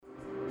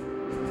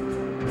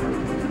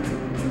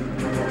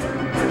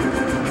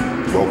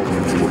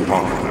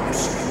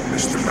apocalypse,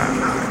 Mr.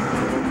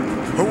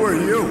 Mannheim. Who are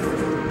you?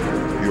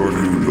 Your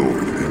new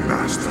lord and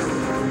master.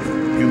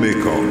 You may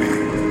call me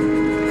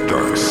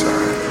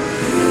Darkseid.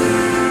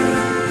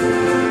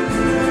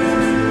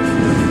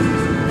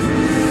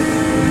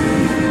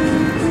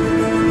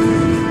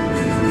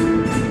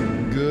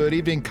 Good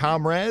evening,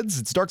 comrades.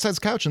 It's Darkseid's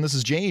Couch, and this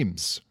is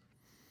James.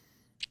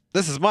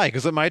 This is Mike.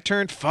 Is it my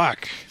turn?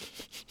 Fuck.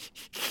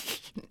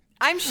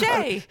 I'm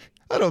Shay.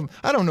 I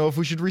don't know if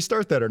we should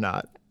restart that or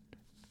not.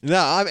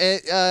 No,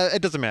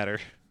 it doesn't matter.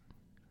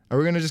 Are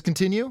we going to just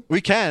continue?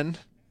 We can.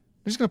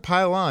 We're just going to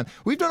pile on.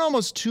 We've done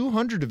almost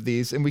 200 of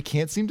these, and we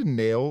can't seem to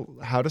nail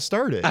how to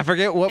start it. I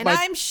forget what And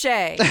I'm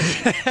Shay.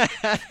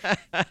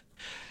 It's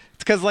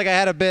because I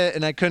had a bit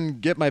and I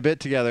couldn't get my bit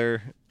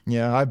together,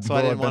 Yeah, I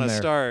didn't want to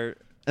start.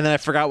 And then I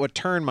forgot what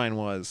turn mine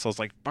was, so I was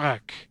like,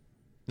 "Fuck!"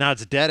 Now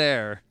it's dead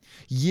air.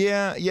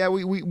 Yeah.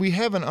 We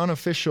have an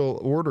unofficial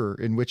order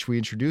in which we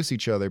introduce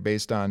each other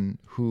based on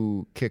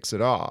who kicks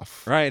it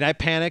off. Right, and I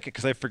panic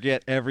because I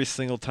forget every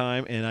single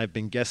time, and I've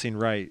been guessing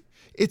right.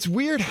 It's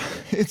weird.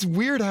 It's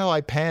weird how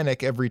I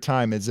panic every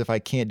time, as if I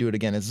can't do it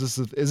again. As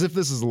if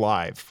this is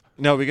live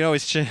No, we can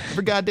always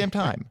every goddamn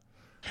time.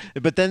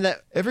 But then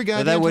that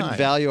wouldn't time.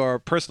 value our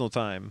personal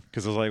time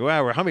because I was like,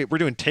 wow, we're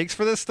doing takes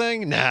for this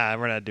thing? Nah,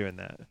 we're not doing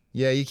that.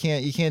 Yeah, you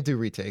can't do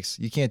retakes.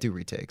 You can't do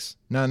retakes.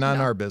 Not in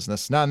our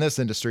business. Not in this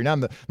industry. Not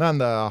in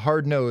the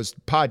hard-nosed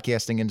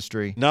podcasting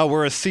industry. No,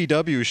 we're a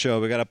CW show.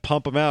 We got to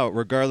pump them out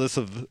regardless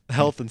of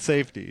health and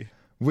safety.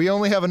 We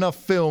only have enough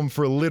film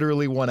for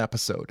literally one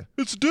episode.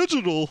 It's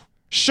digital.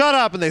 Shut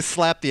up! And they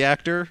slap the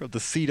actor of the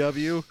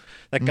CW,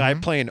 that guy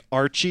playing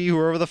Archie,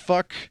 whoever the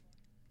fuck.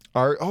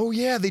 Oh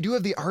yeah, they do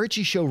have the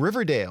Archie show,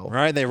 Riverdale.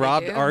 Right, they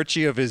robbed do.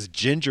 Archie of his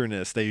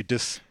gingerness. They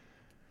just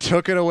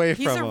took it away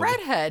He's from a him.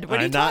 redhead. What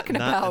are you talking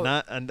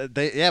about?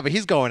 Yeah, but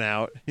he's going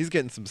out. He's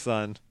getting some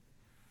sun.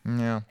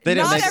 Yeah. They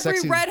didn't Not make every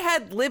sexy-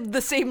 redhead lived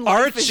the same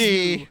life as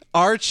you.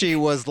 Archie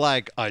was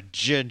like a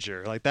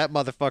ginger. Like that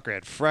motherfucker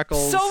had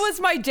freckles. So was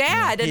my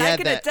dad, and He I had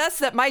can that- attest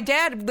that my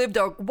dad lived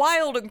a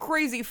wild and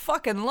crazy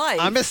fucking life.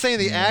 I'm just saying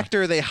the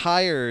actor they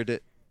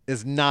hired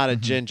is not a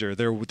ginger.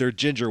 They're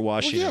ginger Well,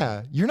 washing him.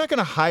 yeah, you're not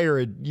gonna hire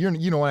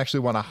you don't actually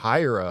want to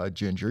hire a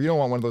ginger. You don't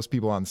want one of those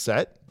people on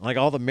set. Like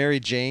all the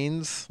Mary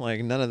Janes,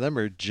 like none of them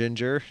are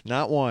ginger.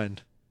 Not one.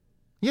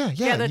 Yeah.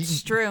 yeah,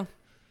 that's true.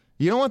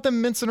 You don't want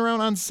them mincing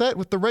around on set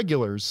with the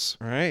regulars.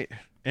 Right.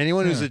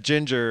 Anyone who's a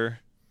ginger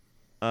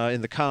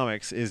in the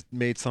comics is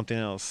made something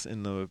else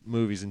in the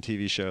movies and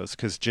TV shows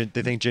because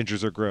they think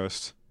gingers are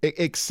gross.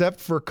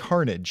 Except for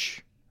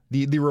Carnage,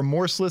 the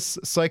remorseless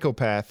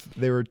psychopath.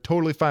 They were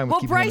totally fine with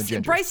Well, keeping him a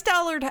ginger. Bryce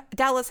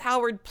Dallas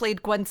Howard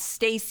played Gwen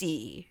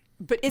Stacy,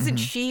 but isn't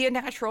she a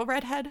natural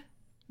redhead?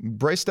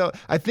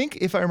 I think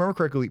if I remember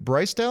correctly,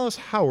 Bryce Dallas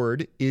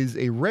Howard is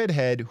a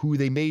redhead who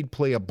they made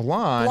play a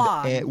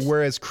blonde.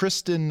 Whereas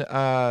Kristen,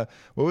 what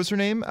was her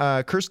name?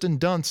 Kirsten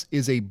Dunst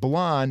is a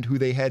blonde who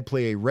they had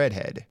play a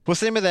redhead.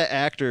 What's the name of that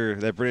actor,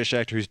 that British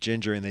actor who's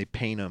ginger, and they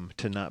paint him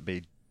to not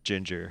be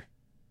ginger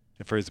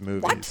for his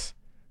movies?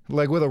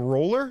 Like with a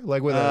roller?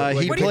 Like with a...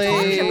 He What are you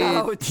played. talking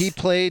about? He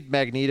played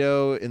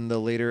Magneto in the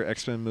later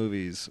X-Men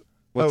movies.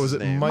 What's was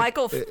his it name?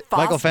 Michael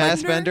Michael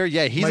Fassbender.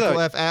 Yeah, he's Michael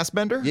a F.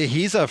 Assbender? yeah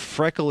he's a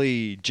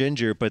freckly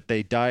ginger, but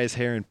they dye his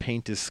hair and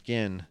paint his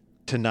skin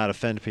to not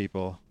offend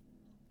people.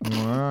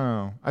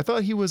 Wow. I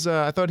thought he was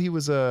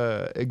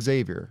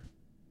Xavier.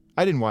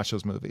 I didn't watch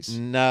those movies.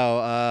 No,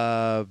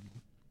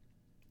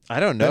 I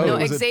don't know. No,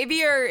 was it-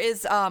 Xavier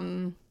is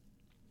oh,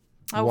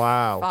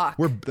 Wow. fuck.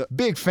 We're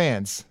big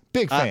fans.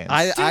 Big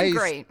fans. Doing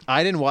great.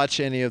 I didn't watch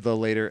any of the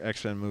later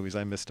X-Men movies.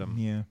 I missed them.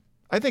 Yeah.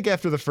 I think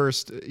after the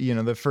first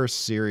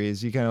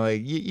series, you kind of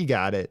like, you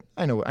got it.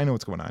 I know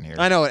what's going on here.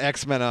 I know what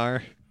X-Men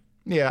are.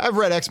 Yeah, I've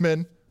read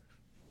X-Men.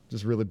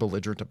 Just really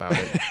belligerent about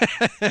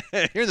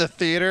it. You're in the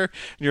theater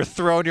and you're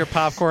throwing your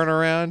popcorn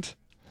around.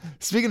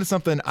 Speaking of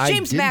something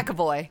James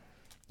McAvoy.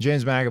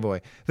 James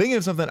McAvoy. Thinking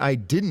of something I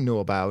didn't know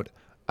about,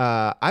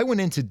 I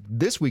went into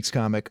this week's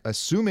comic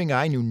assuming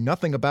I knew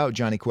nothing about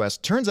Johnny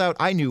Quest. Turns out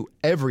I knew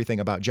everything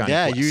about Johnny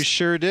Yeah, Quest. you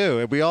sure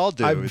do. We all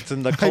do. It's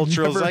in the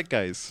cultural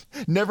zeitgeist.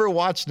 Never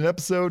watched an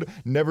episode,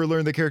 never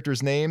learned the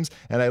characters' names,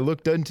 and I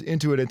looked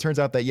into it, and it turns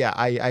out that, yeah,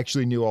 I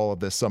actually knew all of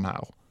this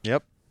somehow.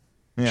 Yep.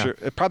 Yeah. Sure.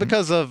 Probably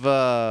because of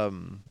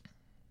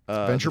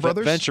Venture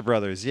Brothers? Venture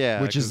Brothers,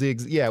 yeah. Which is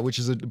which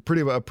is a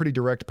pretty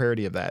direct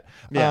parody of that.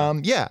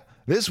 Yeah.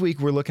 This week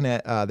we're looking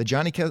at the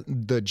Johnny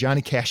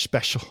Cash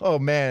special. Oh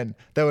man,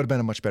 that would have been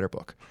a much better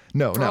book.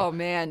 No. Oh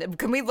man,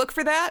 can we look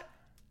for that?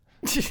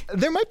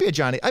 There might be a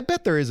Johnny. I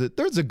bet there's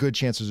a good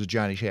chance there's a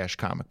Johnny Cash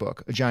comic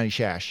book. A Johnny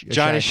Cash.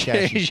 Johnny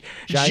Shash.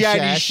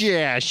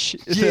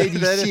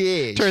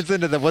 That turns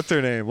into the, what's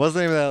her name? What's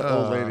the name of that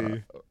old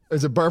lady?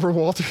 Is it Barbara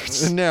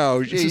Walters?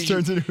 No, just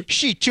turns into-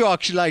 she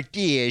talks like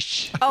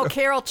this. Oh,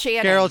 Carol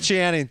Channing. Carol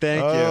Channing,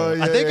 thank Oh, you.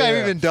 yeah, I think I've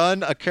yeah. even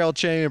done a Carol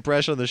Channing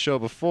impression on the show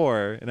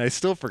before, and I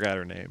still forgot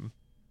her name.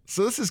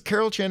 So this is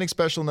Carol Channing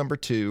special number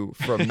 2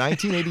 from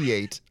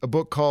 1988, a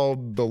book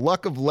called The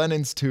Luck of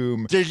Lenin's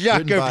Tomb. The Luck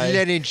written of by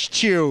Lenin's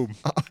Tomb.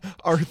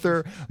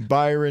 Arthur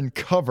Byron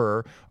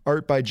cover,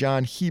 art by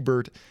John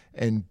Hebert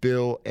and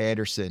Bill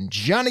Anderson.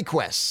 Johnny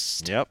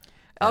Quest. Yep.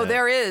 Oh,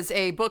 there is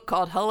a book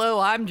called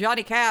Hello, I'm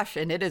Johnny Cash,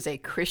 and it is a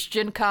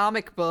Christian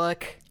comic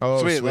book.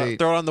 Oh, Sweet. sweet.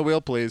 Throw it on the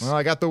wheel, please. Well,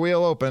 I got the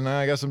wheel open.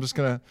 I guess I'm just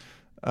going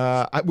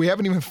to... we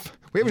haven't even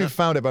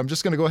found it, but I'm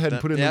just going to go ahead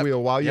and put it in the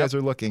wheel while you guys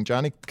are looking.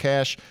 Johnny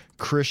Cash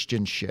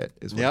Christian shit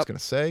is what it's going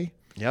to say.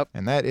 Yep.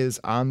 And that is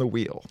on the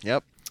wheel.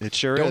 Yep. It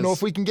sure is. Don't know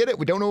if we can get it.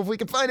 We don't know if we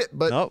can find it,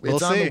 but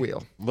it's on the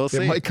wheel. We'll see.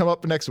 It might come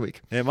up next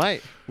week. It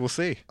might. We'll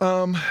see.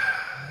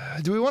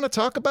 Do we want to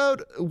talk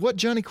about what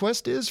Johnny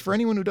Quest is for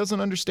anyone who doesn't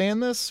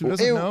understand this, who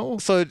doesn't know?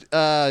 So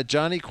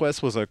Johnny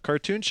Quest was a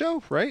cartoon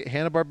show, right?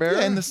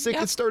 Hanna-Barbera?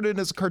 Yeah, it started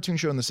as a cartoon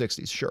show in the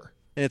 60s, sure.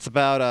 It's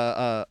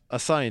about a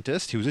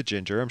scientist who's a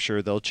ginger. I'm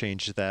sure they'll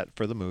change that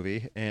for the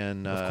movie.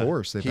 And of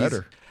course, they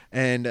better.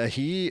 And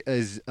he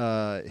is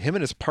him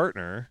and his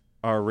partner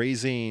are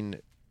raising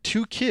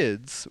 2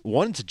 kids.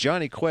 One's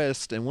Johnny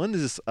Quest, and one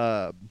is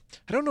I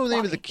don't know the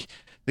name of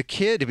the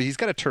kid, but he's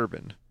got a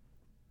turban.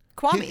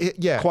 Kwame.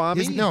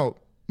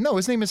 Kwame?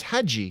 His name is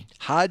Haji.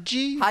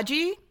 Haji?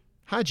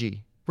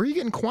 Where are you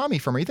getting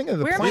Kwame from? Are you thinking of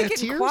the Where am I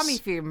getting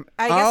Planeteers? Kwame from?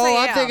 I guess I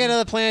am. I'm thinking of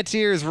the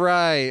Planeteers,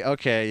 right?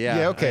 Okay, yeah.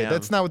 Yeah, okay.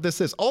 That's not what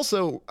this is.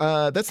 Also,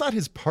 that's not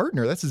his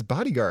partner. That's his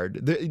bodyguard.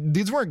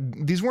 These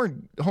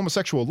weren't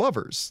homosexual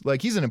lovers.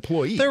 Like, he's an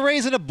employee. They're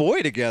raising a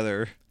boy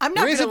together. I'm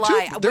not gonna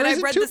lie.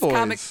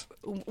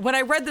 When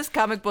I read this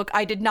comic book,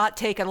 I did not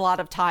take a lot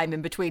of time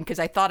in between because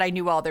I thought I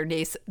knew all their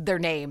names.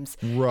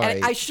 Right.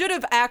 And I should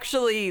have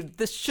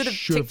this should have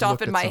ticked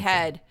off in my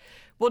head.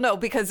 Well, no,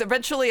 because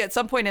eventually at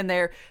some point in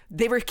there,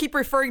 they keep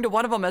referring to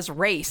one of them as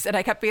race. And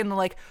I kept being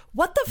like,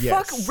 what the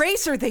fuck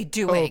race are they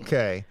doing?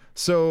 Okay.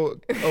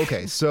 So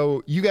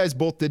you guys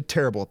both did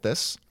terrible at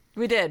this.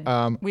 We did,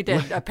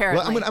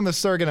 apparently. I'm going to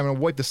start again. I'm going to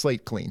wipe the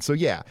slate clean. So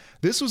yeah,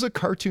 this was a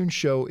cartoon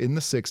show in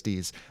the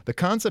 60s. The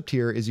concept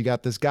here is you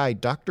got this guy,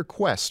 Dr.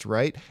 Quest,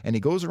 right? And he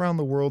goes around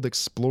the world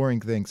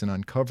exploring things and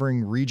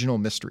uncovering regional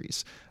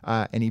mysteries.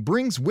 And he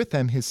brings with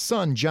him his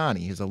son,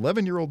 Johnny, his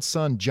 11-year-old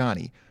son,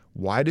 Johnny.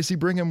 Why does he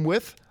bring him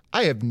with?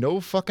 I have no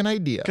fucking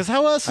idea. Because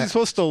how else is he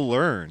supposed to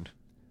learn?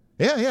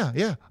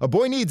 Yeah. A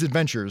boy needs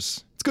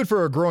adventures. It's good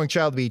for a growing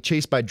child to be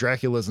chased by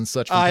Draculas and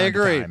such from time to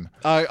time.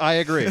 I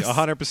agree,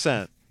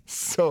 100%.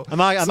 So I'm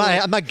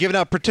not giving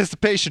out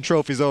participation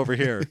trophies over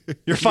here.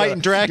 You're fighting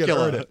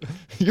Dracula.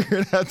 You're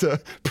gonna have to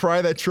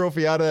pry that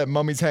trophy out of that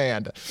mummy's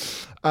hand.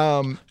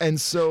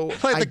 And so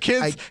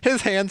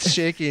his hand's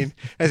shaking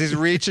as he's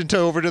reaching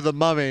over to the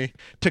mummy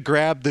to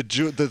grab the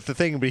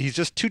thing, but he's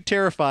just too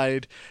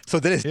terrified. So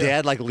then his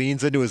dad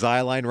leans into his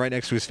eye line right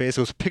next to his face.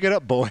 And goes, "Pick it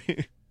up, boy.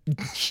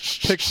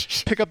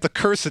 pick up the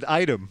cursed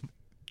item."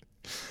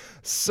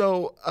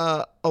 So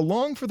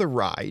along for the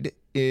ride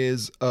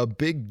is a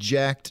big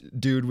jacked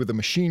dude with a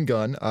machine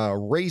gun,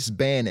 Race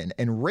Bannon.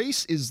 And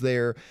Race is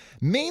there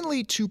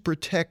mainly to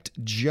protect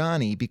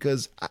Johnny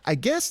because I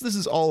guess this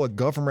is all a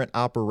government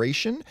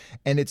operation,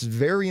 and it's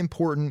very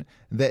important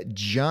that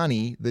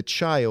Johnny, the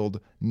child,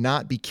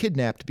 not be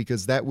kidnapped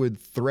because that would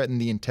threaten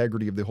the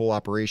integrity of the whole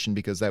operation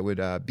because that would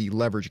be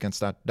leverage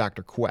against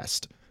Dr.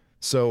 Quest.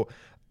 So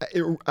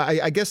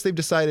I guess they've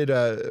decided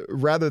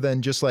rather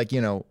than just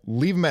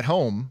leave him at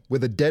home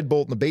with a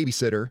deadbolt and a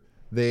babysitter,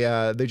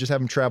 they just have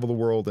him travel the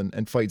world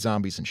and fight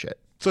zombies and shit.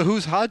 So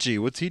who's Haji?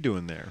 What's he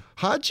doing there?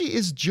 Haji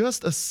is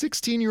just a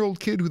 16-year-old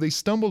kid who they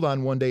stumbled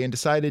on one day and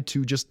decided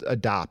to just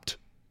adopt.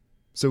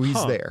 So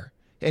he's there.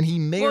 And he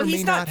may or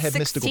may not have 16.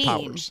 mystical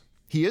powers.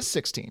 He is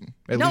 16.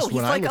 At no, least he's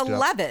when like I looked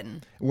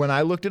 11. When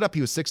I looked it up,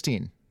 he was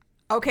 16.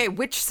 Okay,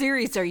 which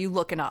series are you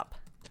looking up?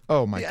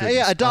 Oh, my goodness.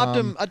 Yeah,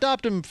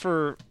 adopt him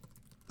for...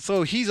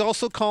 So he's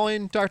also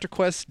calling Dr.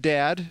 Quest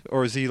Dad,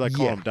 or is he calling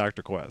him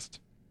Dr. Quest?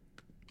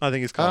 I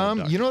think he's calling him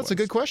Dr. Quest. That's a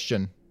good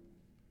question.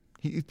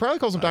 He probably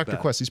calls him Dr.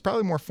 Quest. He's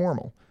probably more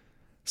formal.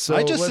 So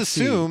I just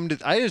assumed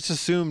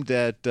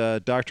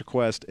that Dr.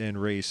 Quest and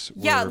Race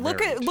were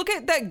married. look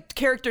at that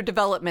character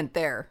development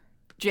there,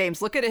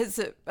 James. Look at his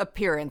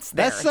appearance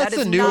there. That's that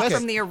is a new not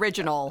from the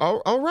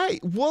original. All right.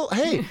 Well,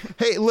 hey,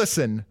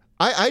 listen.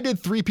 I did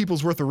 3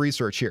 people's worth of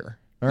research here.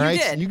 All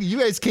right, you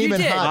guys came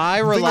in hot. I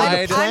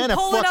relied. I'm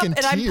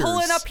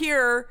pulling up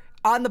here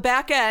on the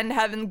back end,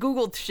 having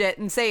Googled shit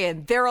and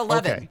saying they're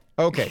 11.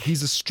 Okay.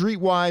 He's a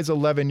streetwise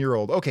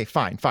 11-year-old. Okay,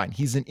 fine.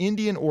 He's an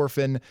Indian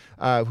orphan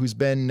who's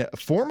been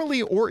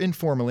formally or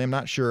informally, I'm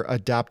not sure,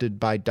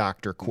 adopted by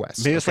Dr.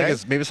 Quest. Maybe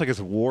it's like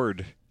his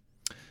ward.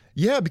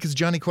 Yeah, because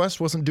Johnny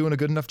Quest wasn't doing a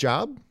good enough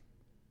job.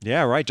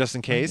 Yeah, right, just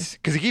in case.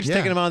 Because he keeps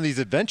taking him on these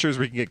adventures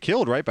where he can get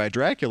killed, right, by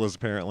Draculas,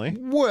 apparently.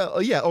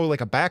 Well, yeah, like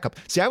a backup.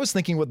 See, I was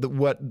thinking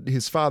what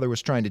his father was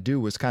trying to do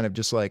was kind of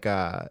just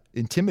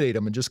intimidate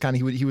him and just kind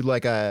of, he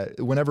would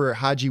whenever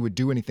Haji would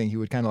do anything, he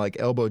would kind of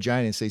elbow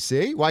Johnny and say,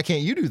 see, why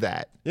can't you do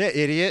that? Yeah,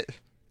 idiot.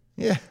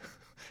 Yeah,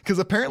 because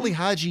apparently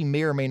Haji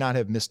may or may not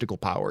have mystical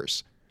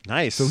powers.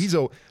 Nice. So he's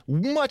a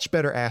much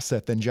better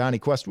asset than Johnny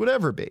Quest would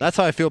ever be. That's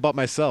how I feel about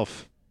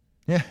myself.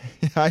 Yeah,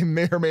 I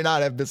may or may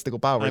not have mystical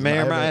powers.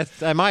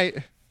 I might.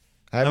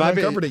 I haven't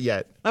uncovered it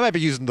yet. I might be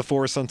using the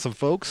Force on some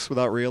folks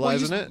without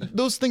realizing it.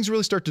 Those things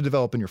really start to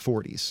develop in your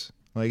 40s.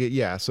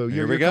 So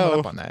you're coming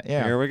up on that.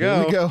 Yeah. Here we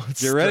go.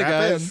 Get ready,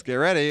 guys. Get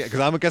ready.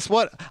 Because guess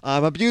what?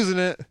 I'm abusing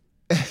it.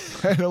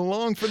 And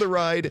along for the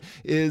ride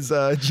is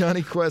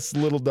Johnny Quest's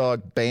little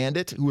dog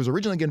Bandit, who was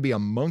originally going to be a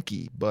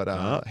monkey, but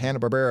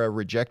Hanna-Barbera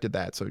rejected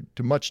that, so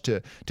too much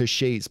to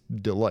Shay's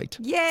delight.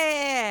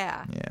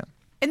 Yeah. Yeah.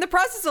 In the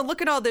process of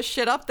looking all this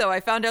shit up, though, I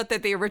found out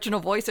that the original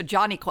voice of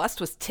Johnny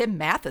Quest was Tim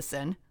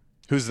Matheson.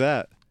 Who's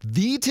that?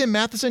 The Tim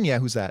Matheson? Yeah,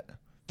 who's that?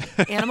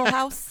 Animal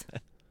House.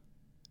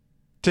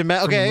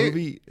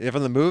 Okay.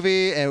 From the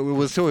movie. And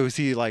was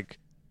he like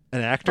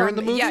an actor in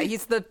the movie? Yeah,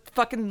 he's the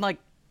fucking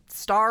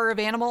star of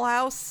Animal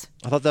House.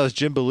 I thought that was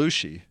Jim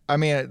Belushi. I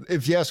mean,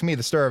 if you ask me,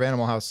 the star of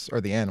Animal House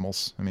are the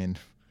animals. I mean,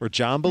 or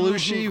John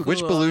Belushi? Which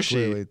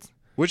Belushi?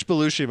 Which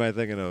Belushi am I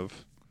thinking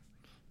of?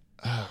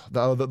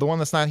 The one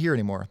that's not here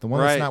anymore. The one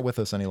that's not with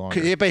us any longer.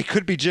 It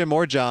could be Jim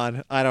or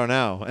John. I don't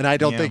know. And I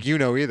don't think you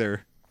know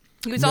either.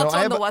 He was also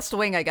on The West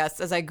Wing, I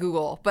guess, as I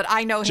Google. But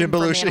I know him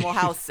from Animal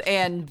House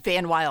and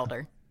Van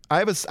Wilder. I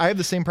have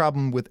the same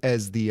problem with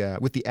the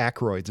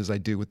Aykroyds as I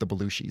do with the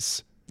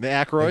Belushis. The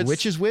Aykroyds? Like,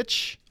 which is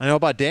which? I know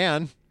about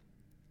Dan.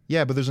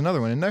 Yeah, but there's another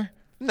one in there.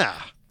 Nah.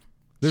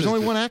 There's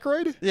only one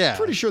Aykroyd? Yeah. I'm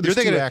pretty sure there's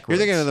two Aykroyds. You're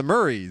thinking of the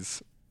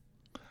Murrays.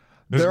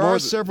 There are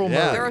several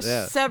Murrays.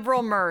 There are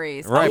several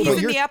Murrays. Right, he's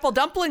in the Apple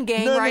Dumpling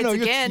Gang Rides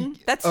Again.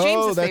 That's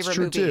James's favorite movie. That's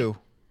true too.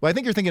 Well, I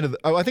think you're thinking of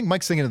I think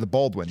Mike's thinking of the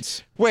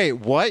Baldwins. Wait,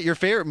 what? Your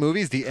favorite movie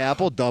is the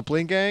Apple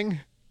Dumpling Gang?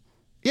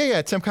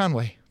 Yeah, Tim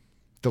Conway.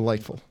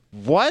 Delightful.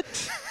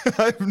 What?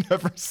 I've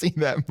never seen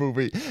that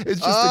movie.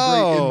 It's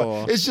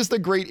just a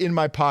great in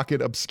my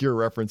pocket obscure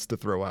reference to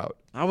throw out.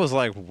 I was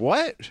like,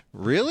 what?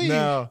 Really?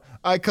 No.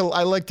 I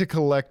like to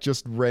collect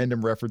just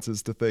random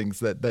references to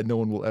things that no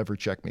one will ever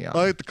check me on.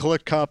 I like to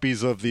collect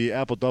copies of the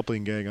Apple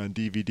Dumpling Gang on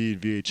DVD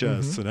and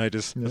VHS,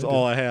 and that's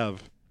all I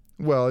have.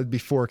 Well, it'd be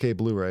 4K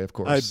Blu-ray, of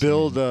course. I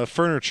build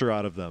furniture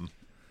out of them.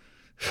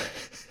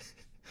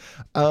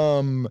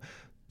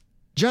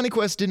 Johnny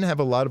Quest didn't have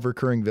a lot of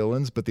recurring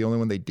villains, but the only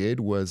one they did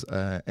was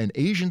an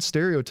Asian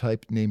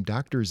stereotype named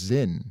Dr.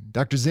 Zinn.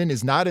 Dr. Zinn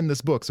is not in this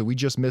book, so we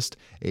just missed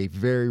a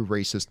very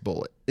racist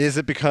bullet. Is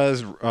it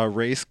because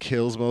Race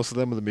kills most of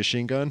them with a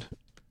machine gun?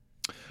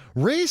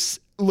 Race,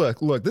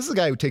 look, this is a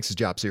guy who takes his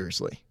job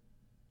seriously.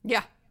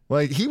 Yeah.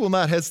 Like, he will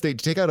not hesitate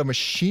to take out a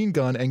machine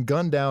gun and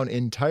gun down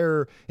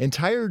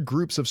entire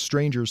groups of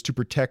strangers to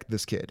protect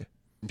this kid.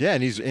 Yeah,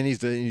 and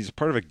he's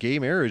part of a gay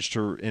marriage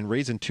and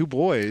raising two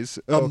boys,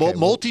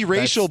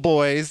 multiracial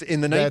boys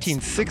in the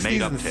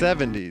 1960s and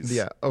 70s.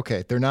 Yeah,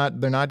 okay, they're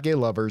not gay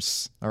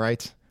lovers. All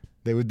right,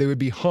 they would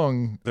be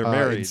hung. They're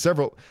married.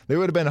 They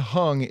would have been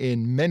hung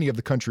in many of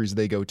the countries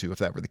they go to if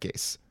that were the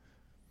case.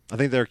 I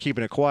think they're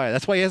keeping it quiet.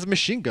 That's why he has a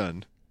machine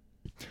gun.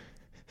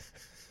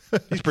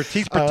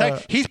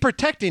 He's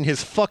protecting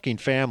his fucking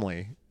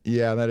family.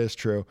 Yeah, that is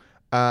true.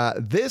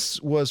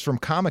 This was from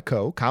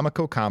Comico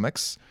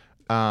Comics.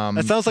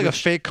 That sounds like a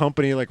fake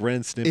company like Ren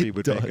and Stimpy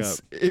would make up.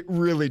 It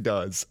really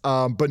does.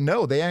 But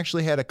no, they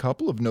actually had a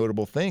couple of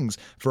notable things.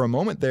 For a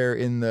moment there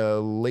in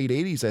the late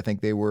 80s, I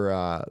think they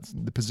were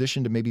the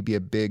position to maybe be a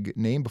big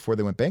name before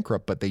they went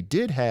bankrupt. But they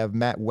did have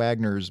Matt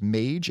Wagner's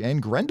Mage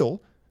and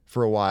Grendel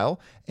for a while.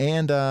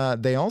 And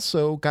they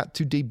also got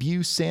to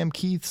debut Sam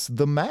Keith's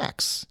The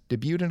Max,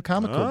 debuted in a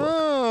comic book.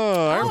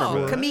 I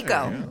remember that.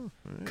 Kamiko.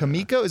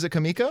 Kamiko? Is it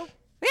Kamiko?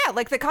 Yeah,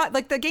 like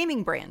the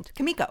gaming brand,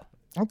 Kamiko.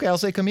 Okay, I'll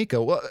say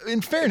Kamiko. Well,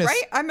 in fairness,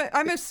 right?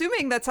 I'm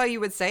assuming that's how you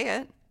would say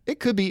it. It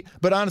could be,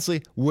 but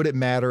honestly, would it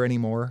matter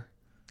anymore?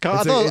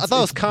 I thought it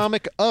was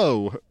Comic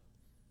O.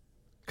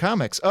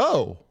 Comics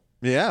O.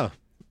 Yeah,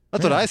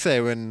 that's what I say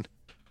when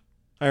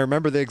I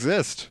remember they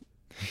exist.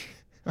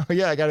 Oh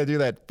yeah, I got to do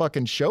that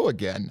fucking show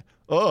again.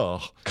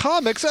 Oh,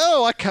 Comics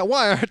O.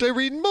 Why aren't I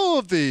reading more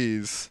of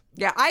these?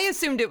 Yeah, I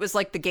assumed it was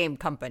like the game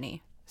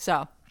company.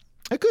 So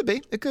it could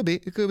be. It could be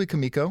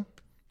Kamiko.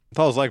 I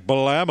thought it was like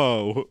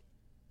Blammo.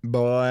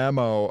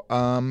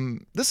 Blammo.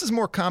 This is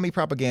more commie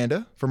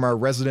propaganda from our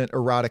resident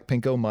erotic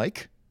pinko,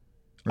 Mike.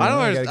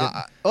 I don't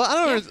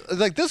know.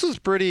 Like, this was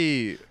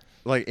pretty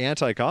like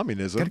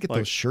anti-communism. Gotta get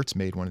those shirts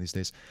made one of these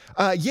days.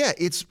 Yeah,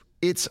 it's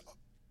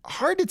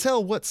hard to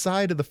tell what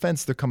side of the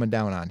fence they're coming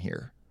down on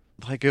here.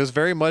 Like, it was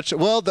very much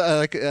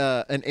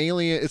an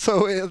alien.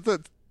 So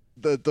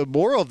the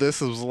moral of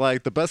this is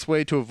like the best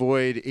way to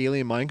avoid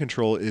alien mind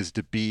control is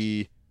to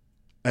be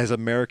as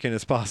American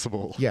as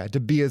possible. Yeah, to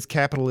be as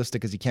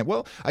capitalistic as you can.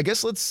 Well, I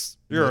guess let's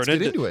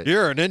get into it.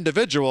 You're an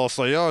individual,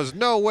 so there's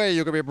no way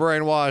you can be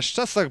brainwashed.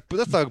 That's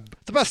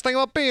the best thing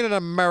about being an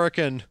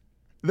American.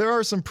 There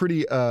are some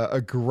pretty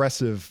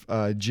aggressive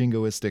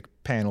jingoistic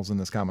panels in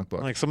this comic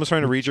book. Like, someone's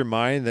trying to read your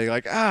mind. They're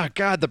like,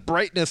 God, the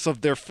brightness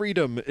of their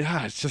freedom.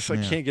 Yeah, it's just I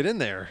can't get in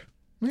there.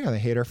 Yeah, they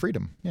hate our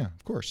freedom. Yeah,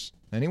 of course.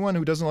 Anyone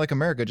who doesn't like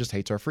America just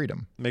hates our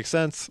freedom. Makes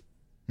sense.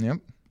 Yep.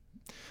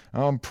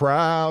 I'm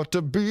proud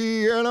to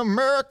be an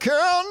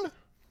American.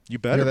 You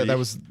better be. That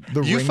was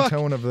the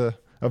ringtone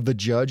of the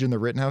judge in the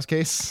Rittenhouse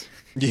case.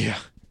 Yeah.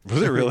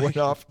 Was it really?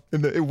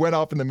 It went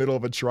off in the middle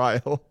of a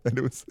trial, and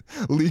it was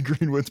Lee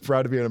Greenwood's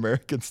Proud to Be an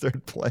American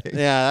started playing.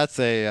 Yeah, that's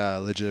a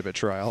legitimate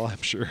trial,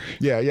 I'm sure.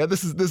 Yeah.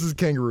 This is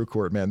kangaroo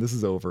court, man. This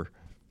is over.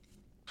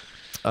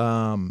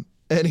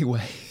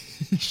 Anyway,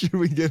 should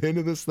we get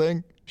into this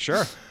thing?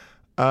 Sure.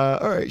 All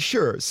right,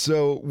 sure.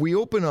 So we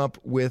open up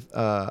with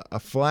a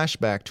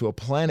flashback to a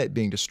planet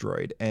being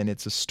destroyed, and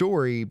it's a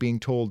story being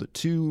told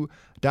to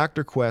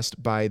Dr.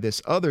 Quest by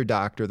this other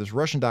doctor, this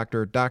Russian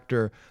doctor,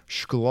 Dr.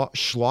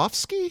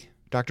 Shklovsky?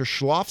 Dr.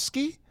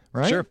 Shklovsky,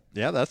 right? Sure.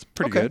 Yeah, that's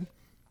pretty good.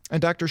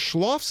 And Dr.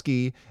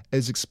 Shklovsky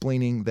is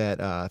explaining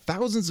that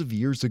thousands of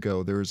years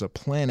ago, there was a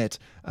planet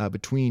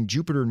between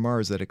Jupiter and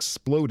Mars that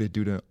exploded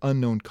due to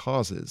unknown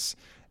causes.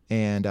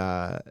 And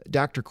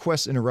Dr.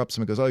 Quest interrupts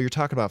him and goes, "Oh, you're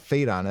talking about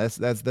Phaedon.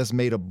 That's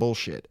made up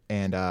bullshit."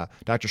 And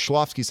Dr.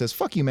 Shklovsky says,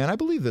 "Fuck you, man. I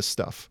believe this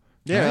stuff."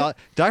 Yeah, right?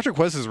 Dr.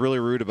 Quest is really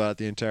rude about it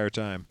the entire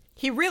time.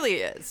 He really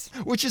is.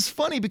 Which is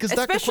funny because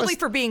especially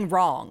for being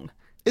wrong.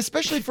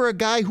 Especially for a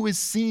guy who has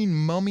seen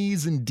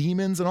mummies and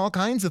demons and all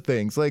kinds of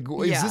things. Like,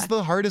 is this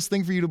the hardest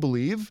thing for you to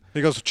believe?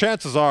 He goes,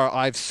 "Chances are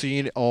I've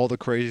seen all the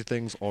crazy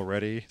things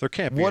already. There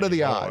can't be What are the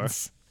more."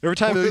 odds? Every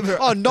time,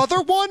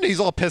 another one? He's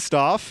all pissed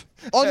off.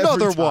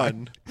 Another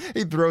one.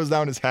 He throws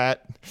down his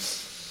hat.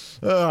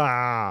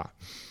 But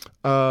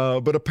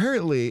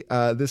apparently,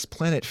 this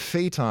planet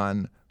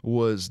Phaeton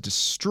was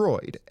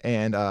destroyed,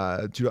 and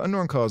due to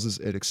unknown causes,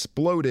 it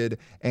exploded.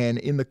 And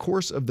in the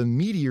course of the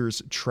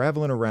meteors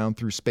traveling around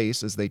through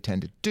space, as they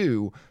tend to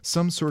do,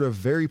 some sort of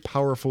very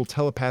powerful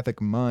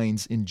telepathic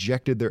minds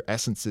injected their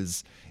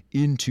essences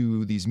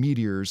into these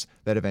meteors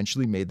that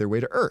eventually made their way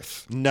to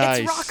Earth. Nice.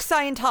 It's rock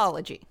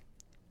Scientology.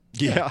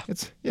 Yeah.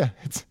 It's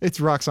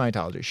rock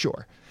Scientology,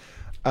 sure.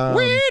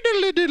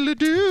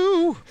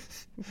 Wee-diddly-diddly-doo.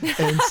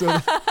 And so,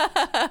 is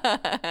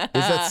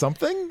that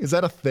something? Is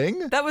that a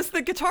thing? That was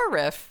the guitar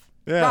riff.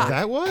 Yeah, rock.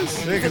 That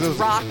was? Yeah, It's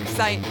rock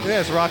Scientology. Yeah,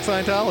 it's rock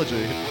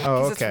Scientology.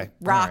 Oh, okay.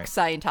 Rock All right.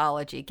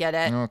 Scientology. Get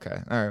it? Okay.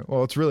 All right.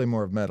 Well, it's really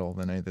more of metal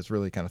than anything. It's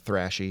really kind of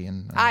thrashy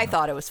and. I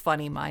thought it was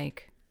funny,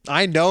 Mike.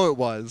 I know it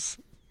was.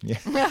 Yeah.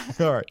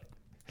 All right.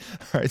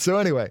 So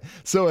anyway,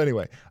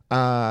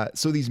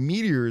 so these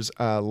meteors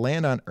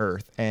land on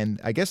Earth,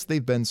 and I guess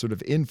they've been sort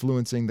of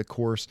influencing the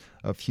course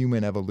of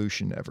human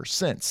evolution ever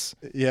since.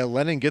 Yeah,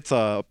 Lenin gets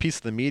a piece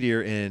of the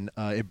meteor and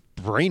it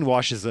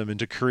brainwashes them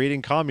into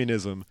creating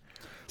communism.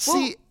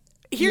 See,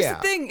 here's the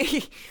thing.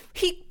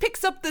 He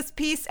picks up this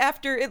piece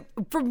after it,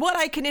 from what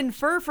I can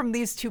infer from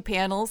these two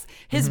panels,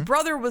 his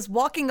brother was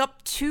walking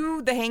up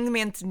to the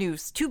hangman's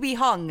noose to be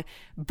hung,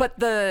 but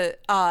the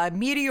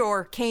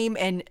meteor came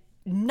and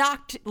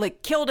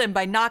killed him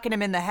by knocking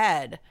him in the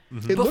head.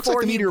 It looks like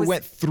the meteor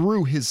went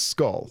through his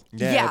skull.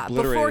 Yeah,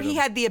 obliterated before he him.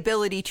 had the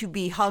ability to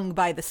be hung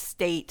by the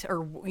state or,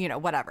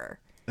 whatever.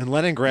 And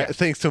Lenin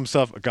thinks to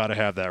himself, "Gotta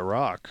have that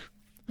rock.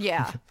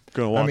 Yeah.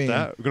 Gonna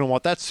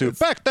want that soup."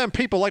 Back then,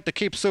 people like to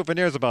keep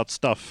souvenirs about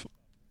stuff.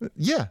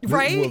 Yeah.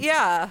 Right? Well,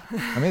 Yeah.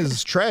 I mean, this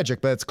is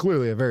tragic, but it's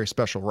clearly a very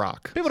special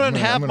rock. People So didn't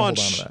have I'm gonna hold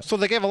on much, to that. so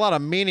they gave a lot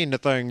of meaning to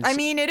things. I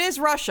mean, it is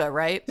Russia,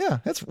 right? Yeah,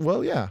 it's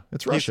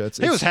Russia.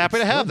 He was happy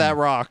to have that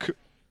rock.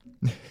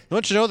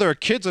 Don't you know there are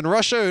kids in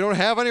Russia who don't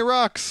have any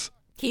rocks?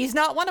 He's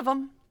not one of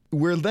them.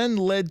 We're then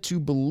led to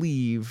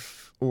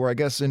believe, or I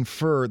guess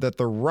infer, that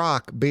the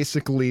rock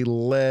basically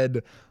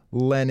led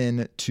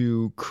Lenin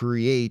to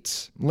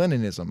create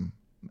Leninism.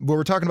 But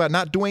we're talking about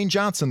not Dwayne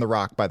Johnson, the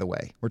rock, by the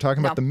way. We're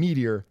talking about the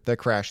meteor that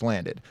crash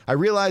landed. I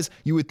realize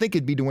you would think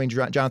it'd be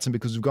Dwayne Johnson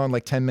because we've gone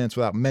like 10 minutes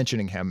without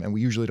mentioning him, and we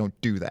usually don't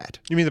do that.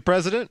 You mean the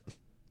president?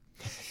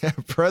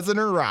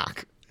 President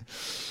Rock.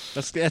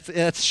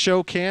 That's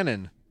show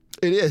canon.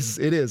 It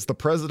is the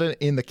president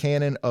in the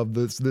canon of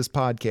this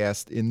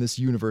podcast in this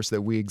universe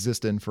that we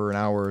exist in for an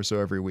hour or so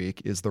every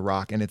week is The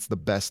Rock, and it's the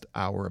best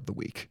hour of the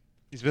week.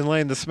 He's been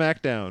laying the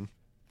smackdown.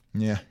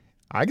 Yeah,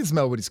 I can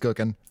smell what he's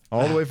cooking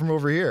all the way from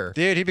over here.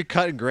 Dude, he'd be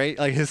cutting great,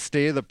 like his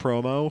State of the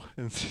Promo,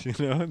 and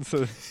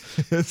so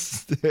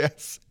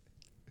Yes.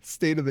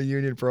 State of the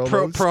Union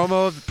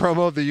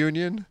promo of the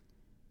Union.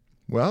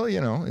 Well,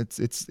 it's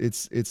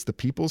the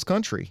people's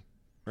country.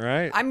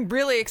 Right. I'm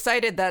really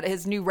excited that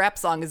his new rap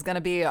song is going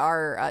to be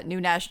our new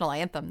national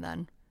anthem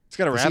then. He's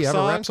got a Does rap he have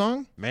song? a rap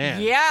song?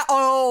 Man. Yeah.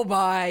 Oh,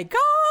 my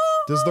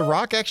God. Does The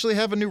Rock actually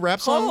have a new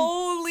rap song?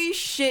 Holy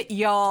shit,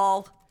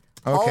 y'all.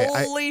 Okay,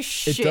 Holy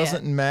shit. It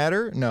doesn't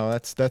matter? No,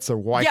 that's a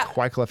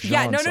Wyclef Jean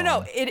Yeah, no.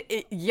 song.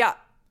 Yeah,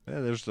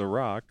 there's The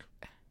Rock.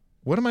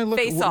 What am I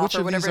looking? Face Off Which or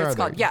of these whatever are it's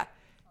called. there? Yeah.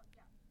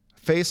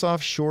 Face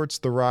Off, Shorts,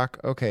 The Rock.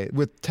 Okay,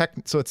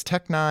 so it's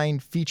Tech Nine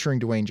featuring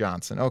Dwayne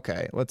Johnson.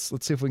 Okay, let's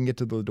see if we can get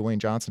to the Dwayne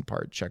Johnson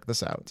part. Check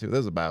this out. See what this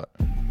is about.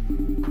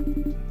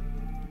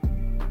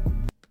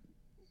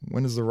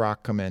 When does The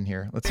Rock come in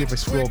here? Let's see if I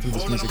scroll through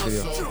this music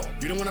video.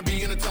 You don't want to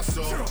be in a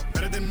tussle.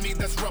 Better than me,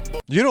 that's rubber.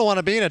 You don't want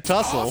to be in a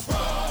tussle.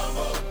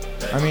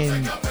 I mean,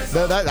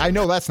 I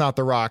know that's not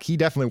The Rock. He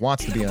definitely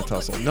wants to be in a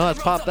tussle. No,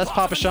 that's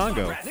Papa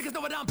Shango.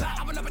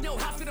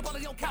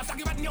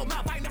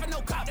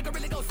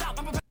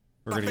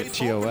 We're gonna get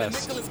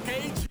TOS.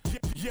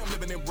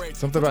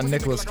 Something about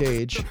Nicolas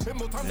Cage.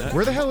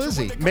 Where the hell is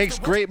he? Makes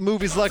great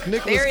movies like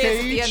Nicolas There he Cage. is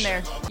at the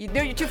end there.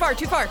 No, you're too far.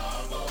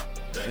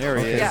 There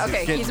he is. Yeah,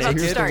 okay, he's So about to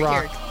here's start The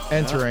Rock here.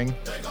 entering,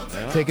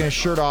 taking his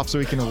shirt off so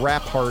he can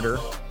rap harder.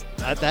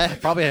 That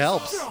probably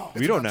helps.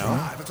 We don't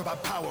know. It's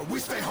about power. We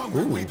stay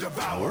hungry, we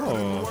devour. Put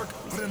in the work,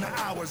 put in the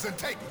hours, and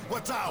take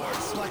what's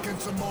ours. Like in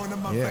some more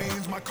in my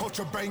veins, my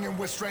culture banging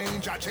with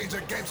strange. I change the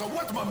game, so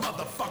what's my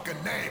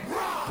motherfucking name?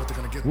 What they're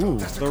gonna get Ooh.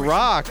 The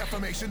Rock.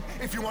 Defamation.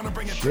 If you wanna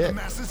bring it to Shit. the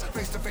masses,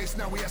 face to face,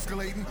 now we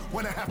escalating.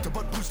 When I have to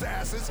but boost the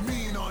asses,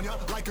 mean on ya.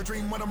 Like a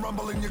dream when I'm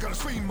rumbling, you're gonna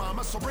scream,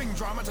 mama. So bring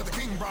drama to the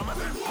king, Brahma.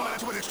 Come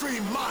at you with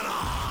extreme mana.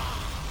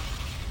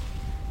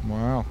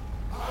 Wow.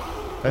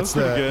 That's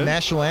pretty the good.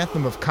 national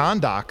anthem of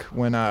Kahndaq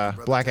when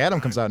Black Adam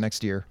comes out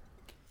next year.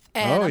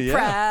 And Oh, I'm yeah.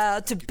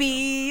 proud to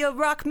be a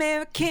rock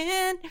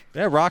American.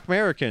 Yeah, Rock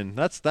American.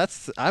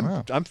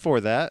 I'm for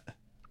that.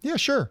 Yeah,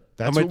 sure.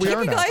 That's I'm gonna what we take-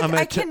 are You now. guys, I'm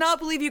gonna I cannot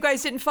believe you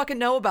guys didn't fucking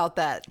know about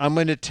that. I'm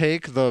going to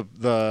take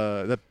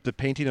the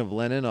painting of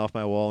Lenin off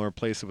my wall and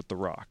replace it with The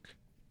Rock.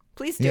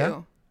 Please do.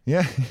 Yeah.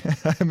 Yeah.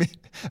 I mean,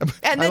 And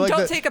I then like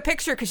don't that- take a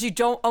picture because you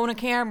don't own a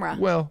camera.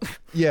 Well,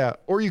 yeah.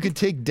 Or you could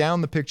take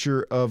down the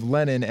picture of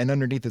Lenin, and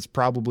underneath it's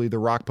probably the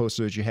Rock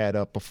poster that you had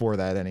up before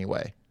that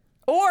anyway.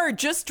 Or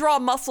just draw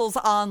muscles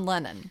on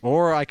Lennon.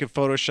 Or I could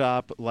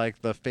Photoshop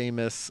like the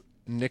famous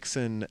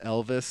Nixon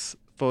Elvis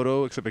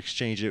photo, except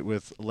exchange it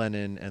with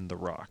Lenin and The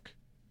Rock.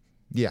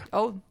 Yeah.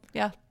 Oh,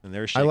 yeah. And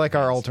they're I shaking like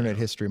our hands. alternate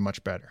history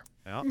much better.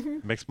 Yeah,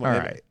 Mm-hmm. makes All more.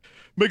 right.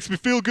 Makes me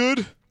feel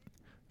good.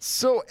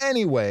 So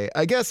anyway,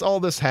 I guess all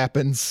this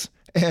happens,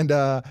 and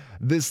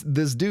this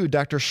dude,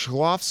 Dr.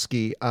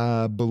 Shklovsky,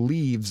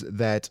 believes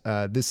that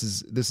this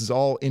is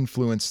all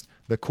influenced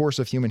the course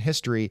of human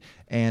history,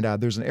 and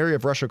there's an area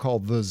of Russia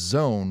called the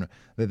Zone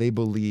that they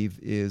believe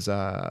is,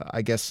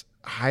 I guess,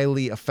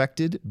 highly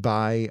affected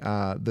by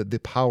the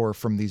power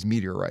from these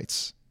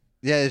meteorites.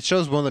 Yeah, it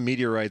shows one of the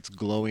meteorites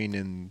glowing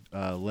in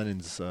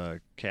Lenin's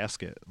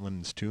casket,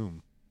 Lenin's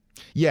tomb.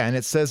 Yeah, and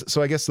it says,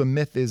 so I guess the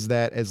myth is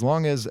that as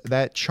long as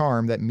that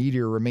charm, that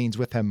meteor remains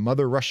with him,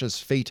 Mother Russia's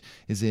fate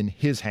is in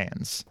his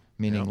hands,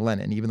 meaning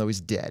Lenin, even though he's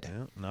dead.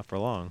 Yeah, not for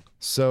long.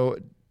 So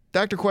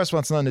Dr. Quest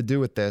wants nothing to do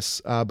with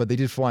this, but they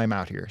did fly him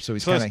out here, so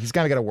he's So kind of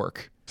got to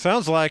work.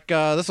 Sounds like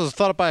this was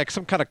thought up by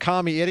some kind of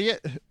commie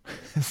idiot.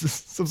 This is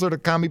some sort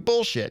of commie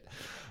bullshit.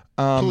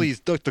 Please,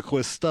 Dr.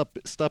 Quest,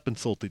 stop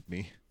insulting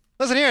me.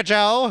 Listen here,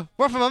 Joe.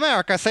 We're from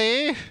America,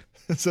 see?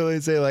 So they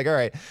say, like, all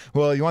right,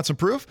 well, you want some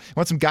proof? You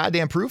want some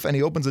goddamn proof? And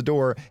he opens the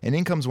door, and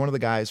in comes one of the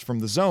guys from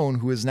the Zone,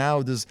 who is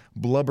now this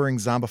blubbering,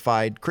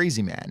 zombified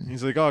crazy man.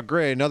 He's like, oh,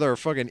 great, another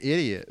fucking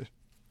idiot.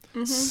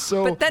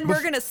 So, But then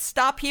we're going to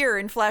stop here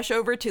and flash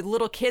over to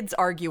little kids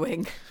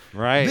arguing.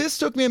 Right. This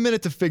took me a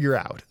minute to figure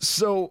out.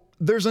 So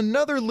there's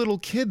another little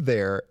kid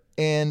there,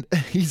 and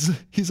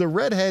he's a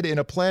redhead in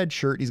a plaid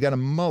shirt. He's got a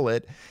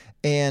mullet,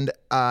 and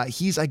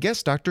he's, I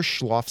guess, Dr.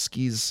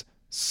 Shklovsky's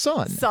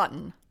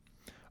son.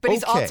 But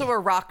he's Okay. also a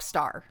rock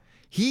star.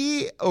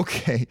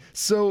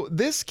 So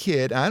this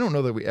kid, I don't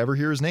know that we ever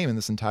hear his name in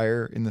this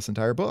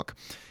entire book.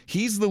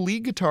 He's the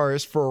lead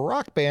guitarist for a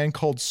rock band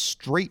called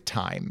Straight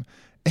Time.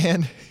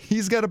 And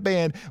he's got a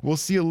band, we'll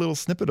see a little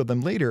snippet of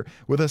them later,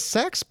 with a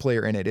sax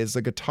player in it. It's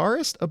a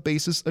guitarist, a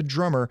bassist, a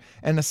drummer,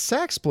 and a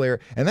sax player.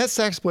 And that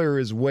sax player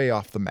is way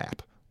off the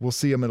map. We'll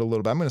see him in a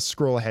little bit. I'm going to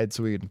scroll ahead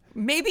so we can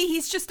Maybe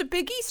he's just a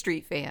Big E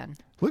Street fan.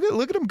 look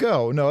at him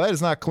go. No, that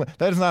is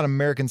not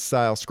American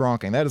style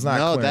skronking. That is not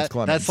Clarence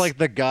Clemens. that's like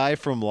the guy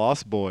from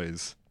Lost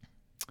Boys.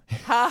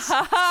 Ha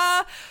ha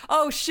ha.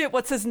 Oh, shit.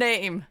 What's his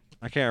name?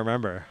 I can't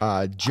remember.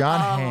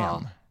 John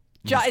Hamm.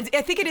 I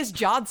think it is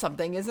John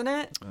something, isn't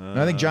it? And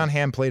I think John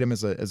Hamm played him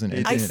as an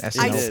in I an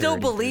SNL still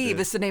parody. believe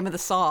it's the name of the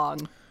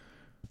song.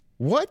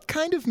 What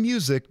kind of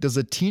music does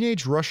a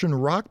teenage Russian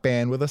rock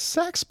band with a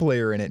sax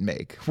player in it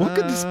make? What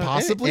could this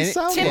possibly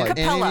sound Tim like?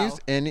 Capello.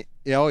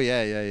 Oh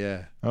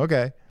yeah.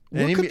 Okay.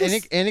 What Any, could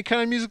this- any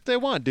kind of music they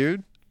want,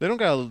 dude. They don't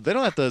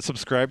have to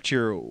subscribe to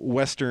your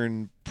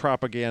Western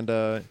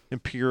propaganda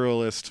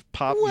imperialist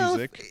pop well,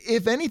 music.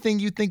 if anything,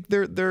 you think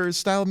their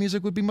style of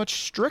music would be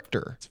much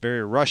stricter. It's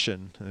very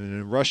Russian. And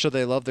in Russia,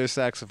 they love their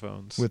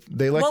saxophones.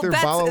 They like their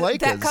balalaikas.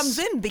 that comes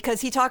in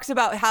because he talks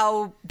about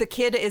how the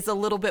kid is a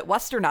little bit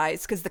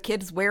westernized because the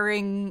kid's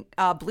wearing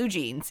blue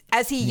jeans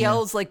as he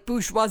yells like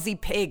bourgeoisie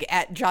pig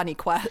at Johnny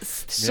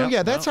Quest. So Yep,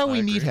 yeah, that's well, how we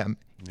I meet agree. him.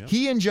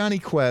 He and Johnny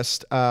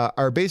Quest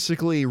are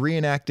basically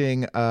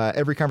reenacting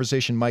every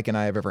conversation Mike and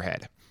I have ever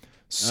had.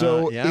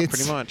 So yeah, it's,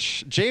 pretty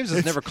much. James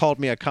has never called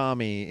me a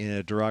commie in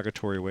a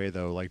derogatory way,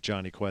 though, like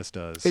Johnny Quest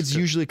does. It's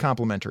usually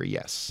complimentary,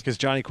 yes. because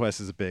Johnny Quest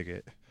is a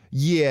bigot.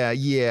 Yeah.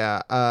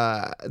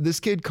 This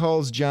kid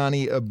calls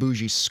Johnny a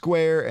bougie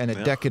square and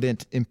a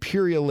decadent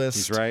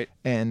imperialist. He's right.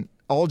 And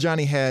all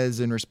Johnny has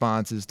in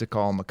response is to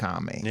call him a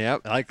commie. Yeah,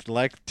 like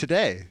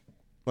today,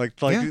 like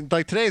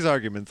today's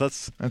arguments.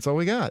 That's all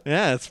we got.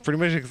 That's pretty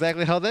much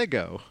exactly how they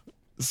go.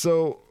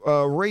 So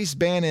Race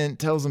Bannon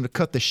tells him to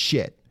cut the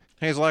shit.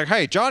 He's like,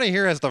 hey, Johnny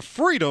here has the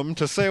freedom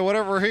to say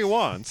whatever he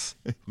wants.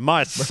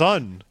 My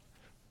son.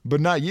 but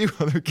not you.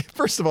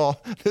 First of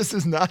all, this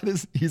is not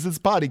he's his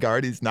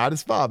bodyguard. He's not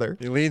his father.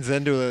 He leans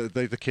into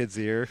the kid's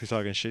ear who's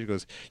talking shit. He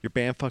goes, "Your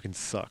band fucking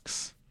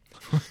sucks."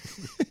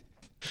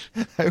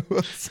 I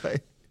will say.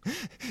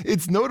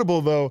 It's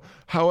notable, though,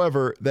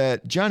 however,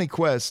 that Johnny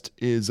Quest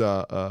is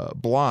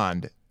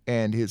blonde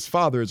and his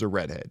father is a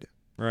redhead.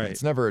 Right.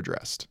 It's never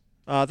addressed.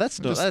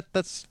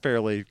 That's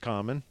fairly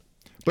common.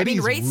 But I mean,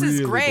 he's Race really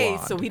is gray,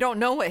 blonde. so we don't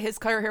know what his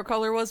hair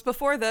color was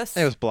before this.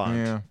 It was blonde,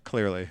 Yeah.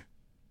 clearly.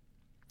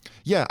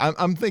 Yeah,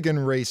 I'm thinking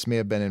Race may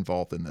have been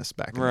involved in this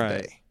back in the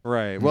day.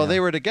 Right. Well, they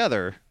were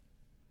together.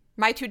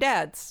 My two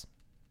dads.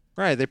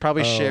 Right. They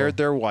probably shared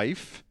their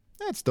wife.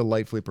 That's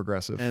delightfully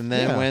progressive. And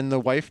then Yeah. when the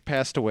wife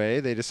passed away,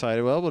 they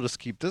decided, well, we'll just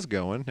keep this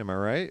going. Am I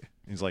right?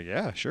 He's like,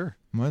 yeah, sure.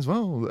 Might as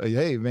well.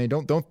 Hey, man,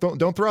 don't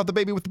throw out the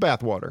baby with the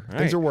bathwater.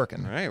 Things are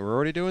working. All right, we're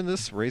already doing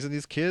this, raising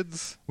these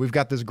kids. We've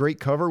got this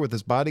great cover with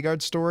this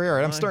bodyguard story. All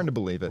right, I'm starting to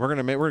believe it. We're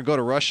gonna go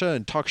to Russia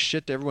and talk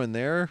shit to everyone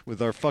there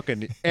with our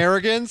fucking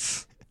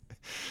arrogance.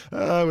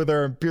 With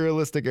our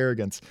imperialistic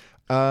arrogance.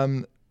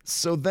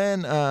 So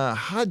then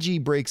Haji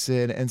breaks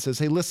in and says,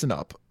 hey, listen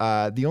up.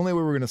 The only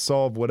way we're going to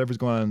solve whatever's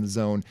going on in the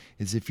zone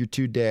is if your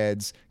two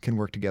dads can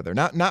work together.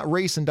 Not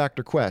Race and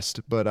Dr. Quest,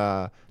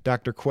 but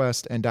Dr.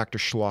 Quest and Dr.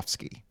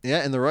 Shlovsky. Yeah,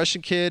 and the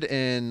Russian kid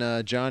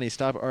and Johnny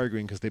stop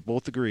arguing because they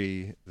both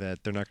agree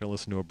that they're not going to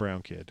listen to a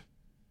brown kid.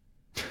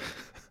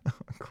 Oh,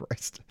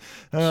 Christ.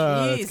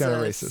 That's kind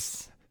of Jesus.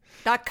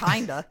 racist. Not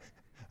kinda.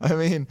 I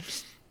mean,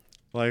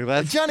 Like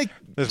that's Johnny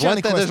There's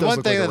Quest one does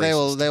look thing like a that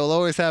racist. they will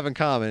always have in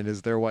common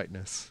is their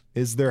whiteness.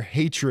 Is their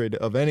hatred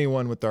of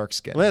anyone with dark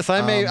skin. Listen,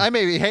 I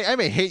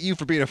may hate you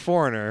for being a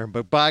foreigner,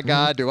 but by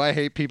God, do I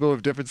hate people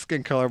with different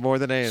skin color more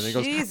than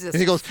anything? Jesus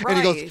He goes,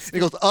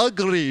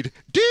 agreed.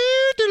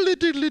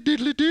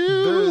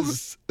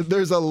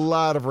 There's a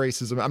lot of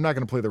racism. I'm not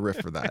going to play the riff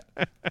for that.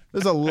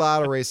 There's a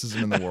lot of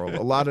racism in the world,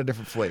 a lot of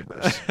different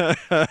flavors.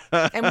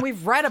 And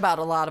we've read about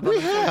a lot of them, We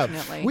have.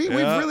 unfortunately. We've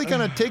really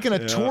kind of taken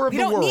a tour of We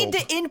the don't world. need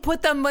to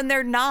input them when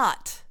they're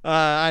not.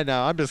 I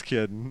know. I'm just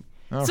kidding.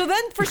 So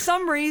then, for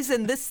some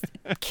reason, this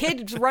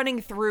kid's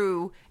running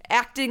through,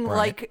 acting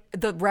like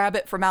the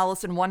rabbit from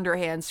Alice in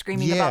Wonderland,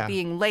 screaming Yeah. about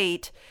being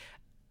late,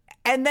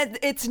 and then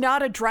it's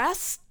not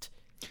addressed.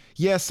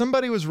 Yeah,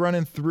 somebody was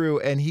running through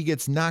and he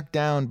gets knocked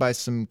down by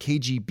some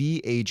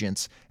KGB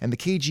agents, and the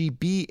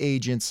KGB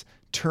agents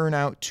turn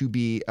out to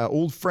be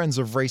old friends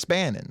of Race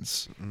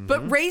Bannon's.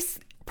 But Race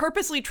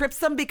purposely trips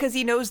them because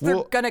he knows they're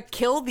Well, gonna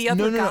kill the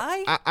other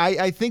guy.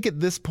 I think at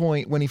this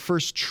point, when he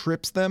first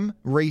trips them,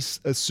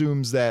 Race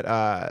assumes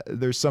that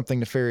there's something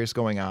nefarious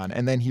going on,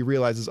 and then he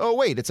realizes, oh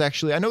wait, it's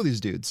actually I know these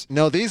dudes.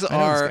 No, these know these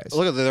are guys.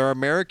 look. They're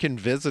American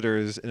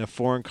visitors in a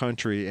foreign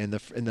country, and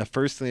the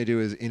first thing they do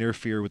is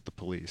interfere with the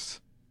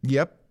police.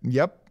 Yep.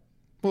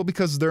 Well,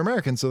 because they're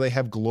American, so they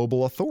have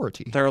global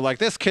authority. They're like,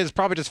 this kid's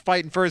probably just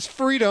fighting for his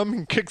freedom,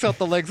 and kicks out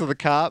the legs of the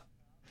cop.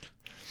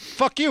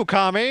 Fuck you,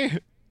 commie.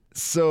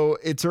 So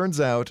it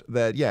turns out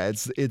that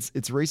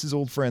it's Race's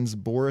old friends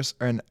Boris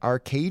and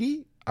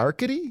Arkady.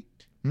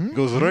 He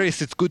goes,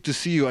 Race, it's good to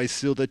see you. I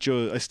still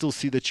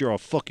see that you're a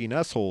fucking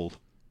asshole.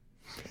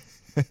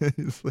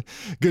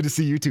 Good to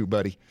see you too,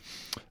 buddy.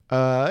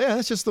 Yeah,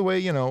 that's just the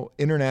way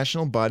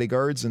international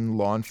bodyguards and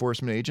law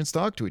enforcement agents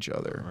talk to each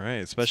other. Right,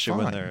 especially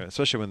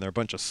when they're a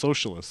bunch of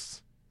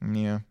socialists.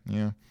 Yeah.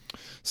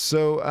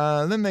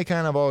 So then they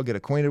kind of all get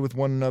acquainted with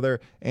one another,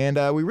 and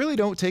we really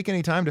don't take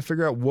any time to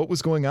figure out what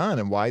was going on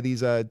and why these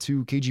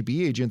two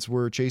KGB agents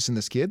were chasing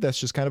this kid. That's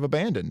just kind of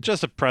abandoned.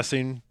 Just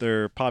oppressing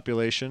their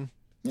population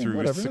through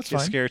whatever, that's fine.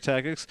 scare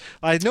tactics.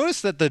 I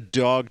noticed that the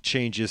dog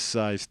changes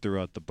size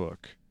throughout the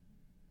book.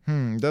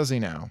 Does he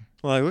now?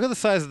 Like, look at the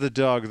size of the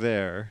dog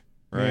there,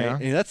 right? Yeah.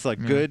 And that's a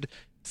good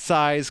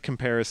size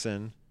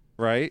comparison,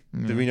 right?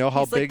 Do we know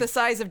how He's big? like the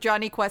size of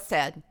Johnny Quest's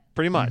head.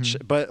 Pretty much,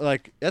 but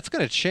like that's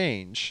gonna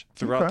change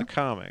throughout Okay. the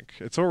comic.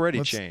 It's already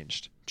Let's-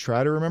 changed.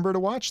 Try to remember to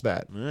watch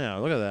that. Yeah,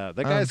 look at that.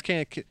 That guys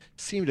can't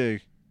seem to.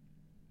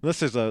 Unless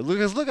there's a look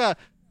at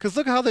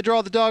how they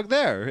draw the dog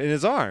there in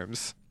his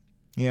arms.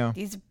 Yeah.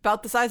 He's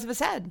about the size of his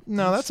head.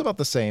 No, that's about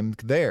the same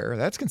there.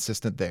 That's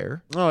consistent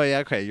there. Oh yeah,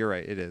 okay, you're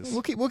right. It is.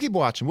 We'll keep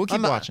watching. We'll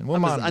monitor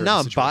now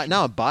the situation.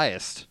 now I'm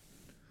biased.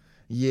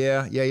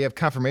 Yeah, you have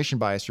confirmation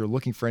bias. You're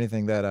looking for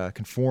anything that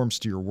conforms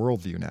to your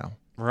worldview now.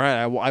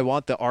 Right. I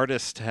want the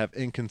artist to have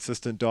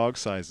inconsistent dog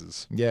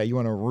sizes. Yeah, you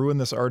want to ruin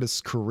this artist's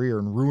career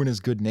and ruin his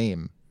good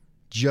name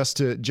just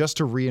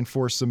to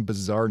reinforce some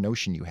bizarre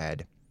notion you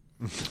had.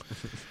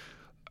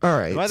 All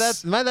right.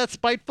 Am I that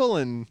spiteful?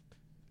 And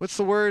what's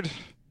the word?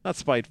 Not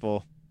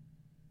spiteful.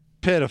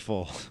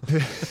 Pitiful.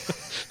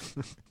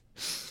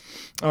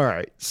 All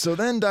right. So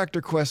then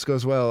Dr. Quest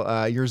goes,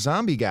 well, your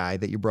zombie guy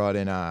that you brought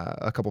in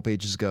a couple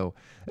pages ago,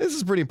 this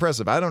is pretty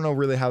impressive. I don't know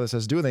really how this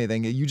has to do with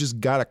anything. You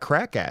just got a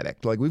crack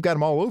addict. Like, we've got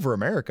them all over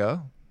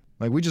America.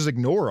 Like, we just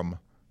ignore them.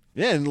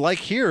 Yeah, and like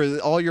here,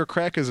 all your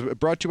crack is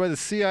brought to you by the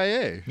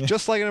CIA,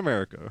 just like in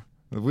America.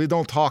 We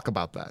don't talk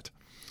about that.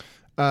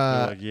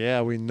 They're like,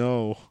 yeah, we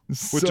know. We're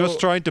so- just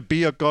trying to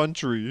be a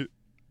country.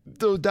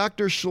 So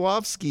Dr.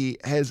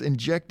 Shlovsky has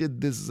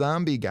injected this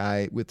zombie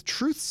guy with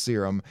truth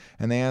serum,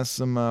 and they ask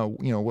him,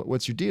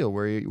 what's your deal?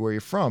 Where are you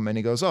from? And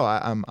he goes,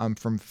 I'm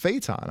from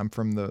Phaeton. I'm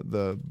from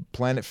the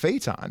planet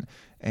Phaeton,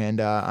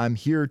 and I'm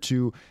here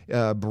to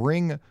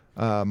bring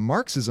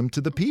Marxism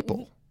to the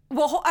people.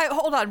 Well,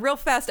 hold on real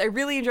fast. I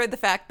really enjoyed the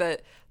fact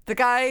that the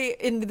guy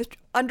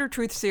under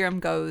truth serum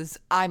goes,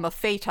 I'm a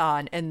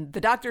Phaeton. And the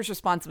doctor's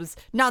response was,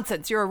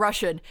 nonsense, you're a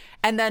Russian.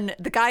 And then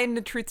the guy in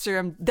the truth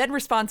serum then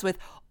responds with,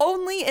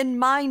 only in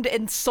mind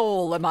and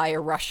soul am I a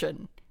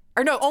Russian.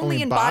 Or no,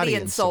 only in body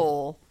and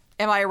soul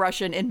am I a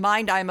Russian. In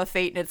mind, I'm a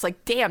Phaeton. It's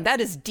like, damn,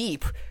 that is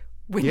deep.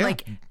 When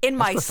in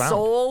my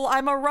soul,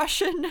 I'm a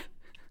Russian.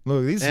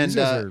 Look, these guys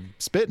are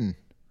spitting.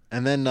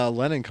 And then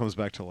Lenin comes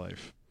back to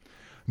life.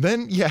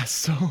 Then,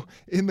 so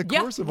in the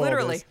course of all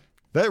this,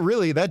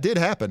 that did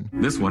happen.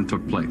 This one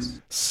took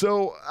place.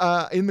 So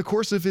in the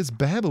course of his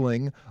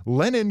babbling,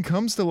 Lenin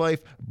comes to life,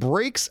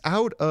 breaks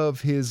out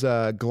of his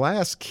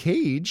glass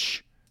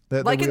cage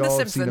that we all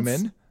have seen him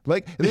in.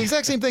 Like the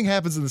exact same thing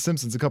happens in The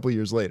Simpsons a couple of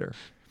years later.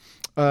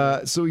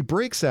 So he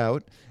breaks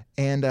out,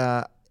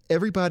 and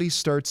everybody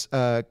starts.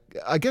 I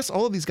guess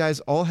all of these guys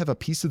all have a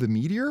piece of the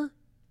meteor.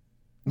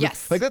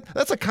 Yes. Like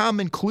that's a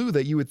common clue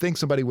that you would think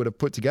somebody would have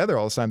put together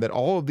all the time, that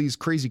all of these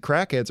crazy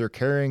crackheads are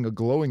carrying a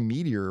glowing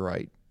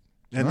meteorite.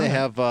 And they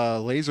have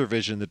laser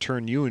vision to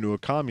turn you into a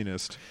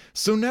communist.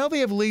 So now they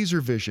have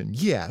laser vision.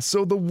 Yeah.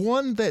 So the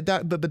one that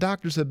the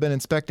doctors have been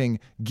inspecting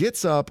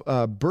gets up,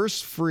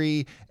 bursts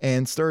free,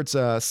 and starts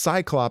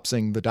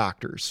cyclopsing the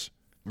doctors.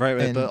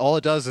 Right. But all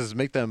it does is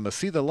make them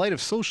see the light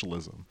of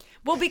socialism.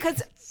 Well,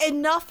 because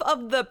enough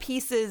of the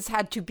pieces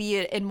had to be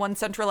in one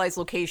centralized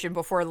location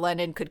before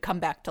Lenin could come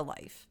back to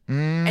life.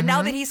 Mm-hmm. And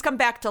now that he's come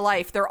back to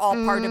life, they're all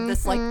part of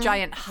this like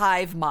giant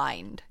hive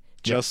mind.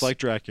 Just like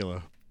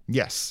Dracula.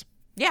 Yes.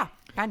 Yeah,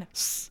 kind of.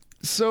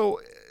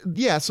 So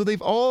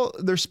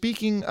they're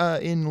speaking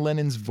in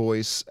Lenin's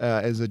voice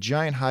as a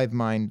giant hive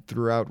mind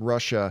throughout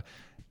Russia.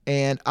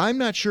 And I'm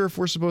not sure if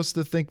we're supposed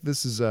to think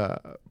this is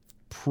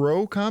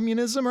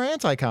pro-communism or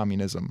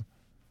anti-communism.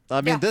 I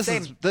mean, this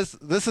is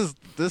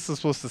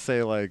supposed to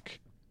say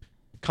like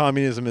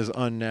communism is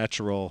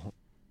unnatural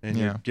and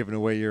you're giving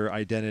away your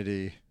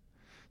identity.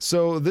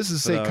 So this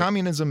is say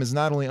communism is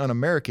not only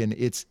un-American,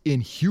 it's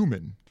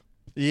inhuman.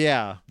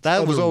 Yeah,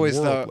 that was always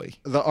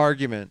the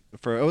argument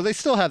for. Oh, they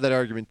still have that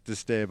argument to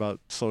this day about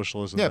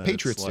socialism. Yeah,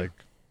 patriots, like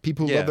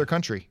people who love their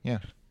country. Yeah,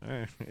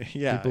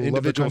 yeah.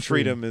 Individual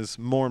freedom is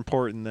more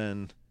important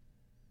than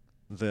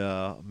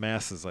the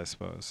masses, I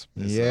suppose.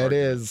 Yeah, it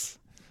is.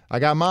 I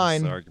got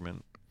mine. That's the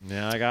argument.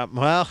 Yeah, I got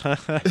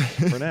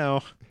for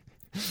now.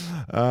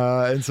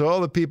 And so all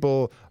the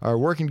people are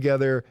working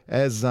together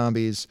as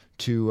zombies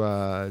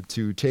to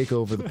take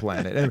over the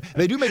planet. And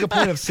they do make a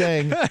point of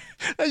saying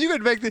you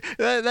could make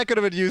that could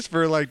have been used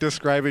for like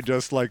describing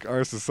just like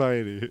our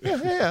society. Yeah,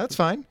 that's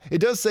fine. It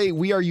does say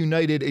we are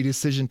united, a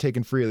decision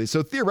taken freely.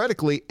 So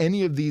theoretically,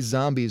 any of these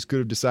zombies could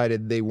have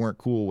decided they weren't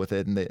cool with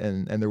it,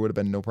 and there would have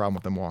been no problem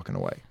with them walking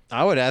away.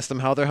 I would ask them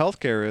how their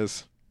healthcare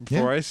is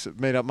before I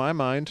made up my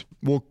mind.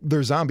 Well,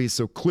 they're zombies,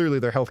 so clearly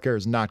their healthcare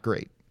is not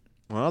great.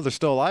 Well, they're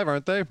still alive,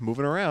 aren't they?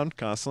 Moving around,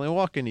 constantly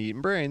walking,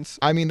 eating brains.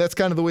 I mean, that's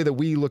kind of the way that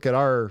we look at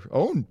our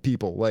own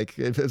people. Like,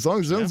 as long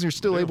as you're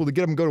still able to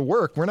get them to go to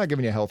work, we're not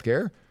giving you health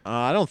care.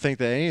 I don't think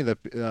that any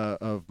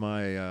of of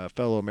my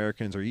fellow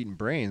Americans are eating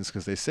brains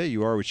because they say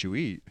you are what you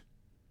eat.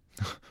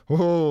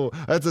 Oh,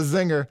 that's a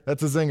zinger.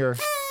 That's a zinger.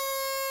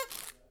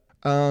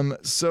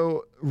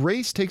 So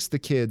Race takes the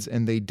kids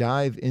and they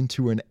dive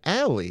into an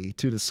alley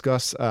to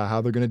discuss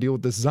how they're going to deal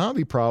with this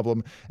zombie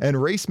problem.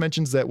 And Race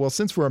mentions that, well,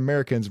 since we're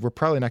Americans, we're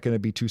probably not going to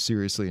be too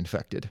seriously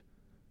infected.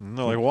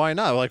 No, like why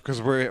not? Like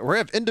because we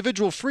have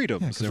individual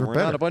freedoms. And we're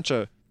not a bunch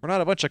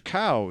of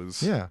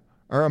cows. Yeah,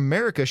 our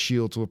America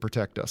shields will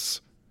protect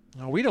us.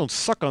 No, we don't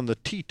suck on the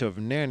teat of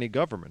nanny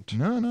government.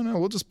 No.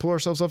 We'll just pull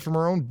ourselves up from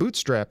our own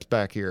bootstraps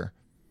back here.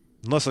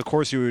 Unless, of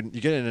course, you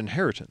get an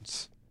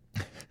inheritance.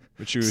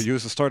 Which you would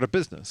use to start a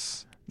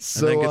business.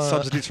 And then get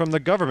subsidies from the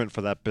government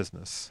for that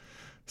business.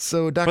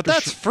 But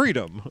that's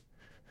freedom.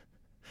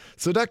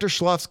 So Dr.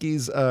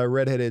 Shlovsky's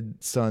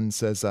redheaded son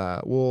says,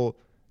 well,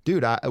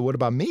 dude, what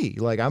about me?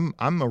 Like,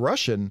 I'm a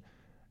Russian.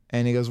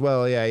 And he goes,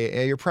 well, yeah,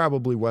 you're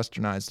probably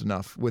westernized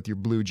enough with your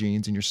blue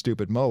jeans and your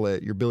stupid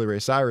mullet, your Billy Ray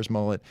Cyrus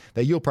mullet,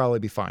 that you'll probably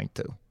be fine,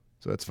 too.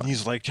 So that's fine.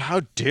 He's like,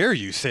 how dare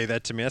you say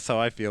that to me? That's how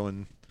I feel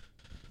when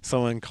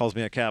someone calls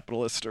me a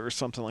capitalist or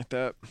something like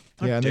that.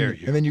 How dare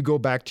you? And then you go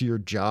back to your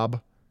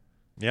job.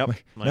 Yep,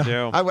 I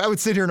do. I would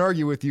sit here and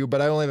argue with you,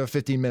 but I only have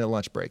a 15-minute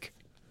lunch break.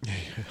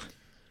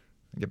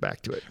 Get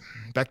back to it.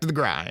 Back to the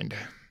grind.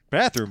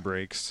 Bathroom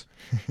breaks.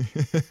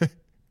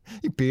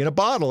 You pee in a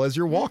bottle as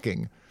you're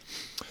walking.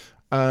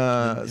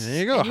 There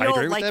you go.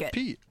 Hydrate with that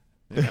pee.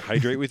 Yeah,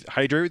 hydrate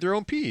with your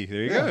own pee.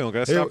 There you go. You don't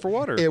gotta stop for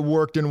water. It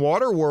worked in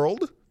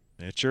Waterworld.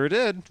 It sure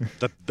did.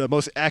 The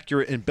most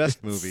accurate and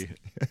best movie.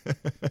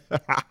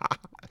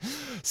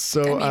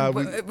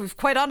 So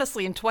quite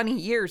honestly, in 20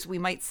 years, we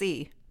might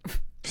see.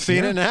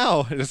 Seeing it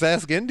now. Just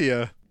ask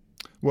India.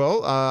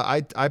 Well,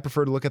 I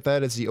prefer to look at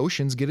that as the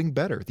oceans getting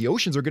better. The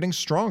oceans are getting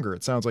stronger,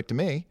 it sounds like to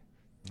me.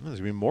 There's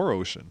gonna be more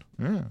ocean.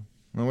 Yeah.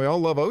 Well, we all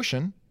love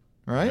ocean,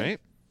 right?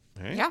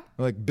 Right? Yeah.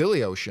 Like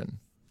Billy Ocean.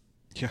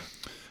 Yeah.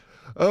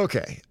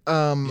 Okay.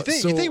 You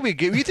think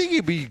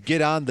we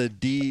get on the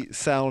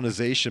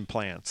desalinization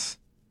plants?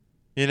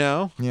 You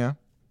know? Yeah.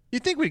 You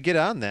think we'd get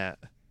on that?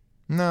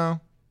 No.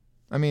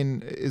 I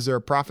mean, is there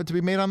a profit to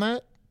be made on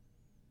that?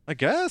 I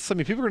guess. I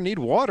mean, people are gonna need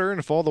water, and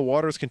if all the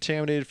water is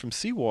contaminated from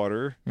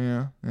seawater,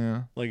 Yeah.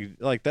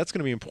 like that's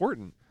gonna be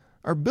important,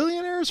 Are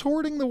billionaires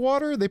hoarding the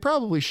water? They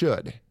probably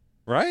should.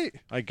 right?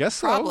 I guess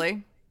so.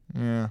 Probably.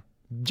 Yeah.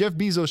 Jeff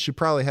Bezos should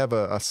probably have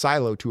a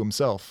silo to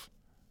himself.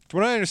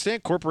 From what I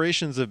understand,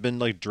 corporations have been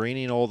like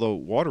draining all the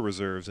water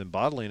reserves and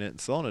bottling it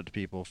and selling it to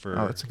people for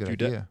That's a good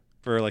idea.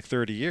 For like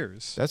 30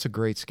 years. That's a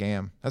great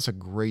scam. That's a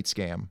great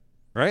scam.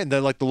 Right, and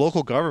then like the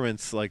local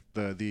governments, like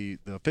the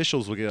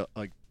officials will get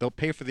like they'll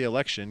pay for the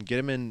election, get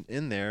them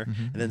in there,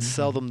 and then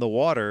sell them the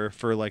water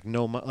for like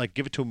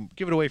give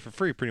it away for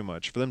free, pretty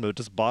much, for them to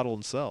just bottle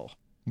and sell.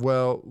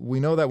 Well, we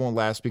know that won't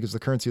last because the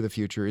currency of the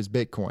future is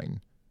Bitcoin.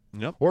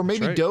 Yep, Or that's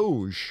maybe right.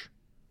 Doge.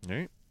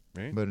 Right.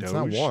 But it's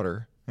not Doge.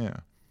 water. Yeah.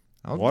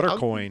 Water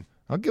coin.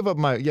 I'll give up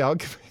my I'll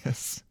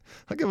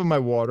give up my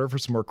water for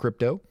some more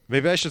crypto.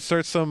 Maybe I should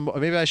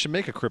maybe I should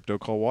make a crypto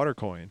called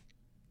Watercoin.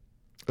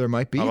 There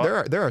might be. How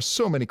about- There are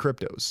so many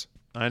cryptos.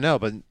 I know,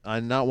 but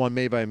not one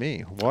made by me.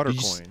 Did you,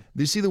 Watercoin. did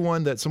you see the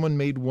one that someone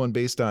made one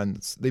based on?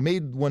 They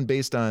made one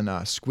based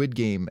on Squid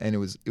Game, and it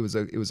was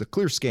a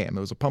clear scam. It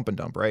was a pump and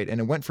dump, right?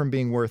 And it went from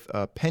being worth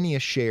a penny a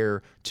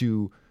share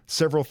to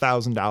several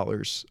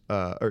 $1,000s,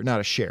 or not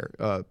a share,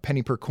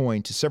 penny per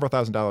coin to several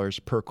 $1,000s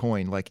per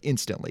coin, like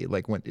instantly.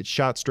 Like when it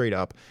shot straight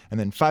up, and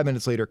then 5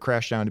 minutes later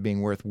crashed down to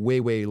being worth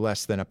way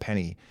less than a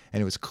penny,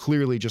 and it was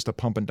clearly just a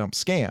pump and dump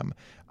scam.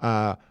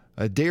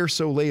 A day or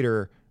so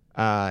later,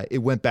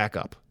 it went back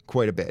up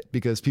quite a bit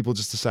because people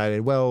just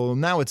decided, well,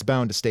 now it's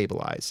bound to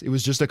stabilize. It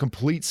was just a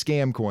complete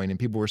scam coin, and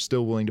people were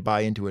still willing to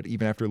buy into it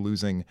even after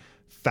losing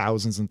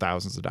thousands and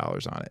thousands of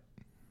dollars on it.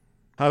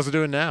 How's it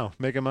doing now?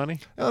 Making money?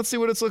 Let's see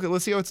what it's looking.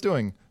 Let's see how it's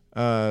doing.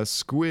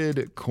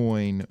 Squid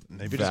coin.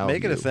 Maybe just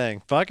make it a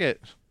thing. Fuck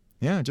it.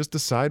 Yeah, just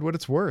decide what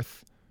it's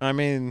worth. I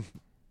mean,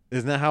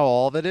 isn't that how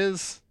all of it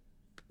is?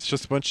 It's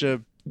just a bunch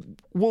of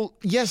Well,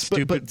 yes,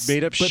 stupid but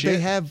made up but shit. they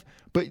have.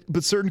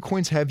 But certain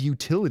coins have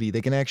utility.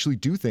 They can actually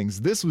do things.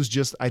 This was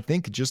just, I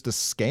think, just a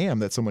scam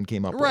that someone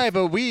came up with. Right,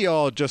 but we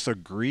all just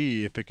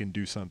agree if it can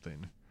do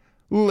something.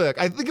 Look,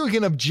 I think we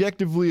can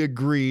objectively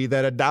agree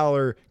that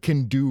 $1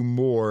 can do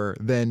more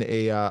than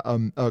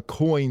a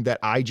coin that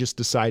I just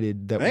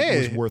decided that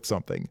was worth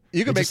something.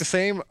 You can make the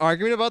same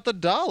argument about the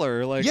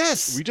dollar. Like,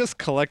 Yes. we just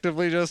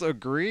collectively just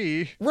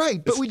agree.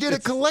 Right, but we did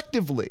it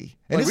collectively.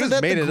 And Like, we isn't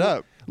just that made it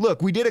up.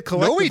 Look, we did it No,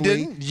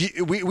 collectively.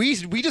 we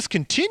didn't. We just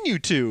continue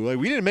to. Like,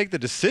 we didn't make the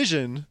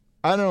decision.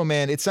 I don't know,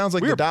 man. It sounds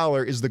like We the were-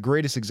 dollar is the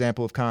greatest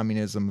example of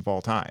communism of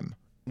all time.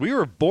 We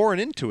were born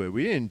into it.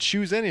 We didn't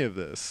choose any of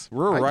this.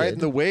 We're I riding did.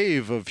 the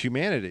wave of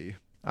humanity.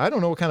 I don't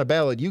know what kind of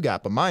ballot you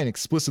got, but mine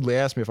explicitly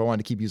asked me if I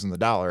wanted to keep using the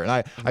dollar, and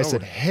I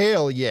said,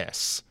 hell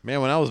yes.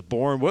 Man, when I was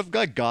born, what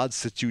if God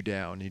sits you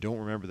down? You don't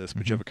remember this,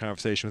 but you Mm-hmm. have a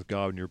conversation with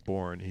God when you're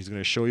born. He's going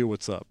to show you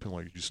what's up. And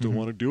like, you still Mm-hmm.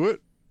 want to do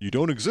it? You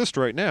don't exist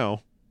right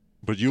now,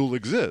 but you'll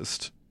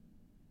exist.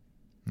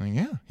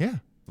 Yeah.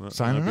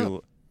 Signing I'd be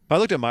up. If I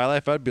looked at my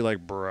life, I'd be like,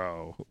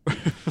 bro.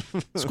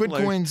 Squid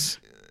Like, Coin's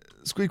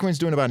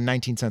doing about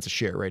 19 cents a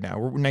share right now.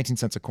 We're 19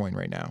 cents a coin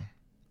right now.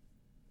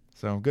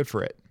 So good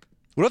for it.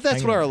 What if that's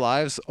Hang what on. our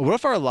lives? What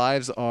if our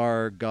lives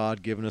are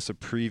God giving us a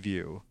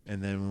preview,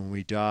 and then when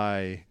we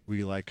die,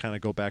 we like kind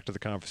of go back to the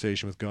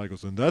conversation with God.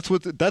 Goes, and that's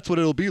what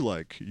it'll be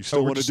like. You still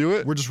we're want to just- do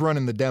it? We're just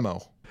running the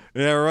demo.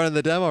 Yeah, we're running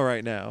the demo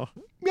right now.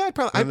 Yeah,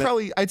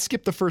 I'd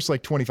skip the first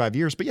like 25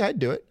 years, but yeah, I'd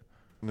do it.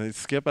 And then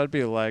Skip, I'd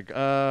be like,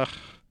 I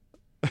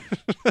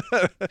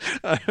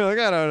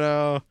don't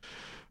know.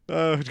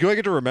 Do I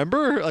get to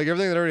remember like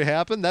everything that already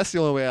happened? That's the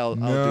only way I'll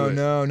do it.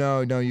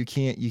 No, you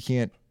can't.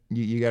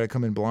 You got to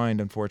come in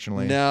blind,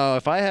 unfortunately. No,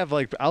 if I have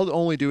like, I'll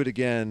only do it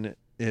again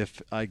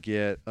if I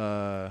get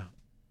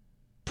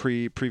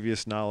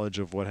previous knowledge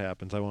of what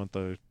happens. I want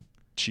the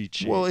cheat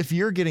sheet. Well, if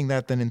you're getting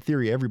that, then in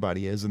theory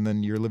everybody is, and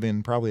then you're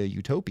living probably a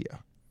utopia.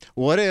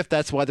 What if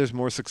that's why there's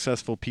more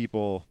successful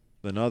people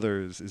than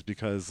others? Is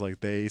because like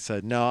they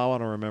said, no, I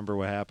want to remember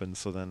what happened,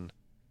 so then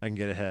I can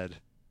get ahead.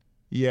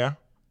 Yeah.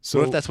 So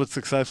What if that's what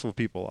successful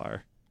people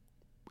are?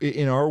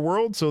 in our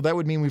world? So that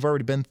would mean we've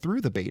already been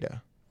through the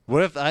beta.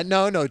 What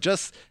if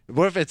just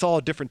what if it's all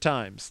different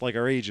times, like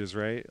our ages,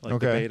 right? Like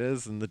Okay. the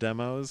betas and the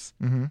demos.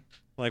 Mm-hmm.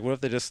 Like what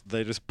if they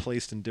just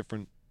placed in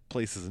different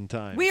places and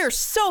times? We are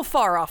so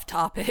far off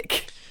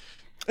topic.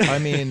 I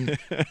mean,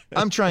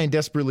 I'm trying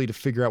desperately to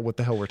figure out what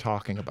the hell we're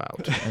talking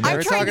about. And I'm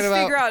we're trying to talking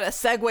about- figure out a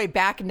segue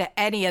back into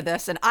any of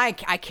this, and I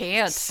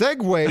can't.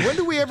 segue. When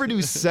do we ever do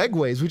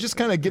segues? We just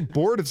kind of get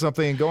bored of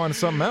something and go on to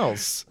something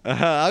else.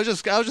 I was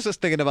just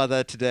thinking about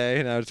that today,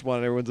 and I just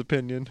wanted everyone's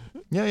opinion.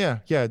 Yeah.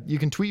 You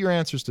can tweet your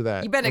answers to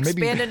that. You been Or maybe-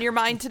 expanding your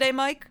mind today,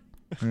 Mike?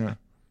 Yeah.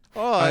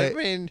 Oh, I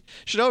mean, you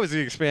should always be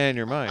expanding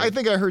your mind. I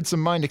think I heard some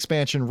mind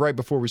expansion right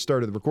before we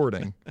started the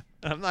recording.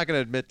 I'm not going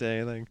to admit to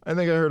anything. I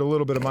think I heard a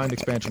little bit of mind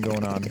expansion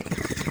going on.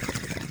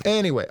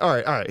 Anyway, all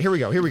right, here we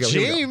go.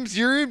 James,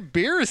 you're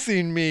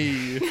embarrassing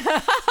me.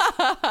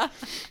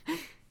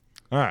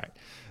 All right.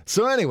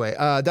 So anyway,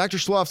 Dr.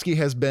 Shklovsky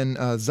has been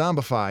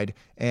zombified,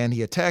 and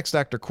he attacks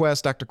Dr.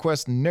 Quest. Dr.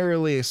 Quest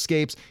narrowly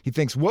escapes. He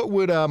thinks, what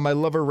would my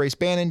lover Race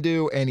Bannon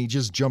do? And he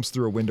just jumps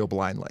through a window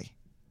blindly.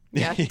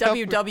 Yeah,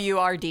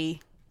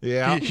 WWRD.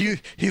 Yeah.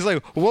 He's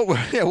like, what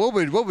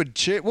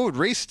would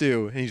Race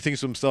do? And he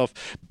thinks to himself,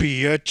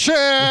 be a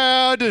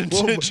Chad, and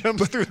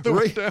jumps through the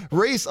window.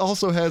 Race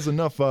also has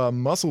enough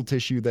muscle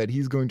tissue that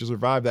he's going to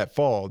survive that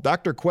fall.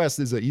 Dr. Quest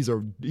is he's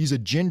a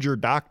ginger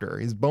doctor.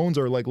 His bones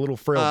are like little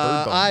frail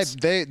bird bones.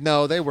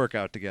 They work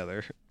out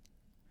together.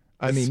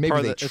 I mean,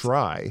 maybe they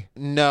try.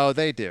 No,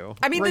 they do.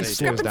 I mean, the Race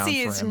discrepancy goes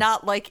down for is him.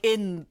 not like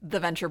in the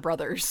Venture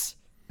Brothers.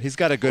 He's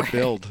got a good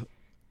build.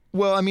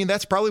 Well, I mean,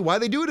 that's probably why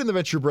they do it in the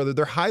Venture Brother.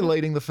 They're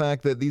highlighting the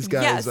fact that these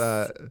guys,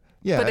 Yes.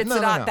 yeah, But it's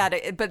no.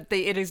 that. But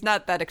it is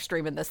not that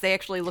extreme in this. They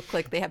actually look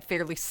like they have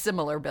fairly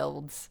similar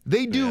builds.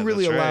 They do Yeah,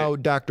 really that's right. allow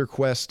Dr.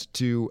 Quest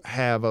to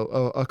have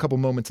a couple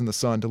moments in the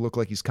sun to look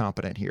like he's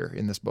competent here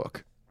in this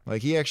book.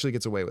 Like, he actually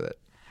gets away with it.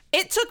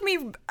 It took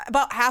me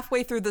about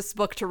halfway through this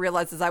book to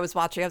realize as I was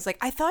watching, I was like,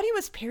 I thought he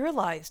was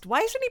paralyzed.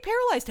 Why isn't he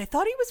paralyzed? I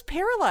thought he was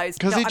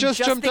paralyzed. 'Cause he I'm just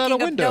jumped out a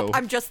thinking window.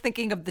 I'm just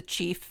thinking of the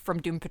chief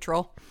from Doom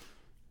Patrol.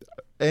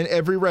 And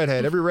every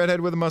redhead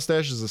with a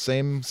mustache is the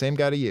same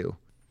guy to you.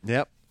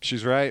 Yep,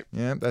 she's right.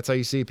 Yeah, that's how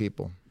you see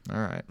people.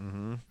 All right.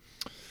 Mm-hmm.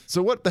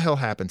 So what the hell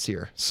happens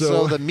here?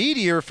 So the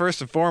meteor,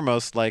 first and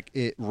foremost, like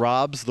it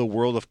robs the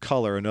world of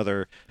color.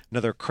 Another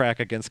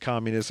crack against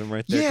communism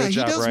right there. Yeah, Good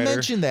job, he does writer.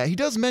 mention that. He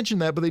does mention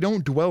that, but they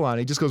don't dwell on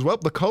it. He just goes, well,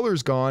 the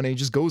color's gone, and he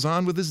just goes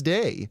on with his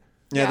day.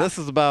 Yeah, Yeah. this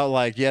is about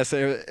like this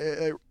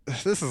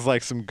is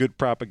like some good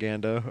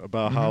propaganda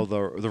about how the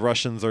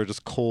Russians are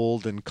just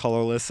cold and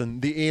colorless,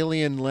 and the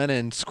alien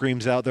Lenin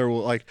screams out there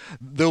like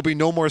there'll be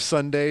no more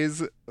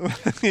Sundays.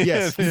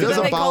 Yes, he So does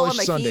then they call abolish him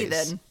a Sundays.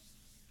 heathen.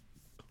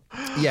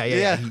 Yeah.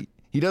 Yeah.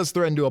 He does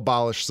threaten to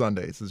abolish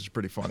Sundays. This is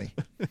pretty funny.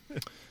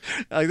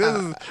 Like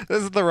this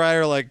is the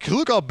writer like,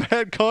 look how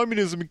bad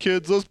communism,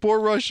 kids. Those poor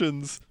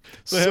Russians.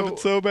 They have it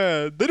so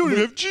bad. They don't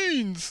even have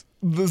genes.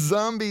 The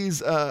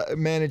zombies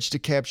manage to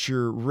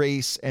capture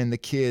Race and the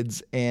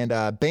kids, and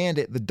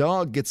Bandit, the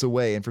dog, gets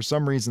away. And for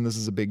some reason, this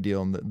is a big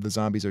deal, and the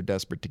zombies are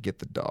desperate to get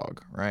the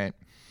dog, right?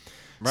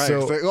 Right.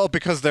 So,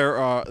 because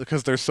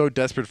they're so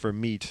desperate for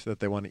meat that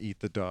they want to eat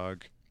the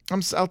dog.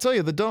 I'll tell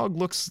you, the dog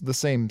looks the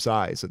same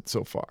size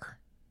so far.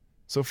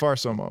 So far,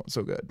 so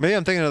good. Maybe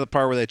I'm thinking of the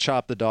part where they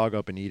chop the dog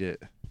up and eat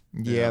it.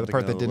 Yeah, I'm the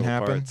part that thinking didn't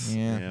of the little happen. parts.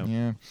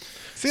 Yeah.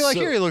 See, like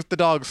So- here, look, the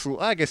dog's.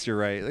 I guess you're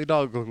right. The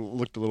dog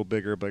looked a little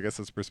bigger, but I guess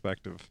it's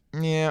perspective.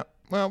 Yeah.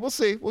 Well, we'll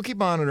see. We'll keep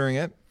monitoring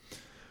it.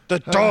 The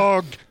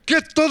dog,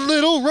 get the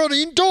little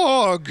running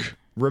dog.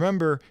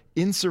 Remember,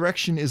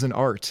 insurrection is an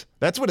art.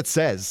 That's what it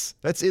says.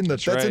 That's in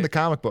the right.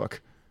 comic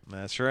book.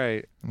 That's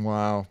right.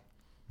 Wow. All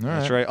right.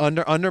 That's right.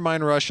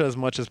 Undermine Russia as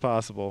much as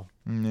possible.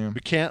 Yeah. We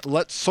can't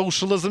let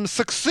socialism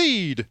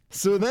succeed.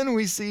 So then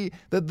we see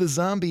that the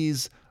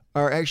zombies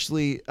are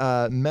actually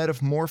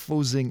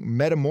metamorphosing.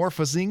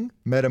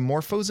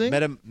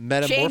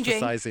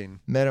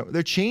 Metamorphosizing.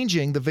 They're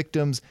changing the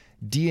victim's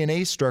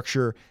DNA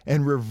structure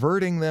and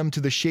reverting them to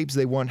the shapes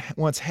they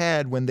once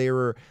had when they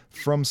were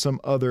from some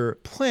other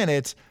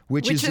planet,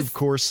 which is of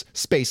course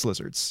space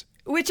lizards.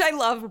 Which I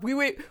love.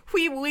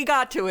 We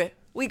got to it.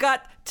 We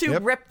got to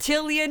Yep.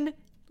 reptilian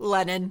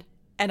Lenin,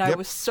 and I Yep.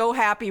 was so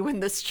happy when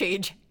this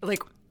change,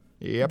 like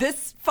Yep.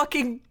 this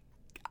fucking.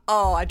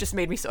 Oh, it just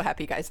made me so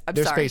happy, guys. I'm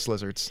They're sorry. space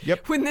lizards.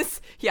 Yep. When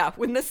this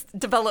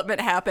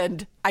development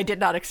happened, I did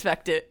not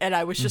expect it, and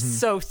I was just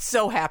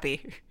so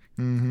happy.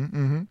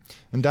 And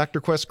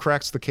Dr. Quest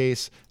cracks the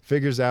case,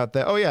 figures out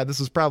that, oh yeah, this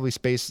is probably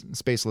space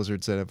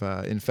lizards that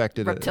have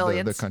infected the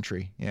Reptilians.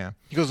 country. Yeah.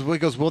 He goes,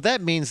 well,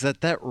 that means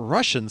that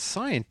Russian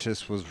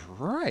scientist was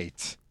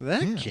right.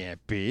 That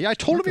can't be. I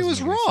told him he was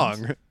doesn't make any wrong.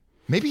 sense.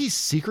 Maybe he's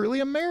secretly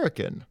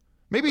American.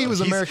 Maybe he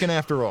was American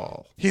after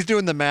all. He's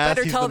doing the math.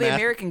 Better He's tell the math.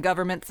 American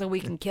government so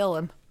we can kill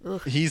him.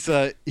 Ugh. He's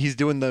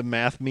doing the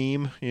math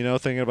meme,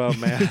 thinking about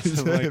math,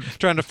 and, like,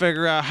 trying to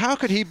figure out how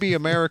could he be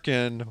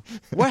American?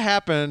 What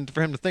happened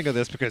for him to think of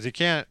this? Because he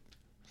can't.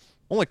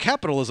 Only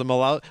capitalism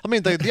allowed. I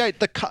mean,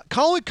 the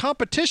colleague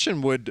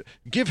competition would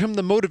give him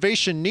the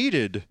motivation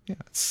needed. Yeah.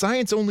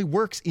 Science only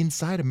works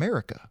inside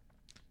America.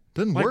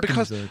 Doesn't Like, work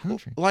because, in these other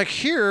countries. like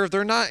here,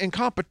 they're not in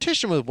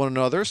competition with one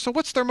another. So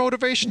what's their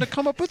motivation to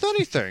come up with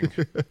anything?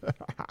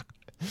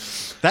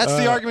 That's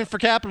the argument for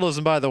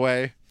capitalism, by the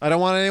way. I don't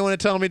want anyone to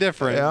tell me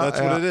different. Yeah, That's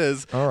yeah. what it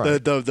is. All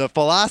right. The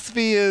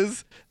philosophy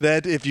is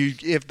that if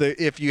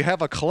you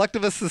have a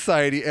collectivist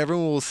society,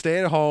 everyone will stay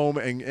at home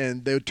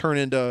and they would turn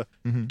into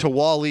to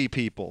Wall-E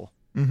people.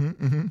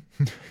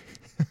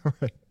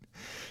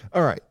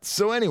 All right.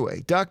 So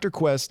anyway, Dr.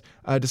 Quest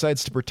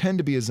decides to pretend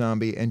to be a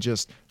zombie and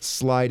just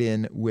slide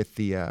in with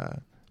the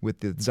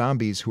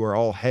zombies who are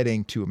all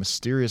heading to a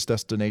mysterious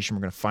destination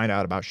we're going to find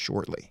out about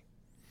shortly.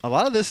 A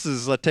lot of this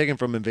is taken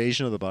from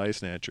Invasion of the Body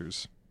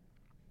Snatchers.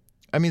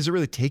 I mean, is it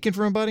really taken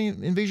from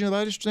Invasion of the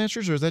Body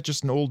Snatchers, or is that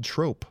just an old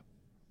trope?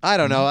 I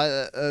don't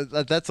know.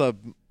 That's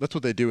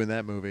what they do in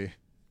that movie.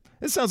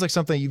 It sounds like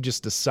something you've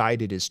just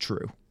decided is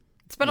true.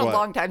 It's been a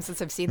long time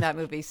since I've seen that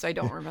movie, so I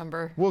don't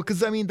remember. Well,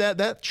 because I mean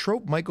that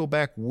trope might go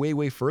back way,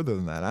 way further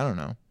than that. I don't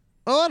know.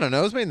 Oh, I don't know.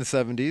 It was made in the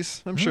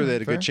 70s. I'm sure they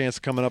had a good chance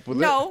of coming up with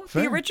it. No,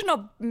 the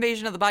original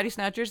Invasion of the Body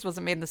Snatchers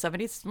wasn't made in the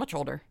 70s. It's much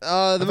older.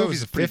 The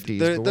movies are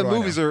 50s. The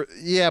movies are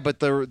but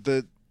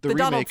the remake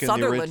Donald and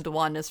Sutherland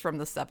one is from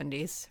the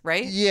 70s,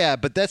 right? Yeah,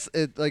 but that's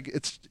it. Like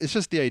it's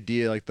just the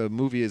idea. Like the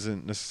movie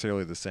isn't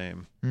necessarily the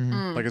same.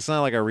 Mm. Like it's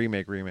not like a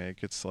remake.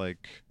 It's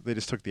like they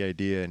just took the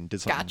idea and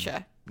did something.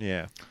 Gotcha.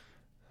 Yeah.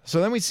 So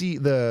then we see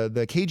the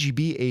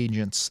KGB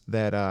agents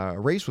that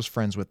Race was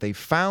friends with. They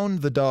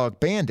found the dog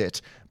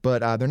Bandit,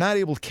 but they're not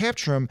able to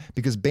capture him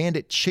because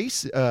Bandit's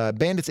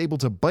able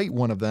to bite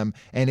one of them,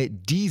 and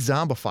it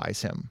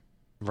de-zombifies him.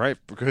 Right,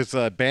 because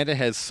Bandit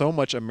has so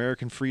much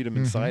American freedom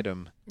inside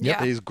him. Yeah.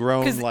 That he's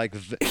grown like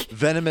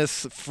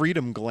venomous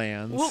freedom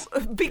glands. Well,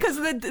 because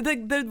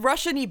the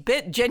Russian he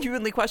bit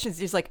genuinely questions.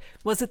 He's like,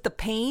 was it the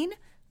pain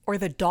or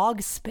the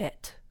dog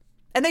spit?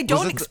 And they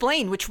don't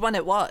explain which one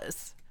it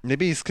was.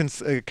 Maybe he's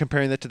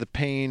comparing that to the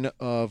pain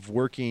of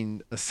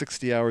working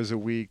 60 hours a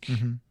week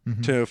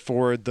to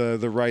afford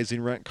the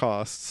rising rent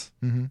costs.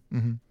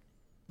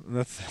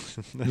 That's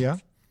yeah.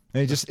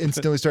 And he just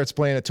instantly starts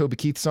playing a Toby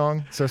Keith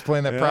song. Starts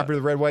playing that Property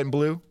of the Red, White, and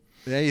Blue.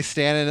 Yeah, he's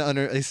standing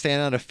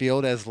on a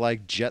field as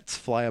like jets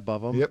fly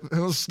above him. Yep.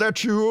 The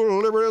Statue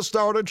of Liberty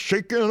started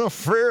shaking a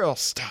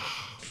fist.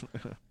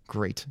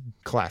 Great.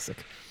 Classic.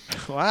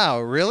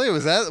 Wow, really?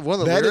 Was that one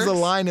of the lyrics? lyrics? That is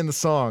a line in the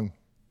song.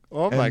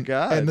 Oh my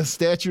God. And the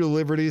Statue of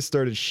Liberty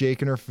started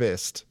shaking her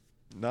fist.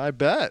 I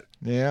bet.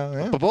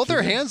 Yeah. But both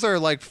her hands are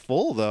like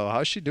full though.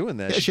 How's she doing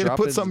that? Yeah, she had to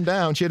put something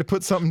down. She had to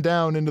put something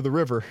down into the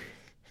river.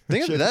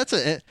 Having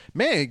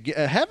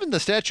the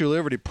Statue of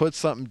Liberty put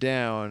something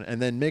down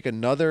and then make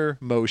another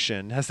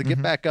motion, has to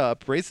get back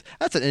up.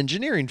 That's an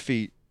engineering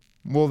feat.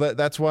 Well,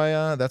 that's why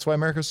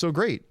America's so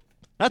great.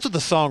 That's what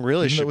the song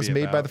really should be. It was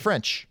made by the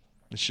French.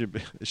 It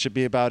should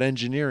be about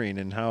engineering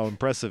and how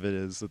impressive it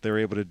is that they were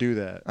able to do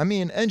that. I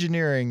mean,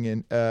 engineering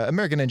and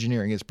American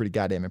engineering is pretty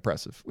goddamn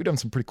impressive. We've done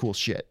some pretty cool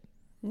shit.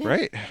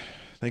 Right.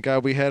 Thank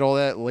God we had all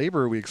that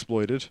labor we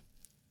exploited.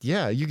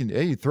 Yeah,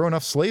 you throw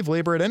enough slave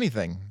labor at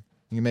anything,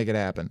 you can make it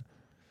happen.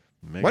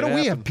 Why don't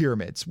we have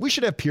pyramids? We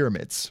should have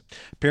pyramids.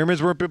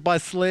 Pyramids were built by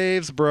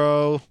slaves,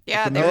 bro.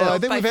 Yeah, they were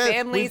built by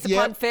families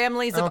upon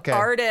families of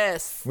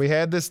artists. We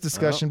had this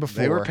discussion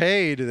before. They were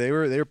paid. They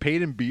were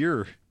paid in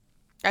beer.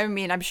 I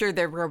mean, I'm sure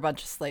there were a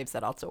bunch of slaves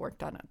that also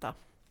worked on it, though.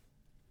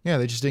 Yeah,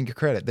 they just didn't get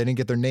credit. They didn't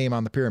get their name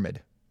on the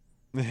pyramid.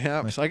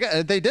 Yeah, so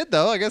they did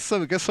though. I guess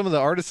some of the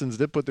artisans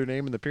did put their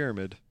name in the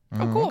pyramid.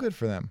 Oh, cool. Good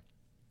for them.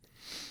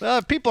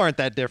 People aren't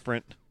that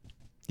different.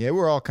 Yeah,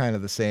 we're all kind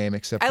of the same,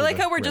 except. I for like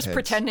the how we're just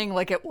redheads. pretending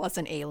like it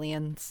wasn't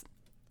aliens.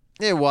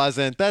 It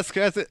wasn't.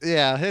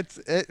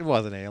 It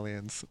wasn't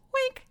aliens.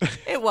 Wink.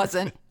 It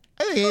wasn't.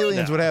 I think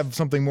aliens would have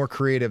something more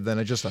creative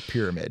than just a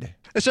pyramid.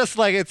 It's just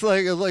like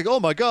oh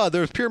my God,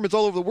 there's pyramids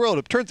all over the world.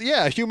 It turns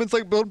humans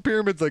like build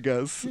pyramids, I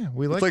guess. Yeah,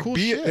 we like cool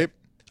shit.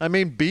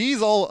 There's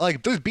bees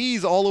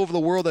all over the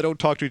world that don't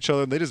talk to each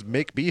other and they just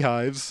make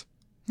beehives.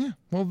 Yeah,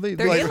 well they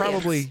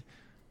aliens.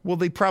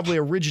 probably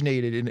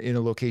originated in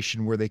a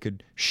location where they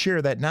could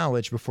share that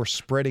knowledge before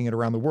spreading it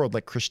around the world,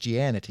 like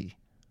Christianity.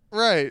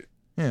 Right.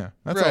 Yeah,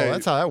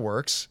 that's how that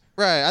works.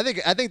 Right.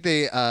 I think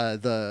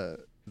the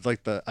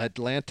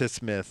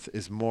Atlantis myth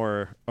is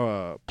more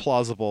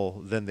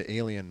plausible than the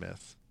alien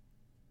myth.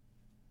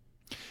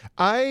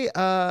 I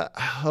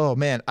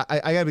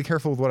gotta be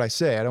careful with what I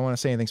say. I don't want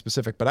to say anything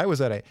specific, but I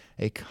was at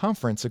a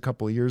conference a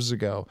couple of years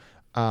ago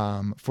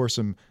for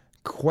some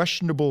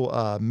questionable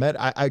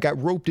I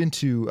got roped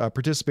into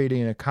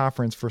participating in a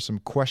conference for some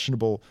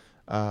questionable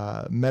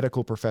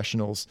medical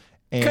professionals.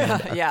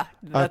 And yeah,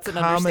 that's an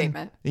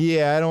understatement.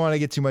 Yeah, I don't want to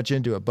get too much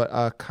into it, but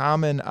a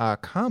common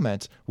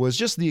comment was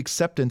just the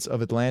acceptance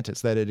of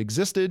Atlantis, that it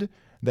existed,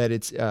 that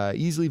it's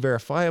easily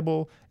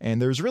verifiable,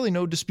 and there's really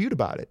no dispute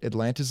about it.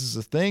 Atlantis is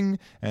a thing,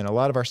 and a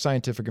lot of our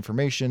scientific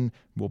information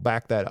will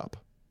back that up.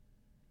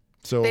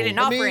 So they didn't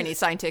offer any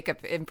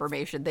scientific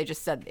information. They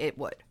just said it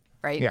would,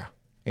 right? Yeah.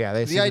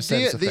 They just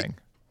said it's a thing.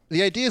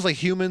 The idea is like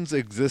humans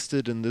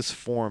existed in this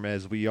form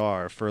as we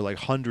are for like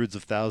hundreds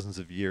of thousands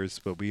of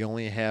years, but we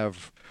only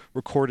have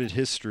recorded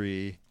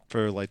history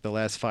for like the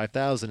last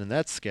 5,000, and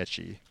that's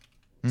sketchy.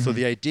 Mm-hmm. So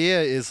the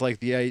idea is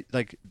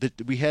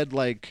we had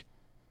like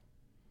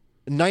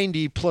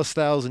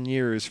 90,000+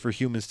 years for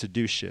humans to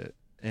do shit,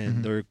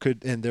 and there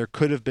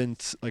could have been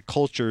like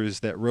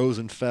cultures that rose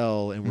and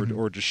fell and were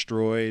or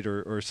destroyed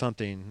or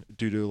something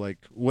due to like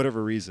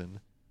whatever reason,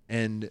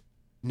 and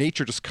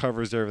nature just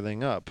covers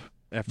everything up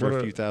after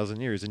a few thousand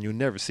years, and you'll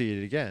never see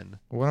it again.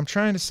 What I'm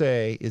trying to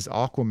say is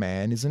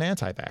Aquaman is an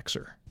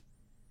anti-vaxxer.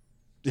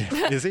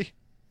 Is he?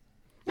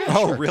 Yeah,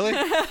 oh, sure. really?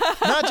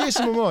 Not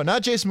Jason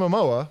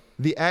Momoa,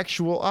 the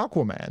actual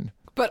Aquaman.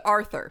 But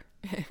Arthur.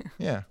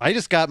 Yeah. I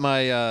just got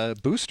my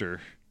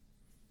booster.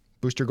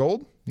 Booster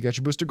Gold? You got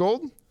your Booster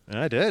Gold?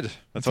 I did.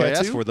 That's what I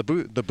asked Tattoo? for.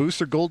 The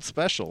Booster Gold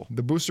special.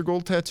 The Booster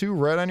Gold tattoo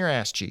right on your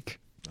ass cheek.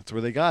 That's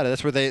where they got it.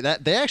 That's where they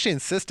actually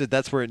insisted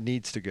that's where it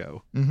needs to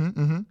go.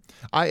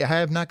 I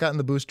have not gotten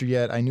the booster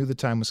yet. I knew the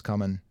time was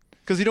coming.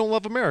 Because you don't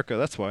love America.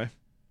 That's why.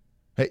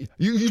 Hey,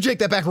 you take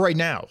that back right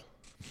now.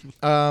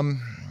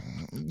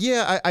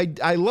 Yeah,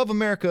 I love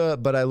America,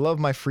 but I love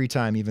my free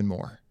time even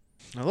more.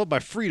 I love my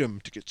freedom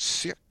to get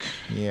sick.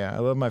 Yeah, I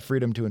love my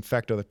freedom to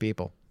infect other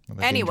people with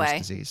a Anyway.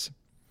 dangerous disease.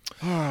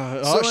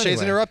 Shay's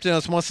anyway. interrupting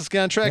us, wants us to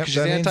get on track because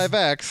Yep, she's that means-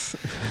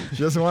 anti-vax.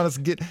 She doesn't want us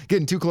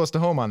getting too close to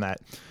home on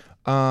that.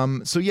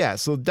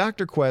 So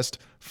Dr. Quest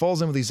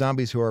falls in with these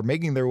zombies who are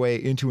making their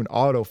way into an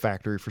auto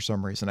factory for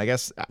some reason. I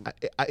guess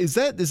is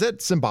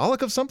that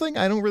symbolic of something?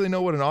 I don't really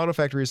know what an auto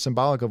factory is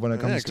symbolic of when it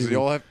comes because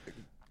to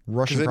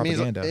Russian it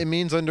propaganda.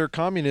 means under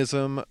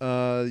communism,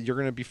 you're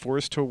going to be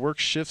forced to work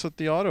shifts at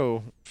the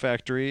auto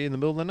factory in the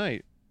middle of the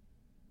night.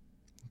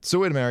 So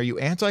wait a minute, are you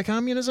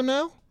anti-communism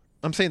now?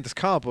 I'm saying this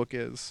comic book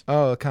is.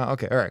 Oh, okay,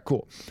 all right,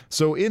 cool.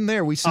 So in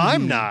there we see.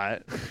 I'm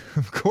not.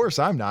 Of course,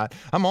 I'm not.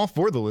 I'm all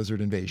for the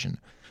lizard invasion.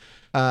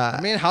 I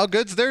mean, how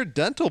good's their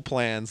dental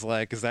plans?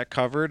 Like, is that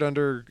covered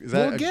under? Is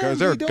that Well, again, is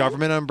there a they don't-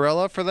 government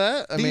umbrella for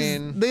that? I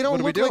mean, they don't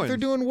what are we look like doing? they're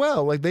doing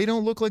well. Like they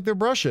don't look like they're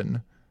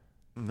Russian.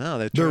 No,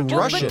 they're They're Well,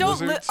 Russian. but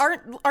don't lizards.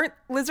 aren't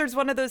lizards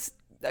one of those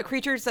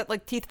creatures that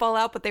like teeth fall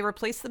out but they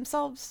replace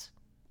themselves?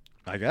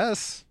 I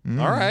guess.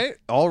 Mm. All right.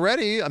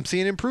 Already, I'm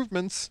seeing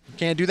improvements.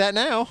 Can't do that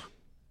now.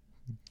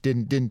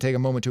 Didn't take a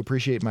moment to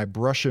appreciate my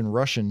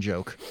Russian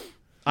joke.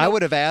 I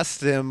would have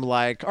asked him,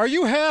 like, "Are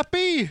you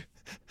happy?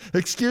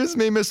 Excuse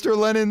me, Mr.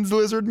 Lenin's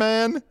lizard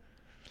man.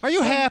 Are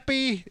you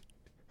happy?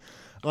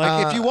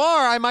 Like, if you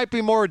are, I might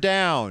be more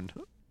down."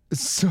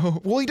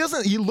 So, well,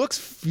 he looks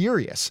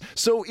furious.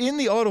 So, in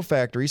the auto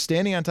factory,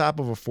 standing on top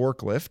of a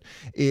forklift,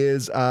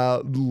 is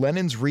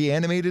Lenin's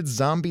reanimated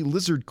zombie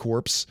lizard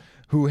corpse,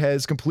 who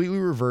has completely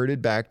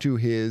reverted back to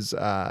his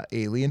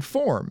alien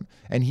form.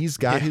 And he's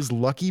got his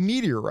lucky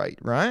meteorite,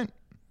 right?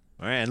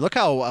 All right, and look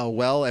how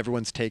well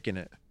everyone's taking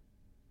it.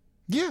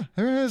 Yeah.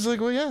 Everyone's like,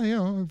 well,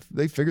 yeah,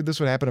 they figured this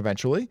would happen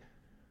eventually.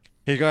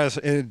 Hey guys,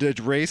 and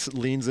Race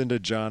leans into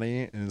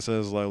Johnny and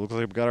says, "Like, looks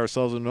like we got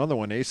ourselves another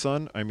one, eh,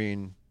 son? I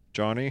mean,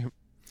 Johnny."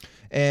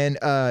 And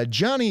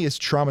Johnny is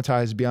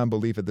traumatized beyond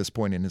belief at this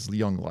point in his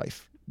young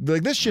life.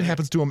 Like, this shit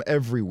happens to him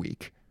every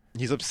week.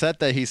 He's upset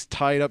that he's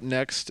tied up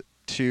next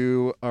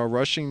to a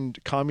Russian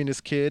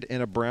communist kid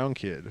and a brown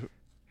kid.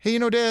 Hey,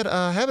 Dad,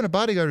 having a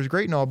bodyguard is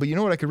great and all, but you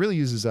know what I could really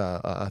use is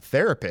a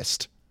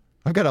therapist.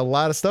 I've got a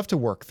lot of stuff to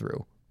work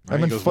through. Right,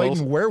 I've been he goes, fighting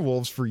 "Well,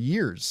 werewolves for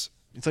years.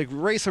 It's like,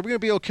 "Race, are we gonna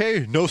be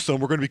okay?" "No, son,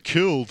 we're gonna be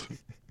killed."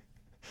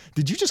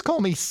 Did you just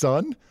call me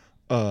son?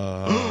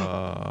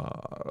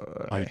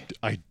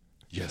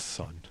 Yes,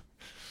 son,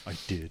 I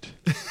did.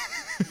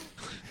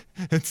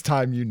 It's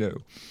time you knew.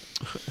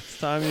 It's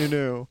time you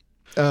knew.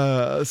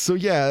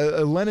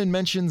 Lenin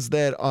mentions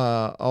that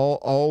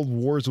all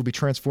wars will be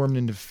transformed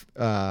into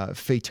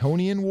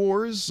Phaetonian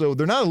wars. So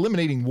they're not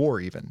eliminating war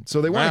even.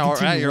 So they want to All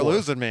continue right, you're war.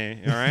 losing me.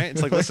 All right,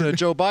 it's like listening to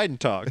Joe Biden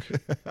talk.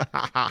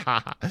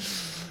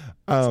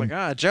 It's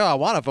like, Joe, I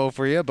want to vote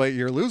for you, but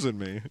you're losing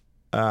me.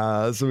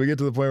 So we get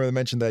to the point where they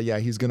mentioned that,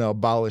 he's going to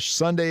abolish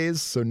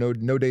Sundays. So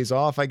no days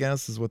off, I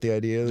guess, is what the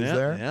idea is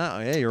there.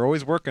 Yeah. You're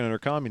always working under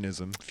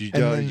communism. If you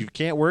And then- you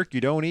can't work,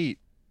 you don't eat.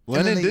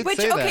 then Lenin they- did Which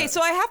say okay, that.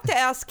 so I have to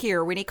ask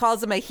here when he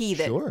calls him a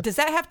heathen, Sure. does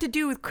that have to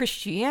do with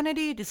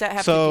Christianity? Does that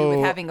have to do So-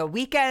 with having a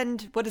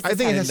weekend? What does this I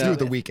think it have has to do with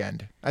the with?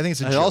 weekend. I think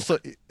it's a And joke. also,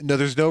 no,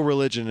 there's no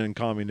religion in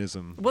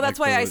communism. Well, that's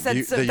Like why I the- said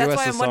the- so. the That's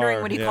why I'm wondering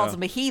USSR, when he calls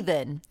him a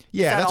heathen.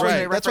 Yeah, Is that that's also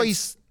right. a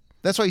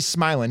That's why he's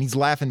smiling. He's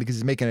laughing because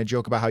he's making a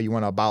joke about how you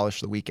want to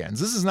abolish the weekends.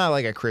 This is not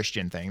like a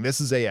Christian thing. This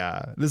is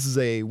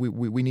a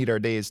we need our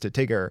days to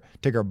take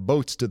our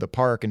boats to the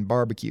park and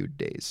barbecue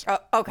days.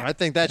 Okay. I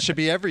think that should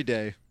be every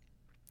day.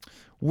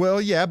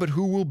 Well, yeah, but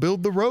who will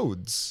build the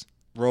roads?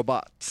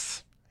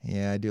 Robots.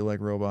 Yeah, I do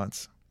like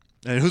robots.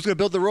 And who's going to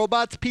build the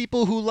robots?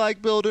 People who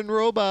like building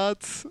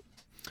robots.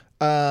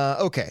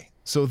 Okay,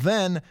 so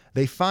then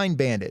they find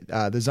Bandit.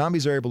 The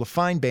zombies are able to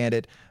find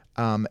Bandit,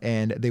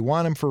 and they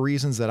want him for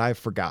reasons that I've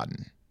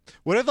forgotten.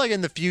 What if, like,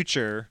 in the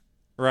future,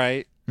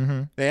 right?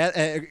 Mm-hmm.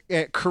 They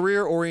at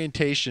career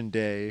orientation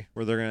day,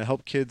 where they're going to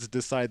help kids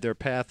decide their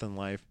path in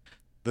life.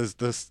 What's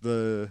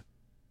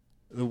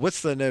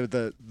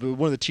the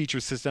one of the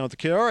teachers sits down with the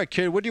kid. "All right,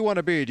 kid, what do you want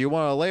to be? Do you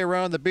want to lay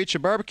around the beach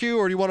and barbecue,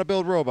 or do you want to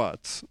build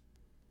robots?"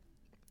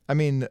 I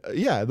mean,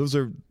 yeah,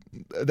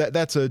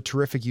 that's a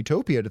terrific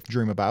utopia to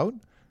dream about.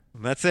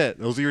 And that's it.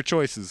 Those are your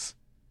choices.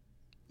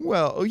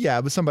 Well,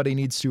 yeah, but somebody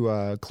needs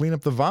to clean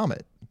up the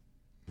vomit.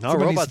 No,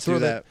 Somebody needs robots to throw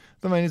do that.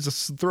 Somebody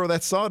needs to throw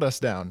that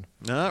sawdust down.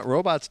 No,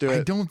 robots do I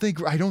it. don't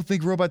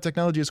think robot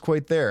technology is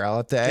quite there. I'll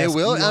have to ask. It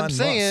will. Elon I'm Musk.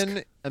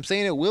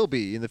 saying it will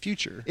be in the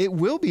future. It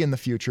will be in the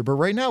future, but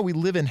right now we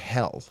live in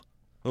hell.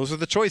 Those are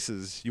the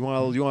choices. You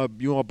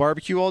want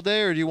barbecue all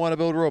day, or do you want to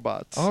build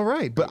robots? All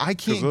right, but I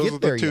 'Cause can't those are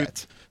get the there two-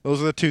 yet.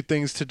 Those are the two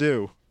things to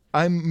do.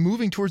 I'm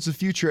moving towards the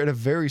future at a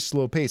very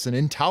slow pace, an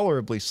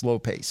intolerably slow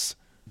pace.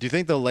 Do you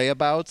think the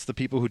layabouts, the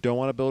people who don't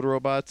want to build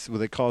robots, will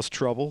they cause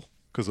trouble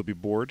because they'll be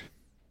bored?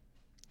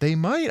 They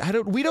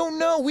might. We don't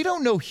know. We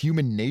don't know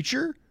human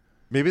nature.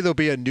 Maybe there'll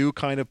be a new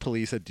kind of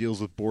police that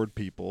deals with bored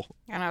people.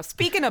 I know.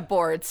 Speaking of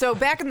bored, so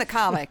back in the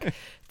comic,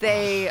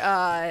 they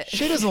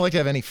Shay doesn't like to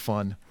have any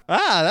fun.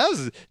 That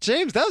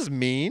was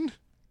mean.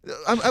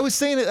 I was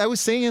saying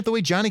it the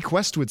way Johnny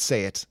Quest would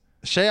say it.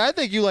 Shay, I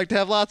think you like to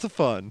have lots of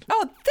fun.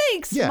 Oh,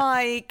 thanks, Yeah.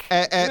 Mike.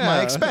 At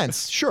my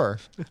expense, sure.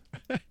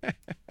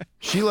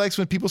 She likes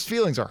when people's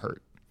feelings are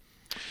hurt.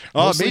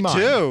 Oh, Mostly me mine.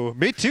 too.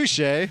 Me too,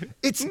 Shay.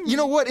 It's, you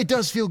know what? It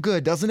does feel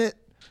good, doesn't it?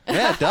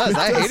 Yeah, it does.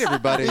 I hate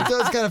everybody. It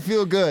does kind of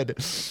feel good.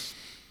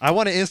 I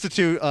want to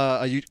institute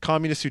a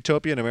communist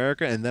utopia in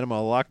America, and then I'm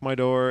gonna lock my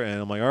door, and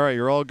I'm like, all right,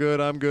 you're all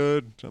good. I'm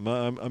good.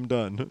 I'm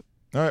done.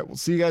 All right, we'll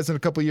see you guys in a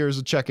couple years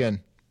to check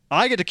in.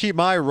 I get to keep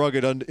my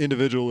rugged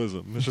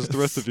individualism. It's just the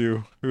rest of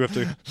you who have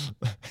to.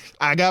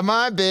 I got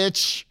my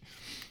bitch.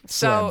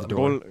 Slam the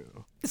door.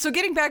 So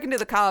getting back into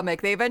the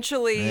comic, they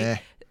eventually Eh.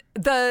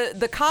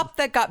 the cop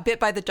that got bit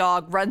by the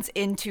dog runs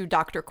into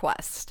Dr.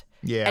 Quest.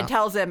 Yeah. And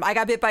tells him, I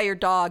got bit by your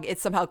dog, it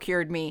somehow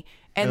cured me.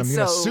 And I'm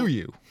gonna sue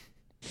you.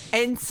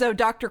 And so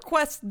Dr.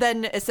 Quest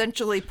then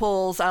essentially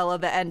pulls out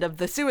of the end of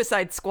the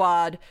Suicide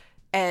Squad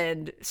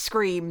and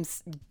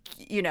screams,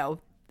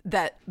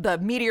 that the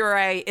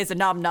meteorite is a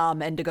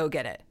nom-nom and to go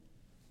get it.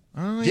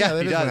 Oh, Yeah, yeah,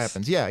 that he is what does.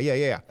 happens.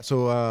 Yeah.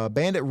 So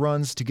Bandit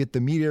runs to get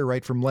the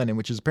meteorite from Lenin,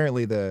 which is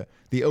apparently the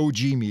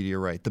OG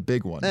meteorite, the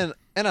big one. And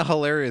a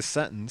hilarious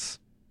sentence.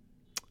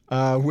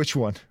 Which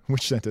one?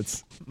 Which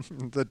sentence?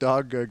 The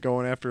dog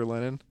going after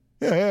Lenin.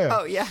 Yeah.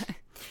 Oh, yeah.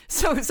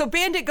 So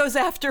Bandit goes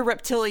after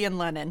Reptilian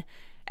Lenin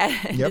and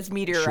Yep, his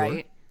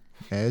meteorite.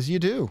 sure. As you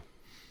do.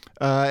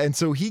 And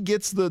so he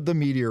gets the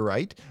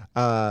meteorite.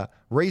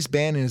 Race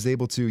Bannon is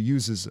able to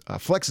use his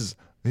flexes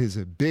his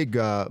big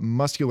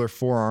muscular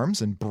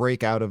forearms and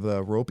break out of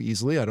the rope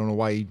easily. I don't know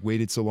why he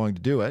waited so long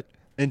to do it.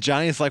 And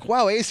Johnny's like,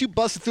 wow, Ace, you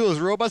busted through those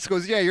robots. He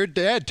goes, yeah, your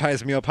dad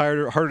ties me up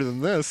harder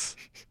than this.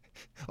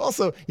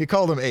 Also, you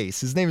called him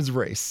Ace. His name is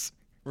Race.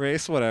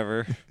 Race,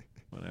 whatever.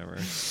 Whatever.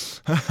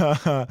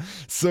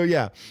 So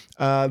yeah,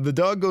 the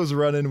dog goes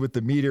running with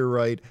the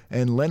meteorite,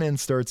 and Lenin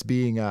starts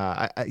being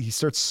he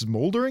starts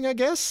smoldering, I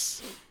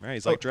guess. Right,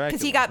 he's like Dracula.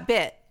 Because he got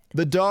bit.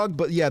 The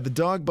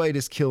dog bite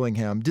is killing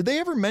him. Did they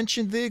ever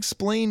mention? Did they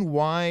explain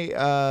why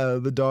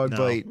the dog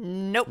bite?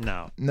 Nope.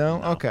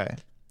 No. Okay.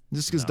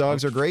 Just because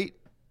dogs are great.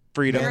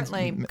 Freedom.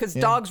 Apparently, because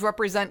Yeah. dogs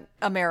represent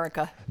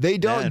America. They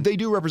Man.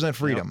 do represent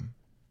freedom.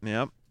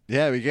 Yep.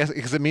 Yeah,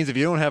 because it means if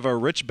you don't have a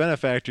rich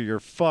benefactor, you're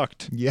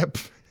fucked. Yep.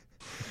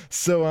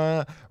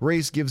 So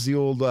Race gives the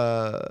old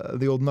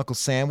knuckle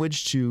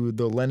sandwich to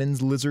the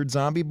Lenin's lizard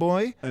zombie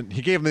boy. And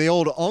he gave him the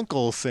old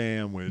uncle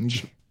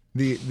sandwich.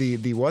 The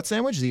what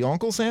sandwich? The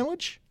uncle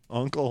sandwich?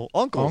 Uncle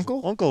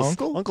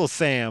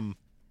Sam.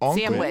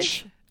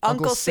 Sandwich.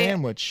 Uncle Sam-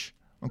 sandwich.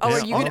 Oh,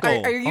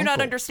 Okay. are you not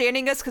Uncle.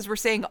 understanding us because we're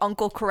saying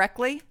uncle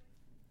correctly?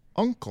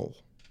 Uncle.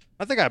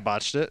 I think I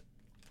botched it.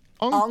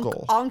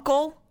 Uncle.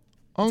 Uncle?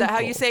 Is that how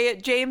you Uncle. say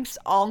it, James?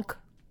 Unk,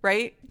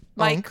 right?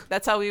 Mike, Unk.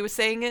 that's how he was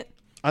saying it?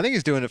 I think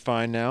he's doing it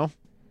fine now.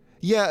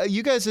 Yeah,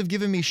 you guys have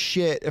given me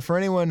shit. For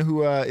anyone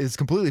who is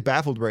completely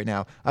baffled right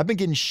now, I've been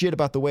getting shit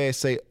about the way I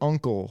say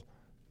uncle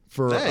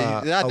for Hey,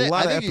 a I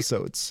lot of think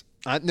episodes.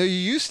 No, you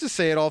used to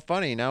say it all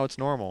funny. Now it's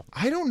normal.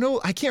 I don't know.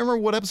 I can't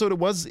remember what episode it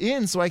was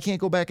in, so I can't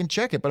go back and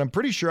check it. But I'm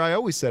pretty sure I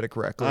always said it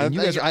correctly. And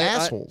you guys are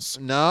assholes.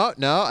 No,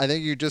 I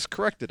think you just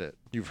corrected it.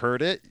 You've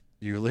heard it.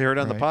 You heard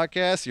it on the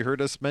podcast. You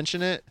heard us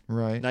mention it.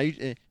 Right.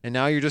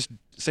 Now you're just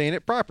saying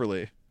it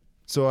properly.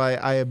 So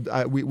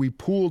we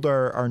pooled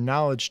our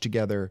knowledge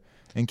together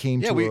and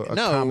came to a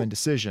common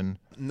decision.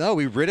 No,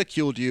 we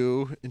ridiculed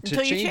you into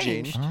Until you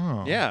changing. changed.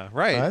 Oh. Yeah,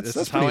 right.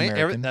 That's pretty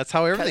American. That's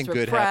how everything 'Cause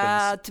we're good proud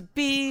happens. to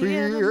be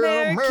an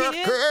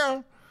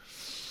American.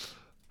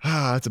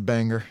 Ah, that's a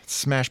banger.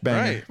 Smash banger.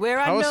 Right. Where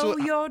I How else know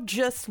would- you're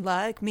just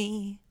like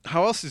me.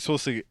 How else are you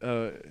supposed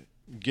to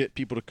get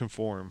people to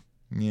conform?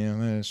 Yeah,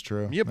 that is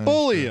true. You That is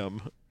bully true.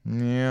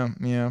 them.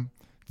 Yeah.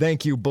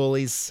 Thank you,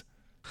 bullies.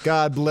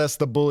 God bless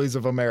the bullies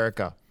of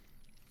America.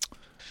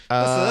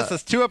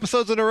 That's 2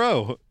 episodes in a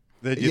row.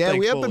 That you Yeah, thank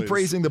we have been bullies.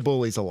 praising the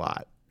bullies a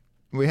lot.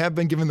 We have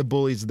been giving the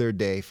bullies their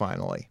day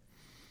finally.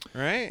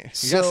 Right? You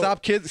So- gotta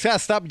stop kids. You gotta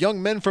stop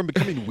young men from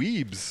becoming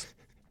weebs.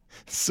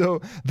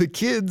 So the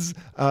kids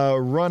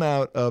run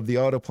out of the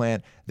auto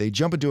plant. They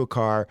jump into a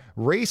car.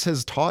 Race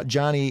has taught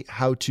Johnny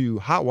how to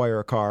hotwire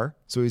a car,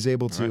 so he's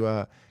able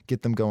to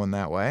get them going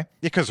that way.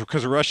 Yeah,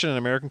 because Russian and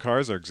American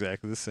cars are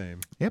exactly the same.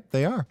 Yep,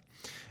 they are.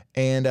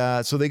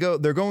 And so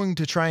they're going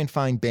to try and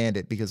find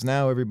Bandit because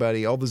now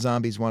all the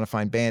zombies want to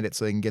find Bandit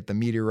so they can get the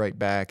meteorite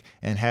back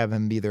and have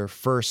him be their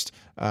first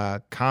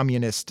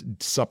communist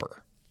supper.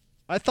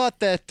 I thought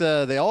that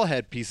they all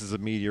had pieces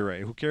of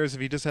meteorite. Who cares if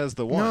he just has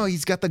the one? No,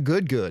 he's got the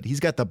good. He's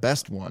got the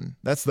best one.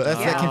 That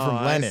came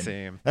from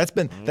Lenin.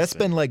 That's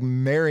been like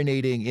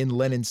marinating in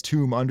Lenin's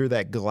tomb under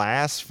that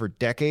glass for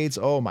decades.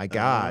 Oh my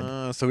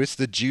God! So it's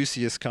the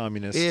juiciest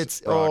communist.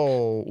 It's rock.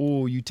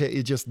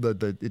 it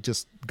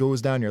just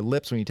goes down your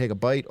lips when you take a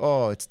bite.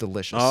 Oh, it's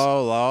delicious.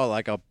 Oh,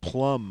 like a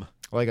plum.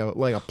 Like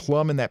a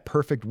plum in that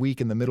perfect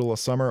week in the middle of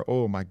summer.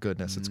 Oh my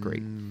goodness, it's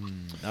great.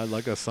 I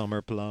like a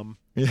summer plum.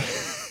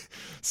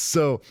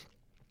 So,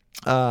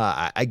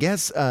 I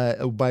guess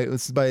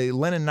by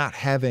Lenin not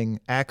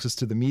having access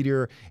to the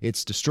meteor,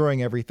 it's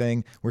destroying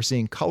everything. We're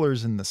seeing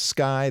colors in the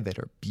sky that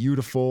are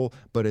beautiful,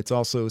 but it's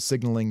also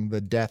signaling the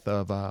death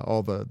of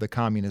all the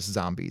communist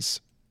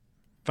zombies.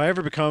 If I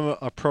ever become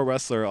a pro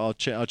wrestler, I'll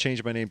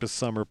change my name to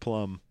Summer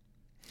Plum.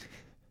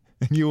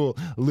 And you will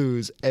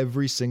lose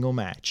every single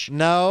match.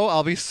 No,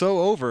 I'll be so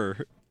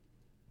over.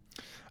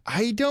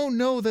 I don't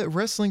know that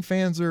wrestling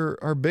fans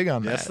are big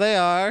on that. Yes, they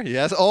are.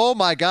 Yes. Oh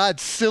my God,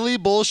 silly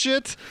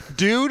bullshit,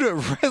 dude.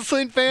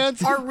 Wrestling fans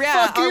fucking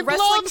wrestling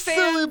love fans,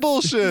 silly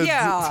bullshit.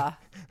 Yeah.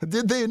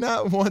 Did they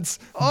not once?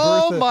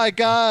 My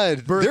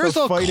God, there's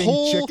a fighting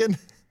chicken.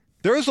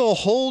 There's a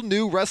whole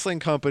new wrestling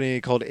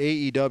company called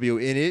AEW,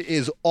 and it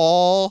is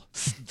all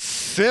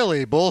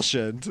silly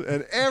bullshit,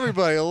 and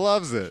everybody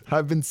loves it.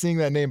 I've been seeing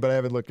that name, but I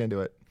haven't looked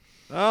into it.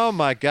 Oh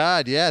my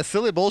God, yeah,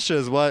 silly bullshit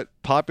is what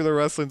popular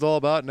wrestling's all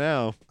about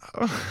now.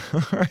 All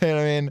right,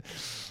 I mean,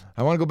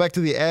 I want to go back to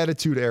the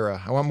Attitude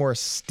Era. I want more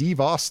Steve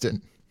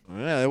Austin.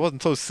 Yeah, it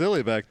wasn't so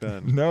silly back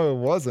then. No, it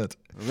wasn't.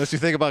 Unless you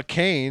think about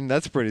Kane,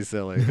 that's pretty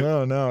silly.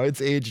 No,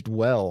 it's aged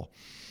well.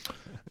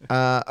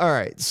 All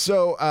right,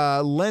 so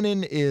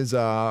Lenin is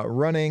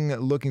running,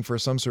 looking for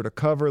some sort of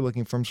cover,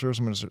 looking for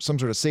some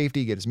sort of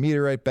safety, get his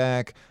meteorite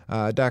back.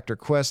 Dr.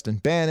 Quest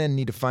and Bannon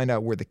need to find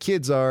out where the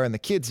kids are, and the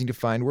kids need to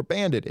find where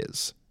Bandit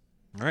is.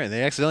 All right,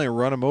 they accidentally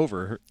run him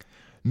over.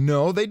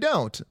 No, they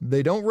don't.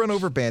 They don't run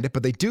over Bandit,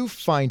 but they do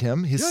find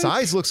him. His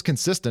size looks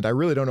consistent. I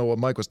really don't know what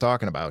Mike was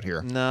talking about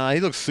here. Nah, he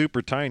looks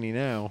super tiny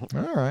now.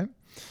 All right.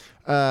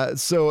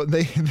 So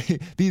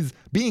these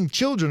being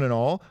children and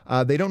all,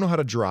 they don't know how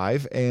to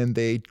drive, and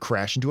they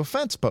crash into a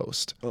fence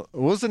post. What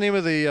was the name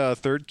of the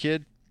third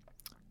kid?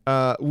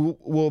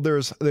 Well, there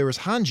was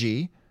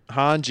Hanji.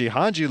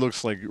 Hanji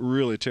looks like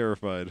really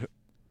terrified.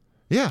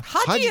 Yeah,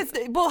 Haji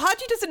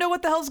doesn't know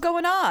what the hell's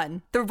going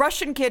on. The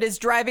Russian kid is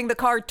driving the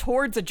car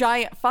towards a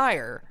giant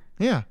fire.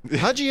 Yeah,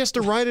 Haji has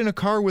to ride in a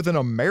car with an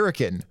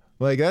American.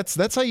 Like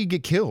that's how you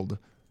get killed.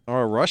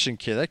 Or a Russian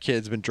kid. That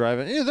kid's been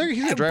driving. Yeah,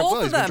 he's driving.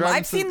 Both of them.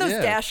 I've seen those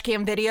dash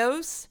cam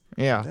videos.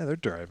 Yeah, they're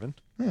driving.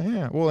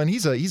 Yeah. Well, and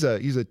he's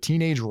a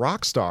teenage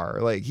rock star.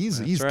 Like he's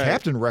right.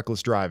 Captain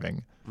Reckless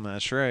Driving.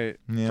 That's right.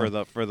 Yeah.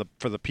 For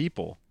the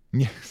people.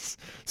 Yes.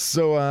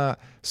 So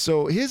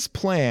his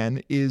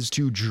plan is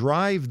to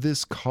drive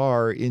this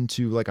car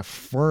into like a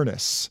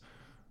furnace.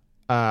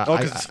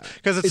 Because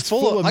it's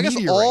full of I guess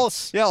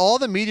meteorites. all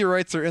the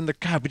meteorites are in the.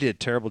 God, we did a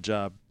terrible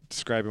job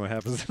describing what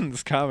happens in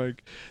this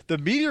comic. The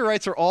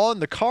meteorites are all in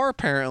the car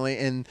apparently,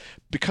 and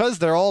because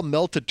they're all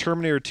melted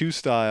Terminator 2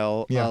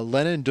 style,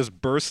 Lenin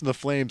just bursts into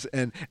flames,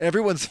 and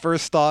everyone's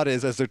first thought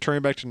is, as they're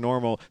turning back to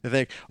normal, they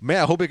think,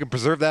 man, I hope we can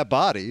preserve that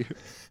body.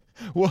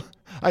 Well,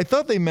 I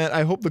thought they meant,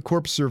 I hope the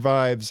corpse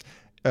survives,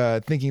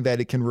 thinking that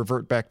it can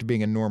revert back to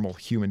being a normal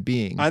human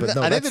being. I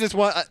think they just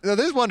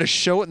want to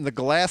show it in the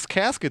glass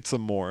casket some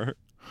more.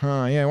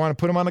 Huh, yeah, I want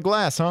to put him on the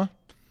glass, huh?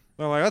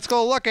 They're like, let's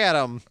go look at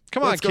him.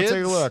 Come on, kids. Let's go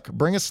take a look.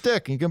 Bring a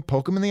stick. And you can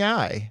poke him in the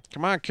eye.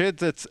 Come on,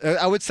 kids.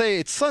 I would say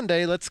it's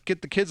Sunday. Let's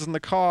get the kids in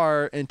the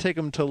car and take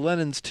them to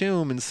Lenin's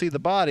tomb and see the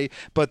body.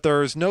 But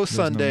there's no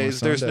Sundays.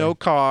 There's no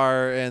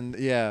car. And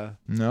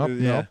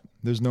Nope.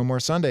 There's no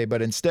more Sunday.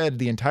 But instead,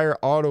 the entire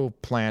auto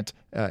plant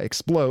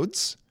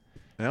explodes.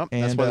 Yep.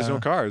 And that's why there's no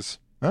cars.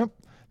 Yep.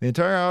 The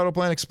entire auto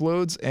plant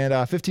explodes.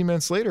 And 15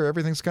 minutes later,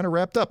 everything's kind of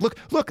wrapped up. Look.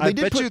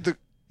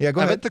 Yeah,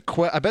 go ahead.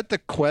 I bet the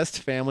Quest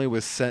family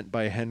was sent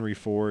by Henry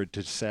Ford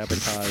to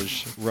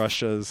sabotage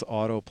Russia's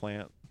auto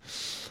plant.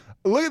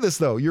 Look at this,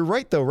 though. You're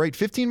right, though, right?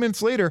 15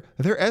 minutes later,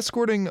 they're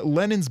escorting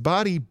Lenin's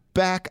body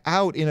back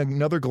out in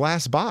another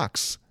glass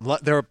box.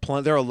 There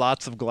are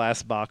lots of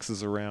glass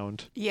boxes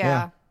around.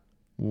 Yeah.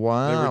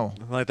 Wow.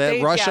 Like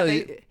that,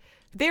 Russia...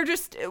 They're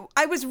just,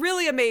 I was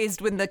really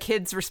amazed when the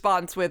kid's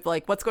response with,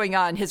 like, what's going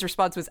on? His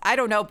response was, I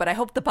don't know, but I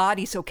hope the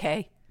body's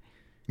okay.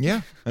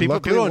 Yeah. People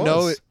don't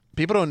know it.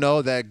 People don't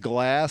know that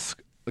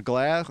the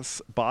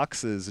glass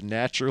boxes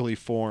naturally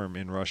form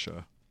in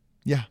Russia.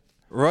 Yeah.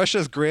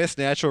 Russia's greatest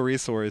natural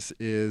resource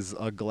is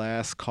a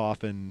glass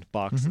coffin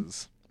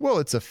boxes. Mm-hmm. Well,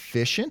 it's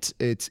efficient.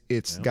 It's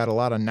got a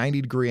lot of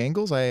 90-degree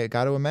angles. I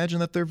got to imagine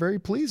that they're very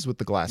pleased with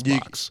the glass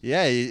box.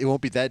 Yeah, it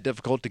won't be that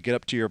difficult to get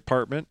up to your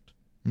apartment.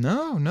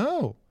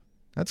 No.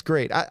 That's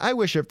great. I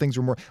wish things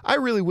were more. I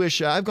really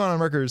wish, I've gone on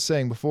record as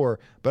saying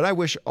before, but I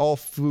wish all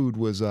food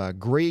was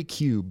gray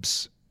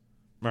cubes.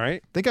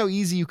 Right. Think how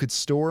easy you could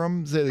store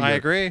them. I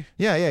agree.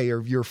 Yeah.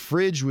 Your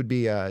fridge would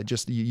be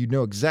just you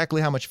know exactly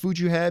how much food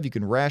you have. You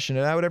can ration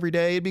it out every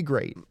day. It'd be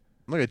great.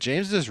 Look at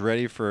James is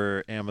ready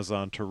for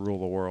Amazon to rule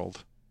the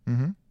world.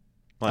 Mm-hmm.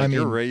 Like,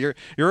 you're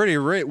already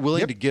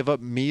willing to give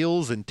up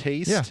meals and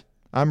taste. Yeah,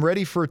 I'm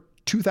ready for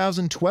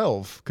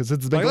 2012 because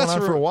it's been going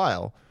on for a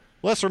while.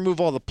 Let's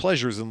remove all the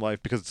pleasures in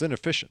life because it's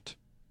inefficient.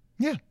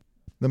 Yeah.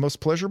 The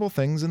most pleasurable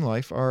things in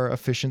life are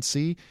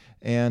efficiency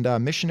and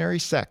missionary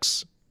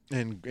sex.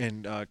 And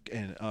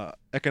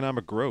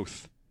economic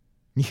growth.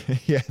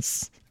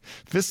 Yes.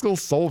 Fiscal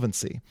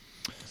solvency.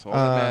 That's all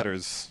that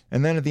matters.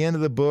 And then at the end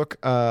of the book,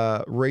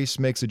 Race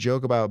makes a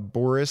joke about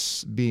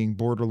Boris being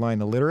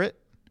borderline illiterate.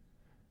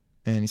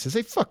 And he says,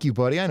 hey, fuck you,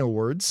 buddy. I know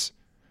words.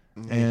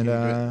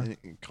 And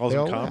he calls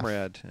him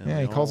comrade.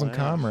 Yeah, he calls him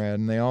comrade.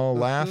 And they all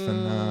laugh.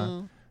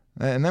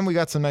 And then we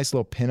got some nice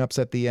little pinups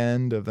at the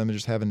end of them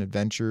just having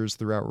adventures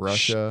throughout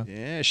Russia.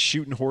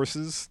 Shooting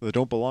horses that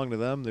don't belong to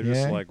them. They're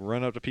just like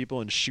run up to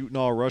people and shooting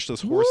all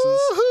Russia's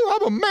horses. Woohoo,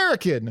 I'm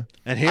American.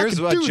 And here's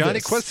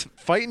Johnny Quest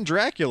fighting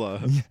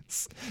Dracula.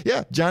 Yes.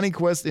 Yeah, Johnny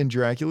Quest in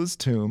Dracula's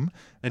tomb.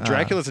 And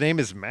Dracula's name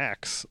is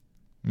Max.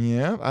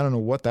 Yeah, I don't know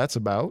what that's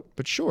about,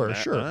 but sure.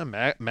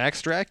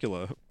 Max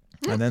Dracula.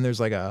 And then there's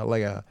like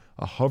a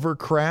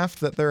hovercraft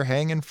that they're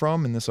hanging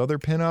from in this other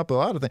pinup. A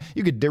lot of things.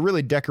 You could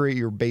really decorate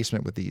your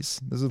basement with these.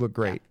 This would look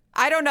great.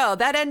 I don't know.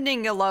 That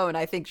ending alone,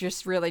 I think,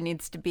 just really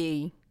needs to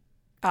be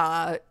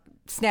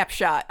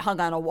snapshot hung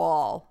on a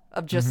wall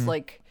of just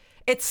like,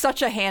 it's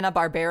such a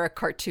Hanna-Barbera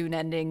cartoon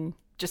ending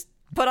just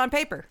put on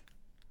paper.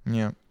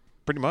 Yeah.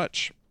 Pretty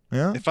much.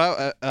 Yeah. If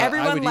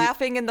Everyone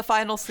laughing in the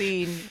final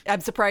scene.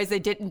 I'm surprised they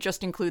didn't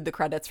just include the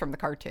credits from the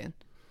cartoon.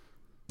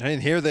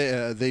 And here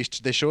they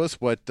show us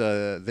what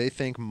they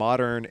think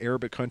modern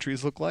Arabic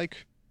countries look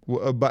like.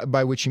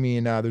 By which you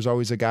mean there's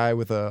always a guy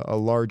with a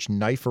large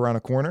knife around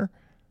a corner?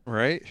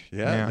 Right?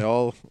 Yeah. They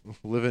all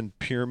live in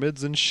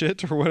pyramids and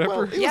shit or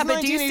whatever. Well, yeah, but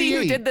do you see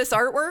who did this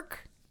artwork?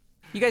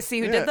 You guys see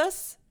who did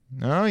this?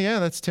 Oh, yeah,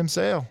 that's Tim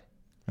Sale.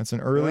 That's an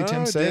early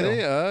Tim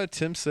Sale.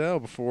 Tim Sale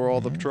before all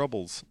the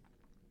troubles.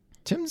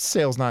 Tim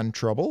Sale's not in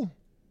trouble.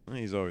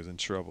 He's always in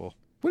trouble.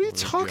 What are you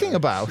talking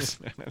about?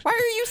 Why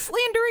are you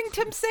slandering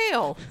Tim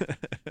Sale?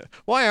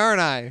 Why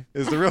aren't I?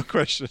 Is the real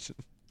question.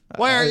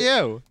 Why aren't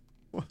you?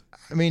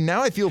 I mean,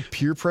 now I feel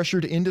peer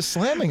pressured into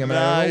slamming him. And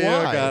I don't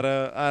know why.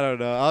 I don't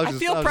know. I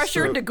feel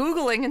pressure into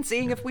Googling and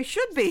seeing if we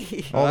should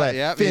be. All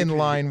that thin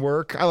line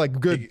work. I like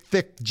good,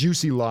 thick,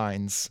 juicy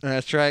lines.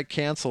 That's right.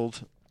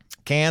 Canceled.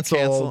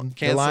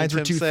 The lines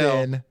were too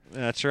thin.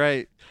 That's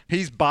right.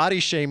 He's body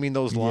shaming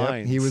those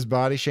lines. He was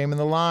body shaming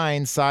the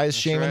lines, size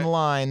shaming the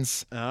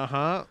lines.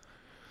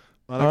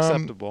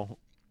 Unacceptable.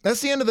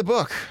 That's the end of the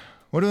book.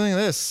 What do you think of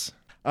this?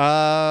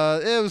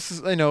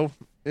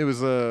 It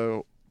was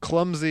a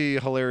clumsy,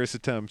 hilarious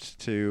attempt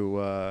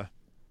to.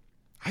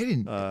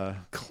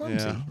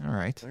 Clumsy. Yeah. All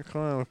right. I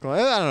don't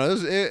know.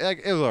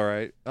 It was all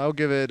right. I'll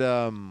give it.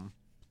 I'm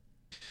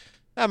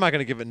not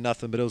gonna give it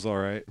nothing, but it was all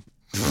right.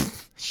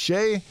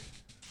 Shay.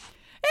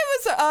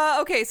 It was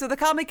okay. So the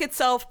comic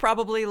itself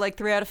probably like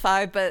 3 out of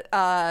 5, but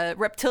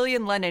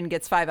Reptilian Lenin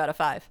gets 5 out of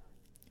 5.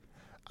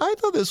 I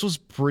thought this was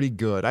pretty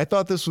good. I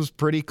thought this was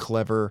pretty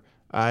clever.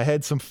 I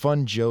had some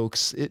fun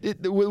jokes.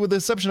 With the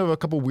exception of a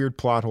couple weird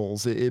plot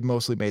holes, it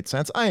mostly made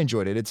sense. I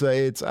enjoyed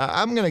it.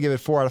 I'm gonna give it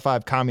 4 out of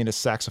 5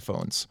 communist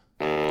saxophones.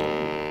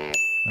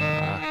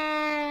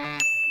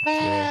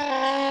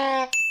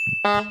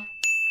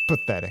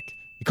 Pathetic.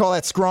 You call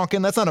that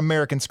skronkin? That's not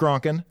American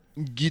skronkin.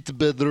 Get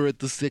better at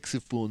the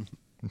saxophone.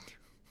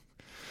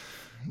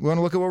 We want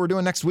to look at what we're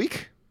doing next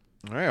week?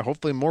 All right,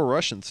 hopefully more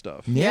Russian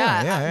stuff.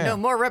 Yeah. No,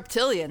 more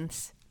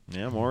reptilians.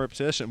 Yeah, more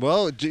repetition.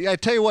 Well, I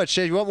tell you what,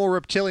 Shay, you want more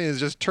reptilians,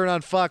 just turn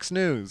on Fox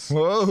News.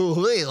 Whoa,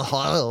 look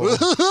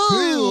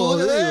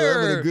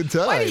there. Having a good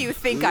time. Why do you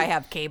think I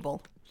have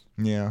cable?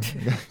 Yeah.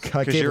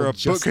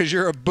 Because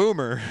you're a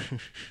boomer.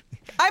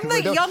 I'm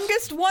the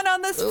youngest one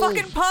on this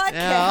fucking podcast.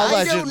 Yeah,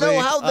 I don't know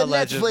how the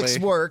Netflix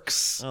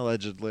works.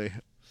 Allegedly.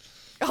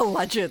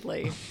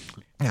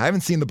 I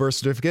haven't seen the birth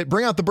certificate.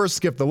 Bring out the birth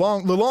certificate, the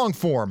long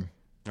form.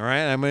 All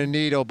right, I'm going to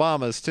need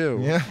Obama's too.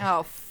 Yeah.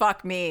 Oh,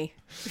 fuck me.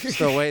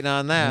 Still waiting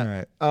on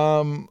that.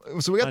 All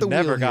right. So we got the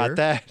wheel never got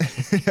that.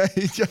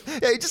 He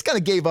just kind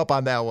of gave up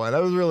on that one.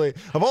 That was really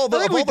of all the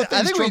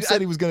things Trump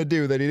said he was going to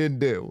do that he didn't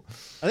do.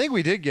 I think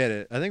we did get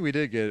it.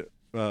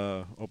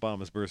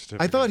 Obama's birth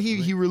certificate. I thought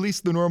he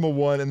released the normal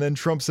one, and then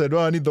Trump said, "Oh,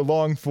 I need the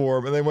long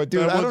form," and they went,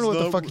 "Dude, I don't know what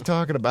the fuck you're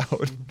talking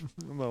about."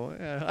 Well,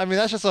 yeah. I mean,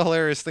 that's just a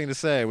hilarious thing to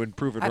say. I would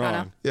prove it wrong. I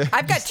don't know. Yeah.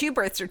 I've got 2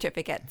 birth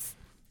certificates.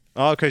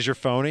 Oh, because you're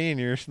phony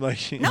and you're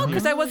like... No,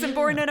 because I wasn't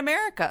born in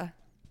America.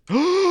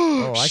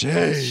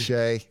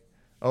 Shay.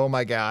 Oh,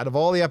 my God. Of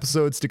all the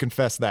episodes to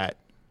confess that.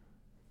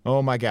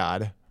 Oh, my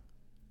God.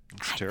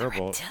 It's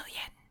terrible.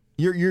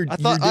 You were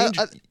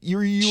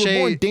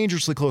born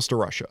dangerously close to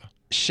Russia.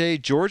 Shay,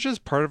 Georgia's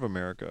part of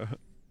America.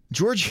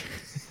 Georgia?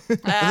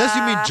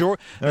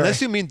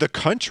 Unless you mean the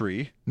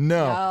country.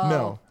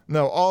 No.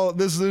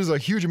 There's a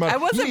huge amount. I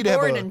wasn't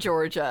born in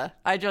Georgia.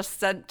 I just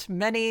spent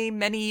many,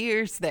 many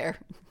years there.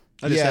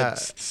 I just had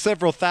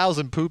several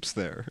thousand poops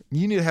there.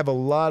 You need to have a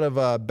lot of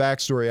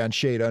backstory on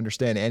Shay to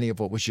understand any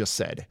of what was just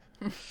said.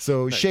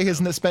 So Shay has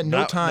spent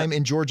no time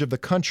in Georgia the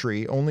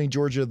country, only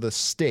Georgia the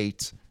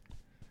state.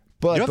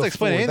 But You don't have to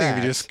explain before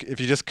anything that- if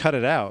you just cut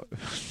it out.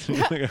 You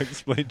don't gotta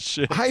explain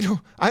shit.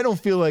 I don't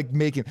feel like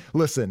making.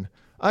 Listen,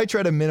 I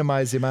try to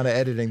minimize the amount of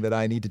editing that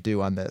I need to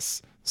do on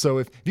this. So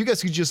if you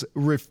guys could just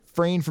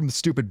refrain from the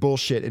stupid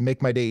bullshit and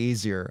make my day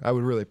easier, I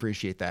would really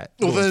appreciate that.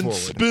 Well, going then forward.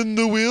 spin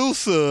the wheel,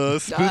 sir.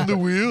 Spin the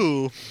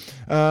wheel.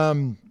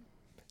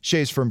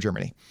 Shay's from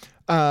Germany.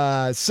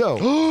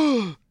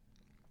 So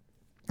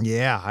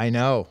yeah, I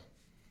know.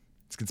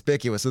 It's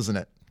conspicuous, isn't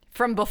it?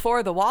 From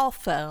before the wall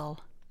fell.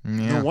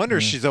 Yeah. No wonder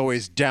she's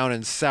always down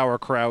in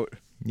sauerkraut.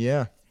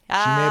 Yeah.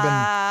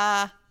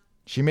 Ah.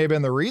 She may have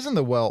been the reason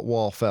the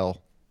wall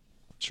fell.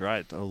 That's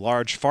right. A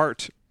large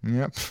fart.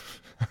 Yep.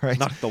 All right.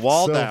 Knock the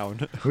wall So,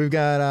 down. We've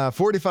got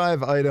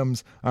 45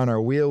 items on our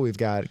wheel. We've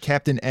got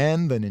Captain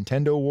N, the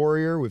Nintendo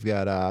Warrior. We've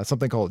got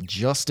something called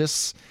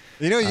Justice.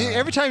 You know,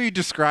 every time you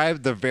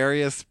describe the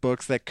various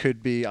books that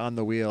could be on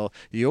the wheel,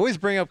 you always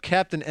bring up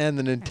Captain N,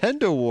 the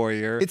Nintendo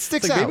Warrior. It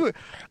sticks It's like, out.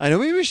 I know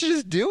maybe we should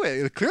just do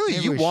it. Clearly,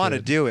 Maybe you we want to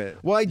should. do it.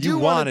 Well, I do you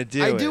want to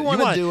do I it. do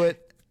want to do it.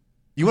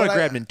 You want but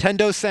to I- grab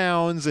Nintendo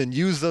sounds and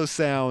use those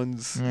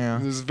sounds. Yeah.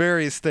 There's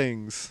various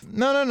things.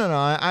 No.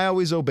 I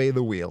always obey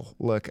the wheel.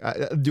 Look,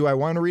 do I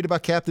want to read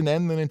about Captain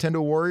N, the Nintendo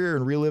Warrior,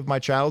 and relive my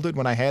childhood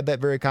when I had that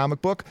very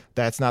comic book?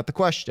 That's not the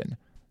question.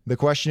 The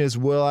question is,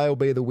 will I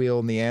obey the wheel?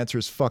 And the answer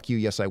is, fuck you,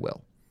 yes, I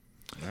will.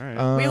 All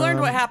right. We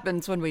learned what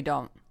happens when we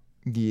don't.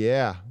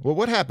 Yeah. Well,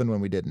 what happened when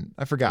we didn't?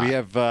 I forgot. We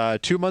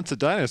have 2 months of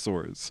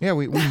dinosaurs. Yeah,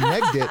 we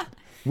negged it.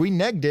 We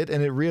negged it,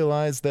 and it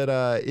realized that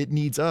it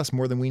needs us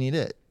more than we need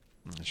it.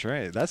 That's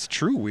right. That's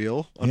true,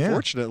 Wheel. Yeah.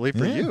 Unfortunately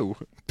for Yeah. you.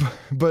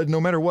 But no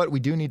matter what, we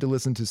do need to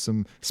listen to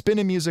some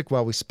spinning music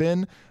while we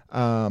spin.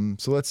 So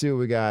let's see what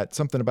we got.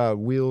 Something about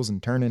wheels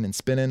and turning and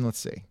spinning. Let's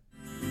see.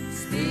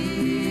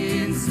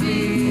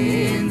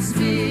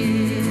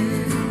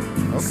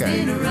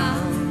 Okay.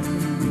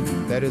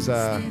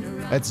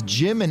 That's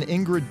Jim and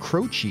Ingrid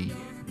Croce.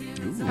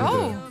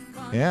 Oh,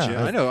 Yeah.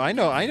 Jim, I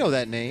know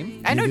that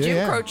name. I know You do, Jim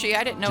yeah. Croce.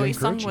 I didn't know Jim he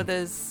sung Croce. with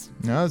his.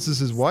 No, this is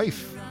his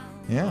wife.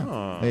 Yeah.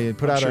 Oh, They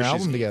put I'm out sure an she's-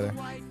 album together.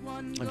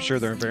 I'm sure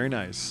they're very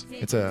nice.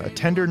 It's a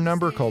tender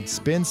number called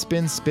Spin,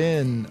 Spin,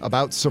 Spin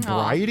about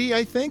sobriety,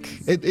 I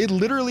think. It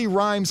literally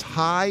rhymes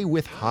high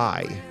with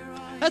high.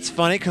 That's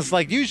funny because,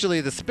 like, usually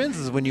the spins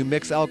is when you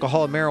mix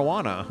alcohol and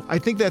marijuana. I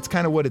think that's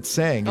kind of what it's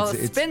saying. Well, It's,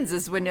 it spins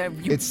is when you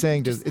it's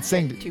saying to, just it's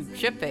saying get too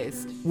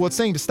shit-faced. well, it's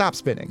saying to stop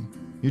spinning.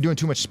 You're doing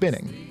too much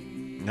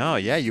spinning. No,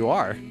 yeah, you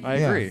are. I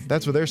Yeah, agree.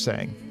 that's what they're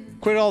saying.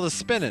 Quit all the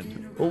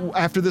spinning. Well,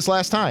 after this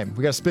last time,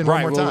 we got to spin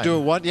Right, one more time. we'll do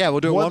it one. Yeah, we'll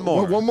do it one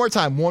more. One more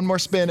time. One more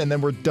spin, and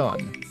then we're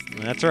done.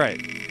 That's right.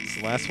 It's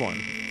the last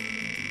one.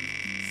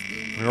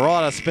 We're all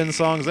out of spin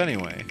songs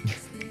anyway.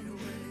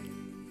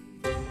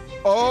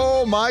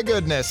 Oh my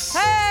goodness!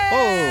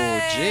 Oh,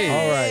 gee.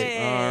 All right.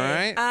 All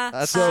right.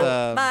 That's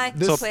my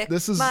this- pick.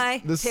 this is-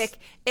 my this- pick.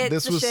 It's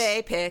this a was-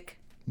 Shay pick.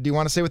 Do you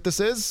want to say what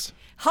this is?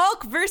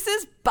 Hulk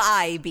versus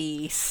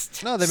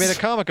Beast. No, they made a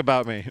comic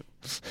about me.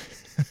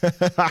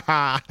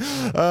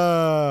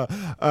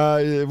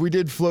 We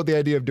did float the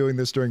idea of doing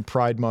this during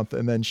Pride Month,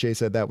 and then Shay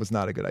said that was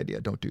not a good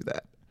idea. Don't do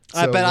that.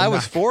 I So bet I we're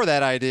was not- for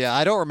that idea.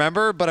 I don't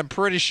remember, but I'm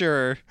pretty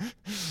sure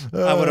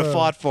I would have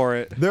fought for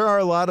it. There are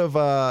a lot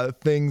of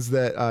things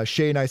that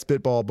Shay and I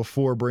spitball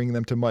before bringing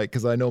them to Mike,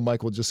 because I know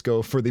Mike will just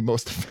go for the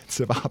most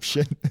offensive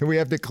option, and we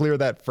have to clear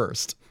that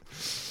first.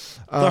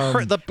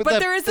 But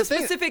there is a thing-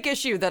 specific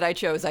issue that I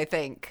chose, I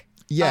think.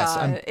 Yes,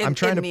 I'm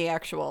trying in to- the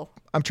actual.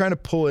 I'm trying to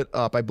pull it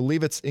up. I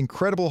believe it's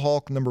Incredible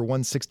Hulk number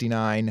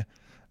 169.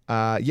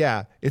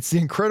 Yeah, it's the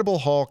Incredible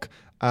Hulk.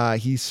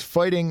 He's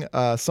fighting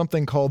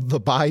something called the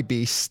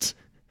Beast.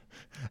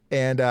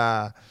 And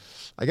I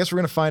guess we're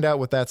going to find out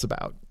what that's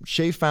about.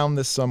 Shay found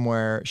this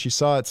somewhere. She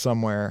saw it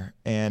somewhere.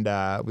 And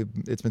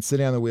it's been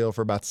sitting on the wheel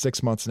for about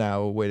 6 months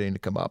now, waiting to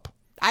come up.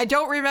 I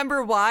don't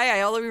remember why.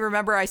 I only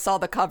remember I saw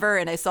the cover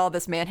and I saw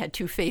this man had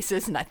two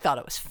faces and I thought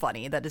it was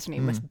funny that his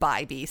name was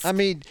Beast. I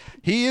mean,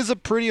 he is a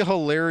pretty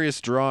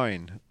hilarious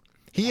drawing.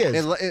 He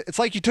is. It's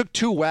like you took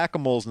two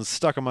whack-a-moles and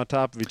stuck them on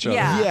top of each other.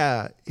 Yeah.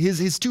 Yeah,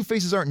 his two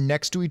faces aren't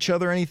next to each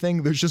other or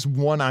anything. There's just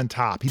one on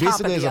top. He Top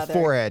of basically has the a other.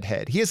 forehead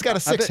head. He has got a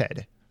six bet-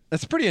 head.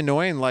 That's pretty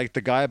annoying. Like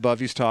the guy above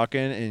you's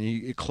talking and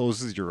it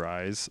closes your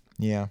eyes.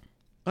 Yeah.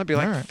 I'd be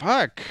like, All right.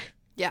 fuck.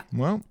 Yeah.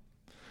 Well,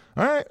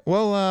 all right.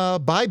 Well,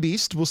 bye,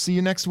 Beast. We'll see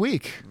you next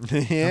week.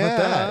 Yeah. How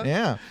about that?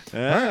 Yeah.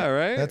 Yeah, all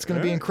right. That's going to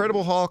all be right.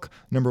 Incredible Hulk,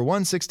 number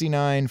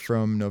 169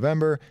 from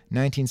November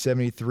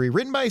 1973,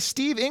 written by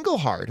Steve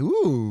Englehart.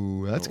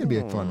 Ooh, that's going to be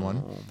a fun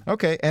one.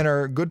 Okay. And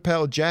our good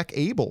pal Jack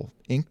Abel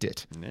inked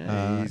it.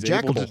 Yeah, he's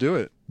able to do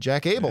it.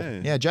 Jack Abel.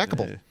 Hey, Yeah,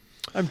 Jackable. hey.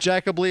 I'm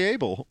jackably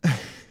able.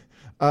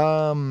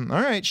 All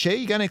right. Shay,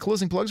 you got any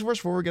closing plugs for us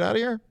before we get out of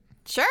here?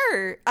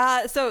 Sure.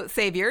 So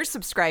save yours,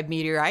 subscribe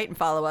Meteorite, and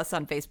follow us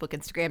on Facebook,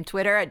 Instagram,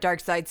 Twitter at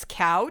Darkside's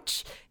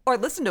Couch, or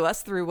listen to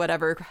us through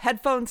whatever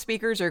headphone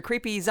speakers or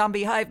creepy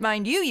zombie hive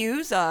mind you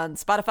use on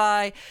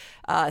Spotify,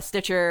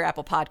 Stitcher,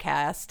 Apple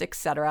Podcast,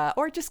 etc.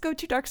 Or just go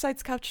to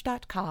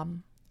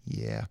darksidescouch.com.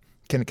 Yeah.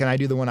 Can I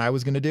do the one I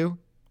was going to do?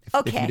 If you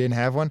Okay. didn't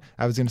have one,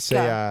 I was going to say,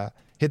 Go.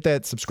 hit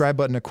that subscribe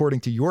button according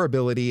to your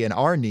ability and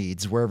our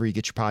needs wherever you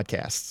get your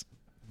podcasts.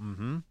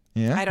 Mm-hmm.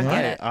 Yeah, I don't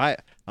get it.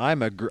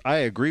 I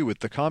agree with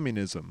the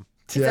communism.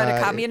 Is that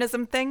a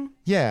communism thing?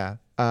 Yeah.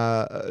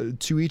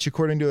 To each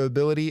according to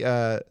ability,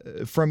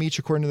 from each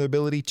according to their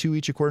ability, to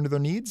each according to their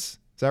needs.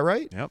 Is that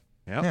right? Yep.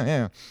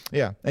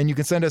 Yeah. And you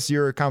can send us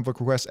your comic book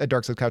requests at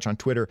Dark Side Couch on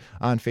Twitter,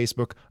 on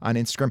Facebook, on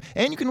Instagram.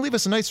 And you can leave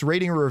us a nice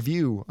rating or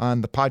review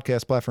on the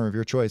podcast platform of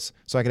your choice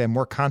so I can have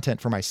more content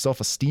for my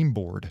self-esteem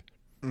board.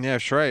 Yeah,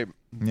 that's right.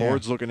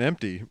 Board's looking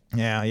empty.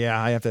 Yeah.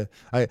 I have to.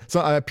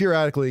 I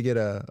periodically get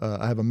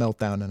I have a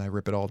meltdown and I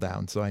rip it all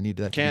down. So I need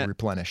that to be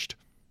replenished.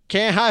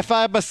 Can't high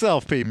five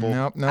myself, people.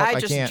 Nope, I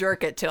just can't.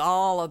 Jerk it to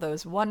all of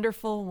those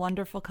wonderful,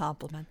 wonderful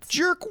compliments.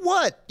 Jerk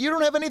what? You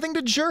don't have anything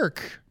to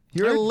jerk.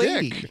 You're a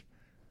lady. Dick.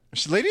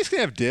 Ladies can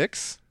have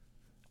dicks.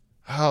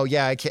 Oh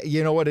yeah, I can't.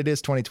 You know what? It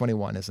is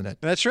 2021, isn't it?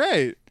 That's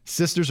right.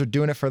 Sisters are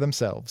doing it for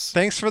themselves.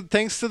 Thanks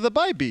to the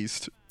Bi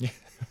Beast.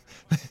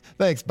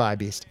 Thanks, Bi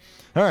Beast.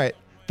 All right,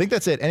 I think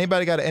that's it.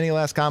 Anybody got any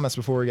last comments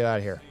before we get out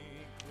of here?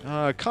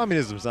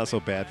 Communism's not so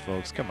bad,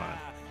 folks. Come on.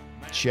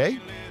 Shay?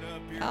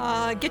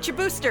 Get your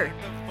booster.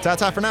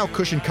 Ta-ta for now,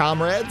 cushion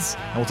comrades.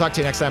 And we'll talk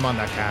to you next time on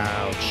The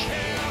Couch.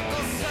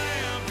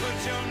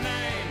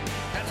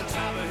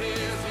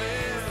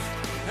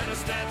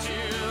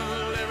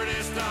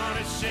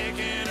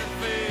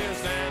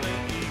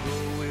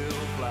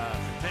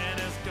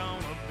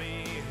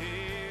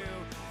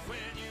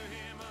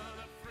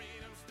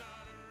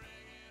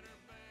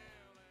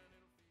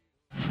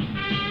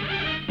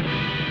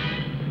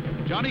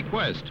 Johnny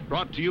Quest,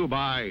 brought to you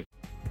by...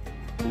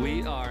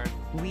 We are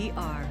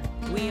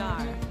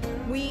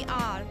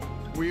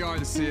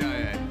the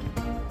CIA.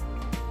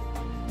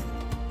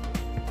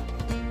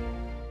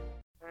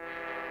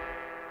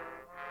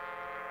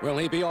 Will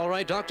he be all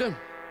right, Doctor?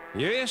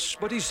 Yes,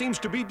 but he seems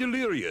to be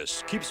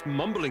delirious. Keeps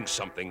mumbling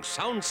something.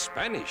 Sounds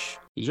Spanish.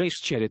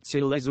 Keeps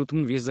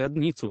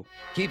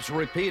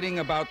repeating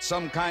about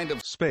some kind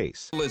of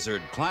space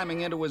lizard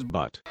climbing into his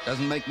butt.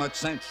 Doesn't make much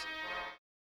sense.